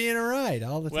that to me in a ride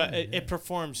all the time. Well, it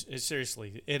performs.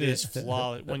 Seriously, it is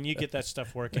flawless. When you get that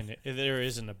stuff working, there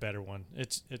isn't a better one.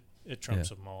 It trumps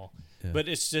them all. Yeah. But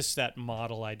it's just that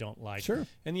model I don't like. Sure.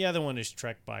 And the other one is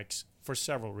Trek bikes for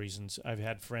several reasons. I've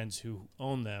had friends who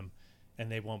own them,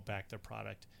 and they won't back their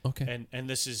product. Okay. And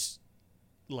this is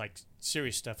like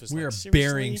serious stuff. We are seriously?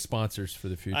 bearing sponsors for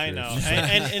the future. I know.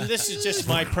 and this is just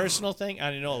my personal thing.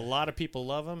 I know a lot of people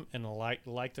love them and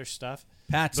like their stuff.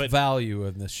 Pat's value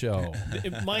in the show.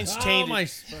 Mine's tainted.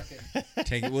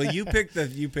 Take it. Well, you picked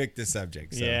the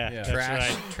subject. So yeah, that's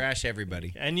right. Trash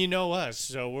everybody. And you know us,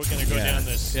 so we're going to go down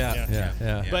this.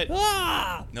 Yeah. But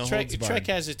no Trek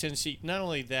has a tendency. Not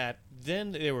only that,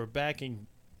 then they were backing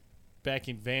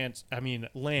Lance.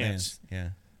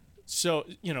 Yeah. So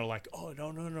like, oh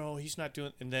no, he's not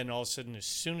doing. And then all of a sudden, as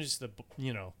soon as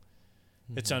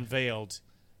it's unveiled.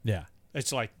 Yeah.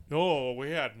 It's like, oh,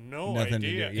 we had no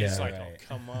idea. It's like, oh,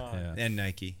 come on. Yeah. And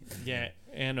Nike. Yeah,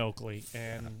 and Oakley.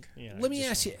 And let me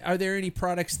ask you: are there any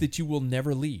products that you will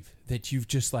never leave? That you've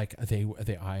just like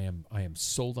I am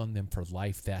sold on them for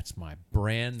life. That's my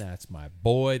brand. That's my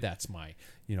boy. That's my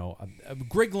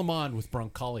Greg LeMond with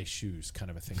Broncoli shoes,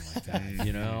 kind of a thing like that.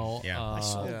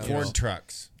 Yeah. Ford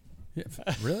trucks. Yeah,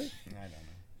 really? I don't know.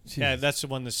 Jeez. Yeah, that's the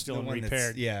one that's still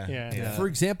repaired. Yeah. For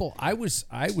example, I was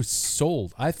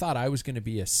sold. I thought I was going to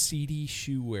be a CD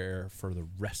shoe wearer for the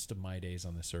rest of my days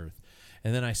on this earth,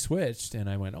 and then I switched and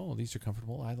I went, oh, these are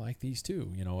comfortable. I like these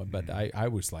too, But I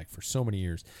was like, for so many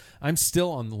years, I'm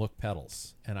still on the Look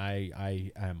pedals, and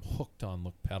I am hooked on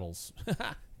Look pedals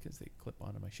because they clip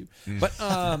onto my shoe. But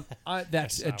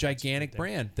that's a gigantic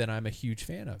brand that I'm a huge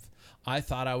fan of. I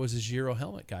thought I was a Giro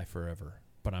helmet guy forever,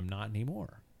 but I'm not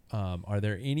anymore. Are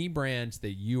there any brands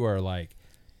that you are like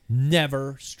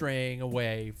never straying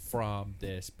away from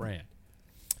this brand?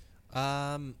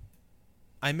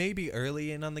 I may be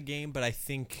early in on the game, but I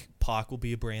think POC will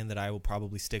be a brand that I will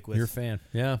probably stick with. You're a fan,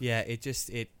 yeah. Yeah,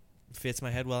 it fits my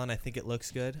head well, and I think it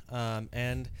looks good.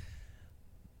 And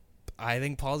I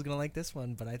think Paul's gonna like this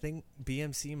one, but I think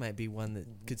BMC might be one that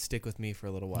could stick with me for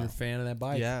a little while. You're a fan of that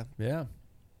bike? Yeah.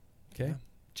 Okay. Yeah.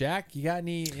 Just you got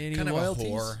any kind loyalties?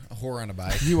 Of a whore on a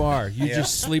bike. You are. You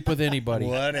just sleep with anybody.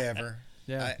 Whatever.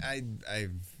 Yeah.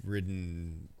 I've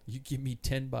ridden. You give me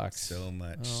 $10. So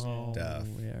much stuff.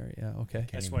 Yeah. Okay.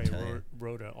 That's why you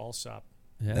rode a Allsop.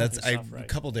 Yeah. That's a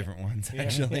couple different ones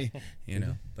actually.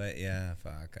 But yeah,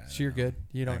 fuck. So you're good.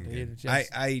 You don't.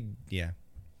 Yeah.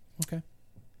 Okay.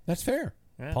 That's fair.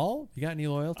 Yeah. Paul, you got any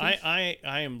loyalties? I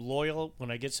am loyal. When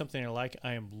I get something I like,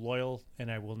 I am loyal,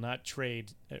 and I will not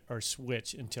trade or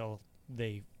switch until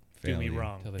they do me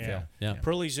wrong. Until they fail. Yeah.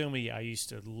 Pearl Izumi, I used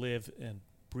to live and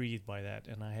breathe by that,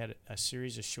 and I had a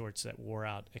series of shorts that wore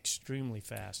out extremely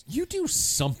fast. You do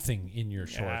something in your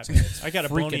shorts. I got a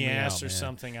bony ass or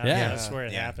something. That's where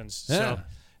it happens. Yeah. So,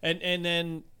 and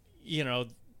then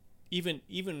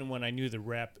even when I knew the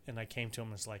rep and I came to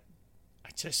him, it's like, I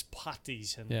just bought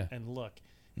these and look.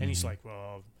 And he's like,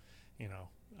 well,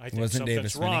 I think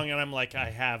something's wrong. And I'm like, I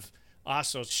have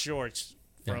Osso's shorts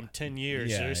from 10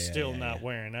 years. They're still not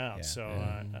wearing out. Yeah.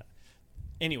 So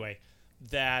anyway,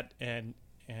 that and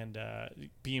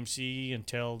BMC,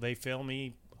 until they fail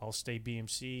me, I'll stay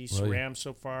BMC. SRAM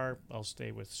so far, I'll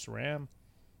stay with SRAM.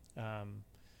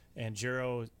 And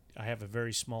Giro, I have a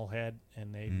very small head,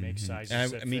 and they make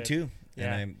sizes that me fit. too.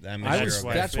 Yeah, and that's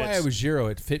why I was Giro.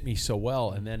 It fit me so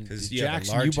well. And then because you have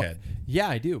a large head. Yeah,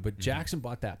 I do. But Jackson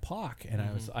bought that POC, and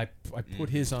I put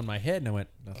his on my head, and I went,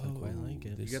 nothing quite like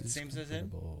it. You got the same size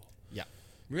head? Yeah.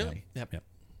 Really? Yep.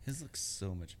 His looks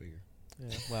so much bigger.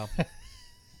 Yeah. Well,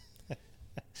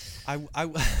 I'm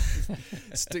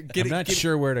not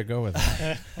sure where to go with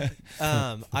that.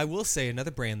 I will say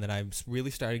another brand that I'm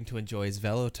really starting to enjoy is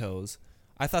Velotoes.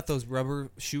 I thought those rubber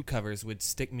shoe covers would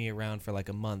stick me around for like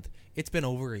a month. It's been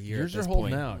over a year. Yours at this are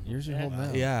holding point. out. Yours are holding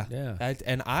out. Yeah.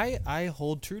 And I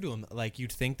hold true to them. Like,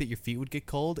 you'd think that your feet would get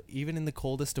cold, even in the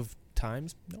coldest of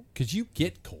times. No. Because you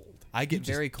get cold. I get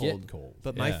very cold.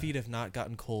 But my Yeah. feet have not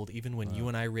gotten cold, even when you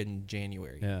and I rode in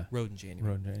January. Yeah. Rode in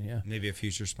January. Yeah. Maybe a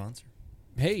future sponsor.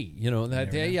 Hey, you know that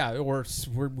day, yeah, or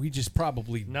we just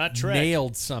probably Not Trek.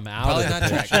 nailed some out Probably of not the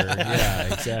Trek. picture.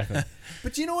 Yeah, exactly.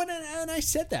 But you know what? And I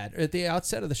said that at the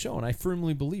outset of the show, and I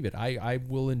firmly believe it. I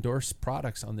will endorse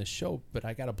products on this show, but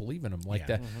I got to believe in them. Like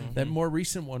that more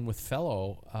recent one with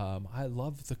Fellow. I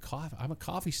love the coffee. I'm a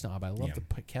coffee snob. I love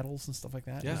the kettles and stuff like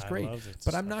that. Yeah, it's great. I love it.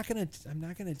 But I'm not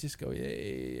gonna just go,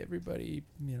 hey, everybody,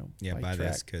 buy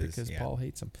this because Paul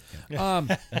hates them.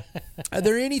 Yeah. Are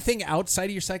there anything outside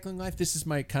of your cycling life? This is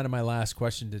my last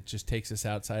question that just takes us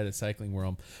outside of the cycling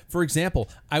realm. For example,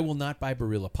 I will not buy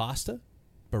Barilla pasta.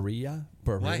 Barilla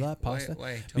pasta.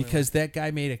 Why? Because that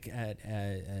guy made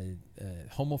a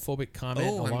homophobic comment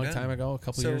a long time ago, a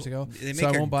couple years ago. They so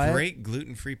I make won't buy great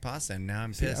gluten-free pasta, and now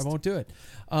I'm pissed. I won't do it.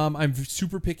 I'm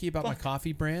super picky about my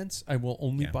coffee brands. I will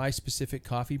only buy specific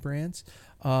coffee brands.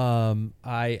 I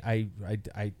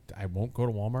won't go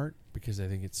to Walmart because I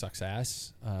think it sucks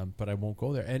ass. But I won't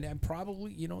go there, and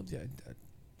probably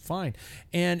fine.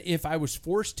 And if I was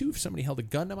forced to, if somebody held a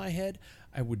gun to my head,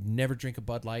 I would never drink a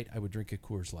Bud Light. I would drink a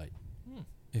Coors Light.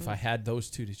 If I had those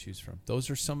two to choose from. Those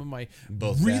are some of my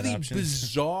really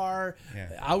bizarre,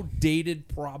 outdated,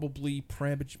 probably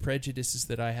prejudices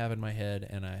that I have in my head,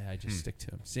 and I just stick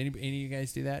to them. Does any of you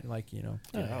guys do that? Like,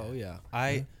 Oh, yeah.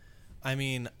 I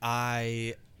mean,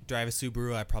 I drive a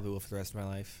Subaru. I probably will for the rest of my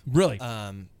life. Really?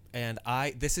 And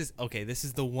this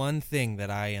is the one thing that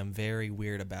I am very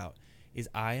weird about, is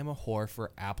I am a whore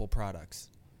for Apple products.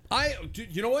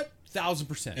 You know what?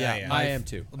 1,000%. Yeah. I am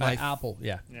too. My Apple,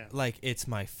 Like, it's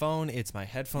my phone, it's my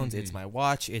headphones, it's my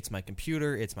watch, it's my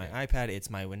computer, it's my iPad, it's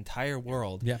my entire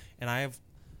world. Yeah. And I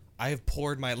have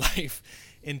poured my life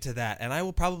into that, and I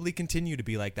will probably continue to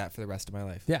be like that for the rest of my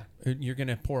life. Yeah. You're going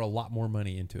to pour a lot more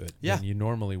money into it than you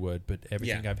normally would, but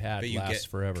everything I've had lasts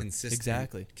forever.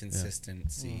 Exactly.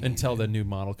 Consistency. Until the new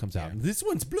model comes out. This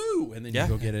one's blue, and then you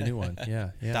go get a new one.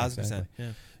 Yeah. 1,000%. Exactly.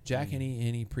 Yeah. Jack,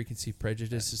 any preconceived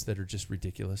prejudices that are just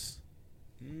ridiculous?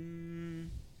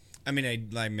 I mean,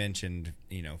 I mentioned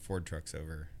Ford trucks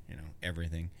over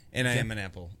everything, and I am an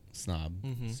Apple snob.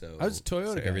 So I was a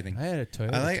Toyota guy. everything. I had a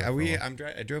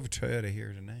Toyota. I drove a Toyota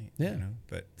here tonight. Yeah,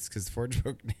 but it's because Ford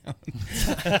broke down.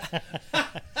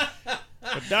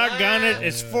 But doggone it,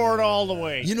 it's Ford all the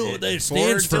way. You know what that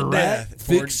stands for, right?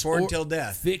 Ford till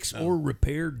death. Fix or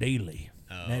repair daily.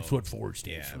 That's what Ford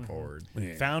stands for. Ford.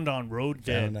 Yeah. Found on road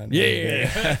dead. Yeah.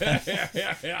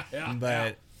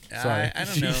 But Sorry. I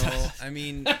don't know. I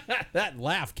mean, that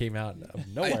laugh came out of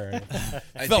nowhere.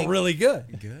 I felt really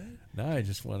good. Good. Now I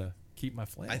just want to keep my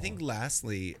flame. I think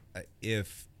lastly,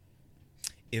 if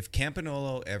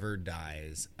Campanolo ever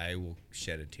dies, I will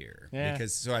shed a tear. Yeah.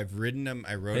 Because I've ridden them.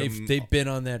 I rode them. They've been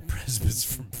on that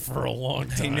precipice for a long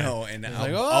time. I know, and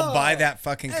I'll buy that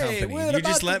fucking company. You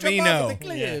just let me know.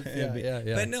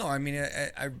 Yeah. But no, I mean,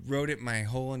 I rode it my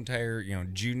whole entire,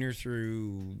 junior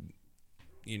through,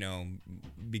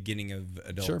 beginning of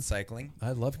adult cycling.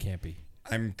 I love Campy.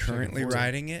 I'm currently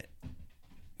riding it,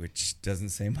 which doesn't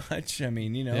say much. I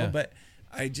mean, but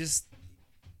I just.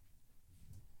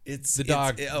 It's the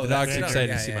dog. The dog's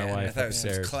excited to see my wife. I thought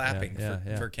it was clapping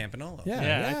for Campanolo.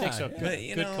 Yeah, I think so. But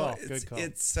good call. Good call.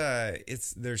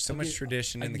 It's there's so much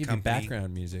tradition in the give company. You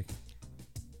background music.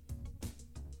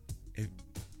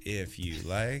 If you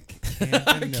like,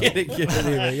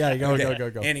 yeah, go.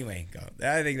 Anyway, go.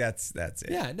 I think that's it.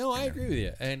 Yeah, no, I agree with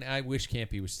you, and I wish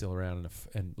Campy was still around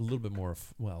and a little bit more,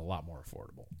 a lot more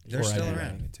affordable. They're still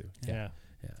around too. Yeah.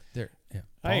 Paul?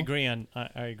 I agree on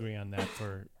that.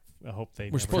 I hope they.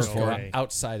 We're supposed to go away.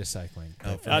 outside of cycling.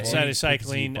 Outside of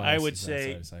cycling, I would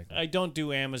say cycling. I don't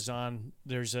do Amazon.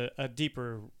 There's a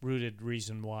deeper rooted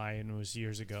reason why, and it was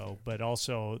years ago. But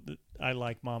also, I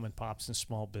like mom and pops and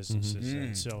small businesses,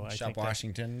 and so I Shop think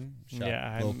Washington.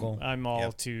 Shop local. I'm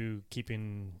all to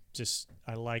keeping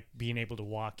I like being able to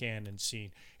walk in and see,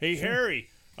 hey Harry,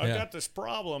 I've got this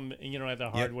problem, at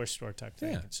the hardware store type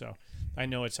thing. Yeah. So I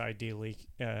know it's idyllic.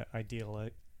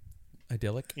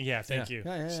 Idyllic. Yeah, thank you.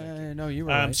 Yeah. No, you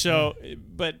were right.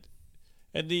 But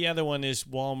and the other one is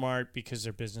Walmart because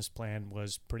their business plan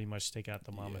was pretty much take out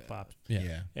the mom and pop.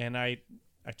 Yeah. And I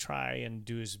I try and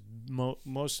do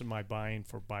most of my buying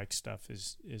for bike stuff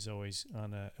is always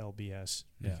on a LBS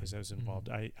because I was involved.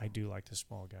 I do like the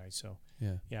small guy, so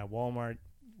yeah. Walmart,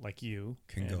 like you,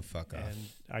 can go fuck off. And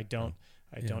I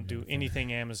don't do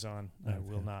anything Amazon. I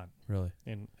will not really,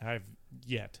 and I've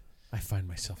yet. I find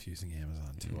myself using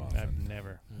Amazon too often. I've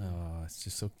never. Oh, it's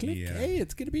just so click. Hey,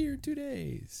 it's gonna be here in 2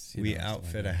 days. We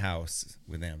outfit a house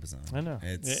with Amazon. I know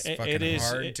it's fucking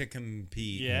hard to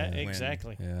compete. Yeah,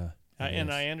 exactly. Yeah,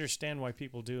 and I understand why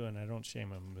people do, and I don't shame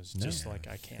them. It's just like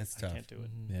I can't do it.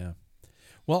 Yeah.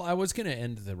 Well, I was going to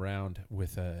end the round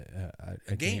with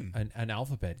a game, an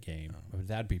alphabet game.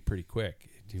 That'd be pretty quick.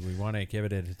 Do we want to give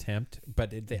it an attempt?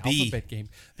 But the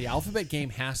alphabet game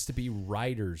has to be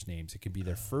writers' names. It can be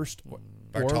their first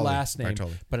or last name,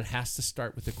 but it has to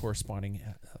start with the corresponding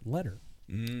letter.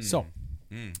 So.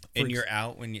 And you're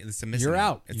out when it's a missing. You're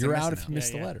out. It's You're out if you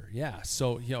miss the letter. Yeah.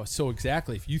 So so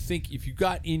exactly. If you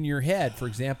got in your head, for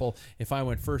example, if I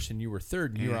went first and you were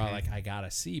third, and you were all like, I got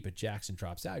a C, but Jackson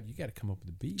drops out, you got to come up with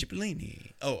a B.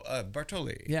 Cipollini.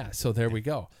 Bartoli. Yeah. So there we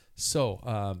go. So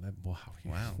wow,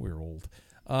 we're old.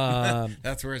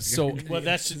 That's where it's going. Well,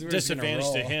 that's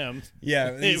disadvantage to him.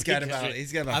 Yeah, he's got about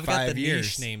I've 5 got the years.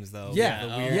 niche names though.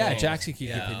 Yeah, Jackson can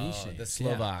get the niche names. The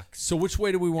Slovaks. So which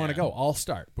way do we want to go? I'll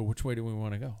start, but which way do we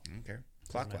want to go? Okay,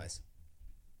 clockwise.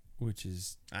 Which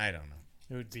is I don't know.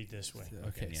 It would be this way.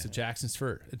 Okay, so Jackson's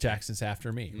first. Jackson's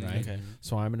after me, right? Okay.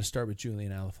 So I'm going to start with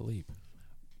Julian Alaphilippe.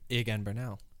 Egan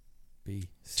Bernal. B.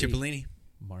 C. Cipollini.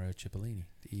 Mario Cipollini.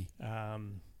 D.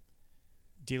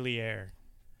 Delier.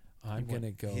 I'm going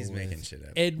to go He's making shit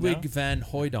up. Edwig van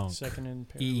Hooijdonk. Second in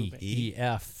E. E.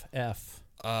 F. F.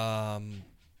 I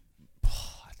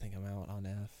think I'm out on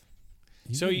F.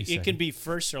 So it can be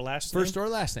first or last name? First or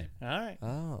last name. All right.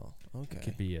 Oh, okay. It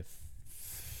could be a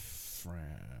Fred,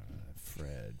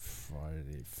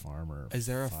 Friday, Farmer. Is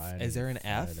there an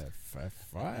F?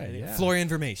 Yeah. Florian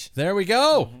Vermeesch. There we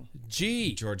go.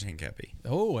 G. George Hincapie.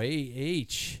 Oh, A.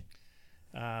 H.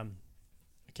 I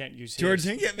can't use George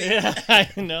his. Hincapie. Yeah, I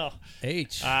know.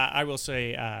 H. I will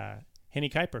say Henny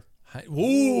Kuiper.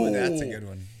 Ooh, that's a good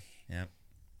one. Yep.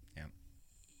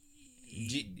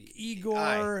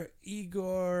 Igor.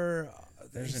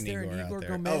 There's is an there Igor an out Igor there.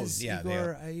 Gomez? Oh,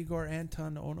 yeah, Igor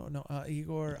Anton. Oh no.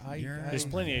 Igor. There's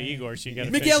plenty of Igors. So you got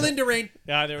Miguel Indurain.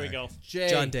 Yeah, there we go. J.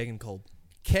 John Degenkolb.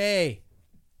 K.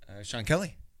 Sean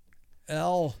Kelly.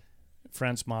 L.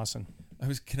 Franz Maassen.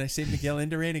 Can I say Miguel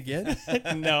Indurain again?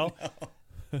 No.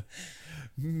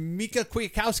 Mika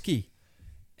Kwiatkowski.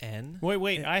 N.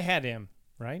 Wait. I had M,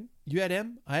 right? You had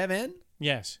M? I have N?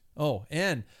 Yes. Oh,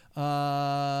 N.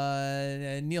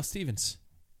 Neil Stevens.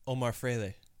 Omar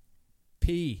Freire.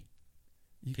 P.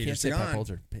 You Peter can't say Sagan. Pep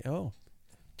Holzer. Oh.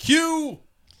 Q.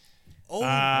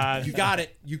 Oh, you got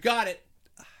it.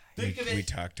 Think of it. We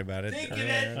talked about it. Think of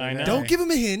it. I know. Don't give him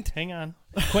a hint. Hang on.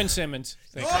 Quinn Simmons.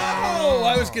 Oh,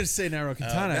 I was going to say Nairo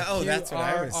Quintana. That's what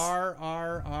I was.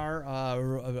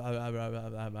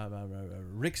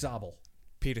 Rick Zabel.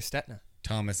 Peter Stettner.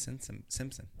 Thomas Simpson.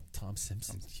 Tom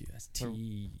Simpson.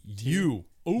 T-U.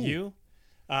 You?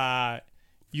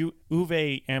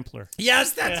 Uwe Ampler.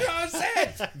 Yes, that's what I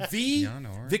said. V.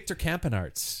 Janor. Victor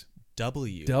Campenarts.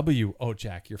 W. W. Oh,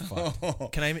 Jack, you're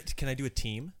fucked. Can I do a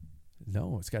team?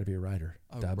 No, it's got to be a writer.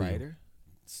 A W. writer?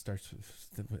 Starts with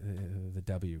the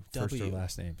W. First or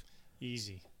last name.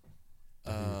 Easy.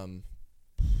 I'll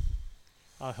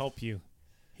help you.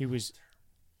 He was.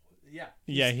 Yeah.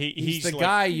 Yeah, he's the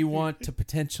guy you want to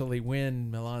potentially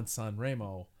win Milan San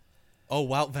Remo. Oh,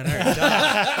 Wout van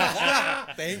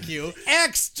Aert. Thank you.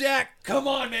 X, Jack. Come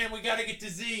on, man. We got to get to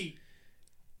Z.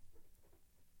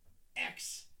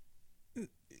 X.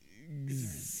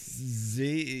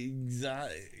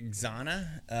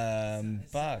 Xana.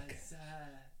 Buck.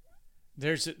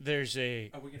 There's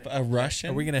a Russian.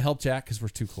 Are we going to help Jack because we're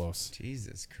too close?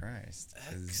 Jesus Christ.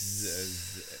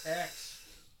 X.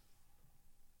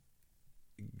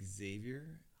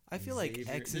 Xavier. I feel like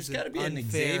X There's is got to be an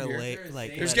unfair. Xavier.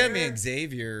 There's got to be an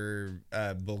Xavier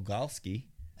Bulgalski.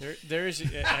 There is.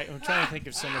 I'm trying to think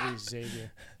of somebody's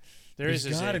Xavier. There's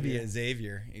got to be a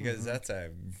Xavier because that's a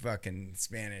fucking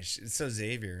Spanish. It's so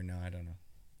Xavier. No, I don't know.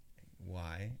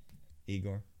 Y.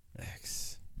 Igor.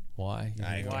 X. Y.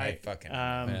 I fucking.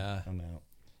 Yeah. I'm out.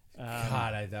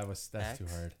 God, that's X? too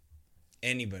hard.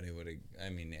 Anybody would have. I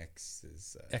mean, X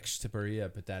is. Extabaria,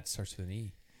 but that starts with an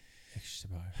E.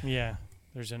 Extabaria. Yeah.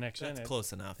 There's an X in it. That's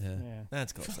close enough. Yeah.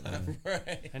 That's close enough.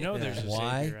 Right. I know there's a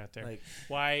Y? Xavier out there. Like-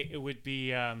 Y, it would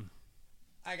be I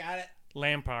got it.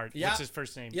 Lampard. Yep. What's his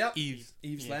first name? Yep. Yves.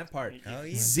 Yves Yeah. Lampard. Oh,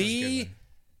 yeah. Z.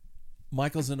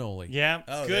 Michael Zanoli. Yeah.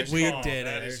 Oh, good there's- We call. did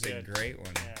That it. is There's a good. great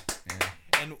one. Yeah. Yeah.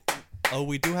 And Oh,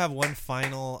 we do have one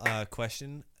final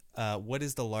question. What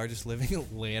is the largest living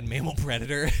land mammal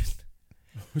predator?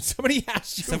 Somebody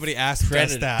asked you. Somebody asked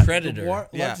us that. Predator.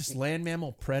 Largest land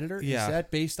mammal predator? Yeah. Is that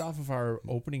based off of our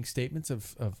opening statements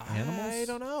of animals? I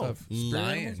don't know. Of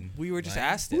Lion. We were just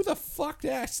asked it. Who the fuck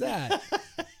asked that?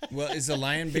 Well, is a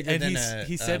lion bigger And than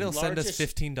he said he'll send us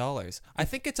largest- $15. I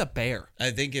think it's a bear.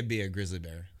 I think it'd be a grizzly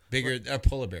bear. Bigger, a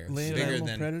polar bear. Land Bigger animal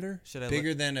than predator? Should I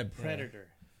bigger than a Predator.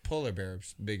 polar bear.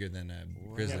 Bigger than a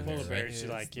grizzly Yeah, bear. polar Right? bears,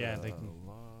 like, yeah, they can.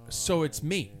 So it's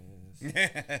me.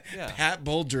 Pat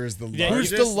Bulger is the Yeah,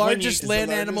 largest. Who's the largest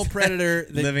land animal predator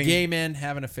that living- gay men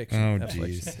have an affection? Oh,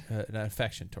 an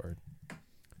affection toward.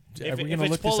 If, Are we if gonna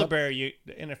it's look this polar up? bear, you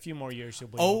in a few more years you'll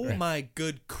be. Oh over it. my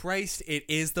good Christ! It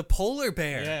is the polar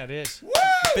bear. Yeah, it is.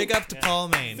 Big up to Paul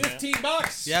Maine.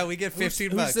 $15. Yeah, we get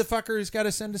 $15. Who's the fucker who's got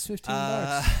to send us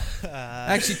 $15?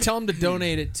 Actually, tell him to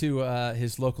donate it to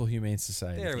his local humane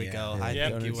society. There we go. Yeah. I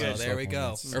Yep, think you good. will. There we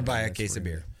go. Or buy a case of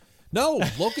beer. No,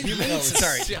 local humane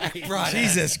Sorry. society.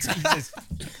 Jesus Christ.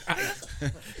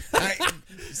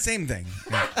 Same thing.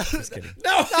 Yeah, just kidding.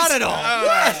 No, not at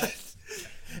all.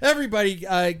 Everybody,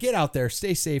 get out there,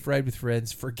 stay safe, ride with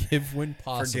friends, forgive when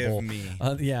possible. Forgive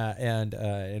me. Yeah,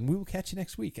 and we will catch you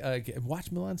next week.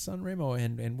 Watch Milan San Remo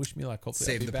and wish me luck. Hopefully,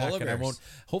 Save I'll be the back, polar and I bears. won't.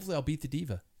 Hopefully, I'll beat the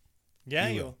diva. Yeah,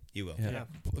 You you will. You will. Yeah.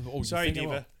 Oh, you Sorry, think I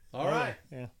will? diva. All right.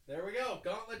 Yeah. There we go.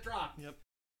 Gauntlet drop. Yep.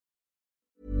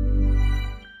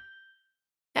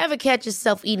 Ever catch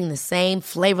yourself eating the same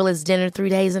flavorless dinner 3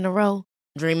 days in a row?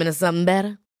 Dreaming of something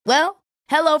better? Well,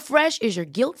 HelloFresh is your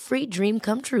guilt-free dream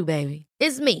come true, baby.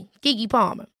 It's me, Keke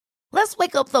Palmer. Let's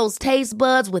wake up those taste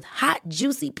buds with hot,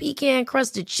 juicy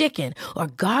pecan-crusted chicken or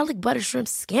garlic butter shrimp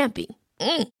scampi.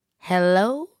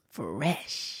 Hello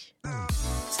Fresh.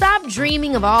 Stop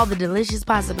dreaming of all the delicious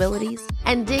possibilities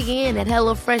and dig in at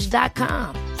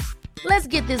HelloFresh.com. Let's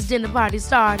get this dinner party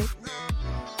started.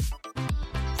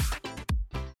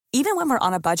 Even when we're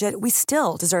on a budget, we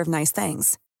still deserve nice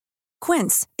things.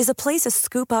 Quince is a place to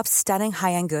scoop up stunning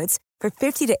high-end goods for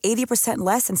 50 to 80%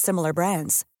 less than similar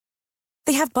brands.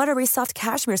 They have buttery soft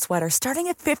cashmere sweaters starting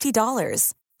at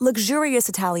 $50, luxurious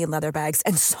Italian leather bags,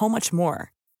 and so much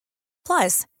more.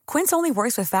 Plus, Quince only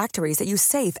works with factories that use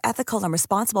safe, ethical, and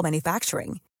responsible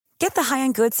manufacturing. Get the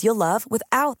high-end goods you'll love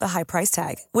without the high price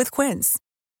tag with Quince.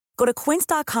 Go to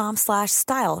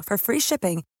quince.com/style for free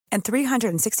shipping and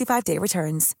 365-day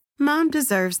returns. Mom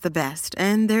deserves the best,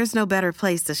 and there's no better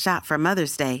place to shop for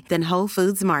Mother's Day than Whole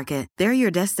Foods Market. They're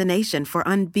your destination for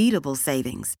unbeatable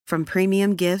savings, from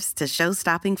premium gifts to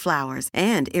show-stopping flowers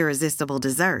and irresistible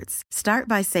desserts. Start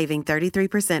by saving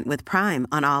 33% with Prime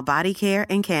on all body care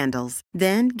and candles.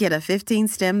 Then get a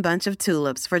 15-stem bunch of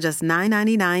tulips for just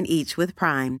 $9.99 each with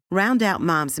Prime. Round out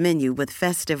Mom's menu with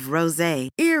festive rosé,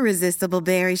 irresistible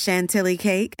berry chantilly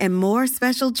cake, and more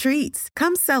special treats.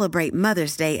 Come celebrate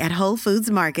Mother's Day at Whole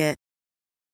Foods Market.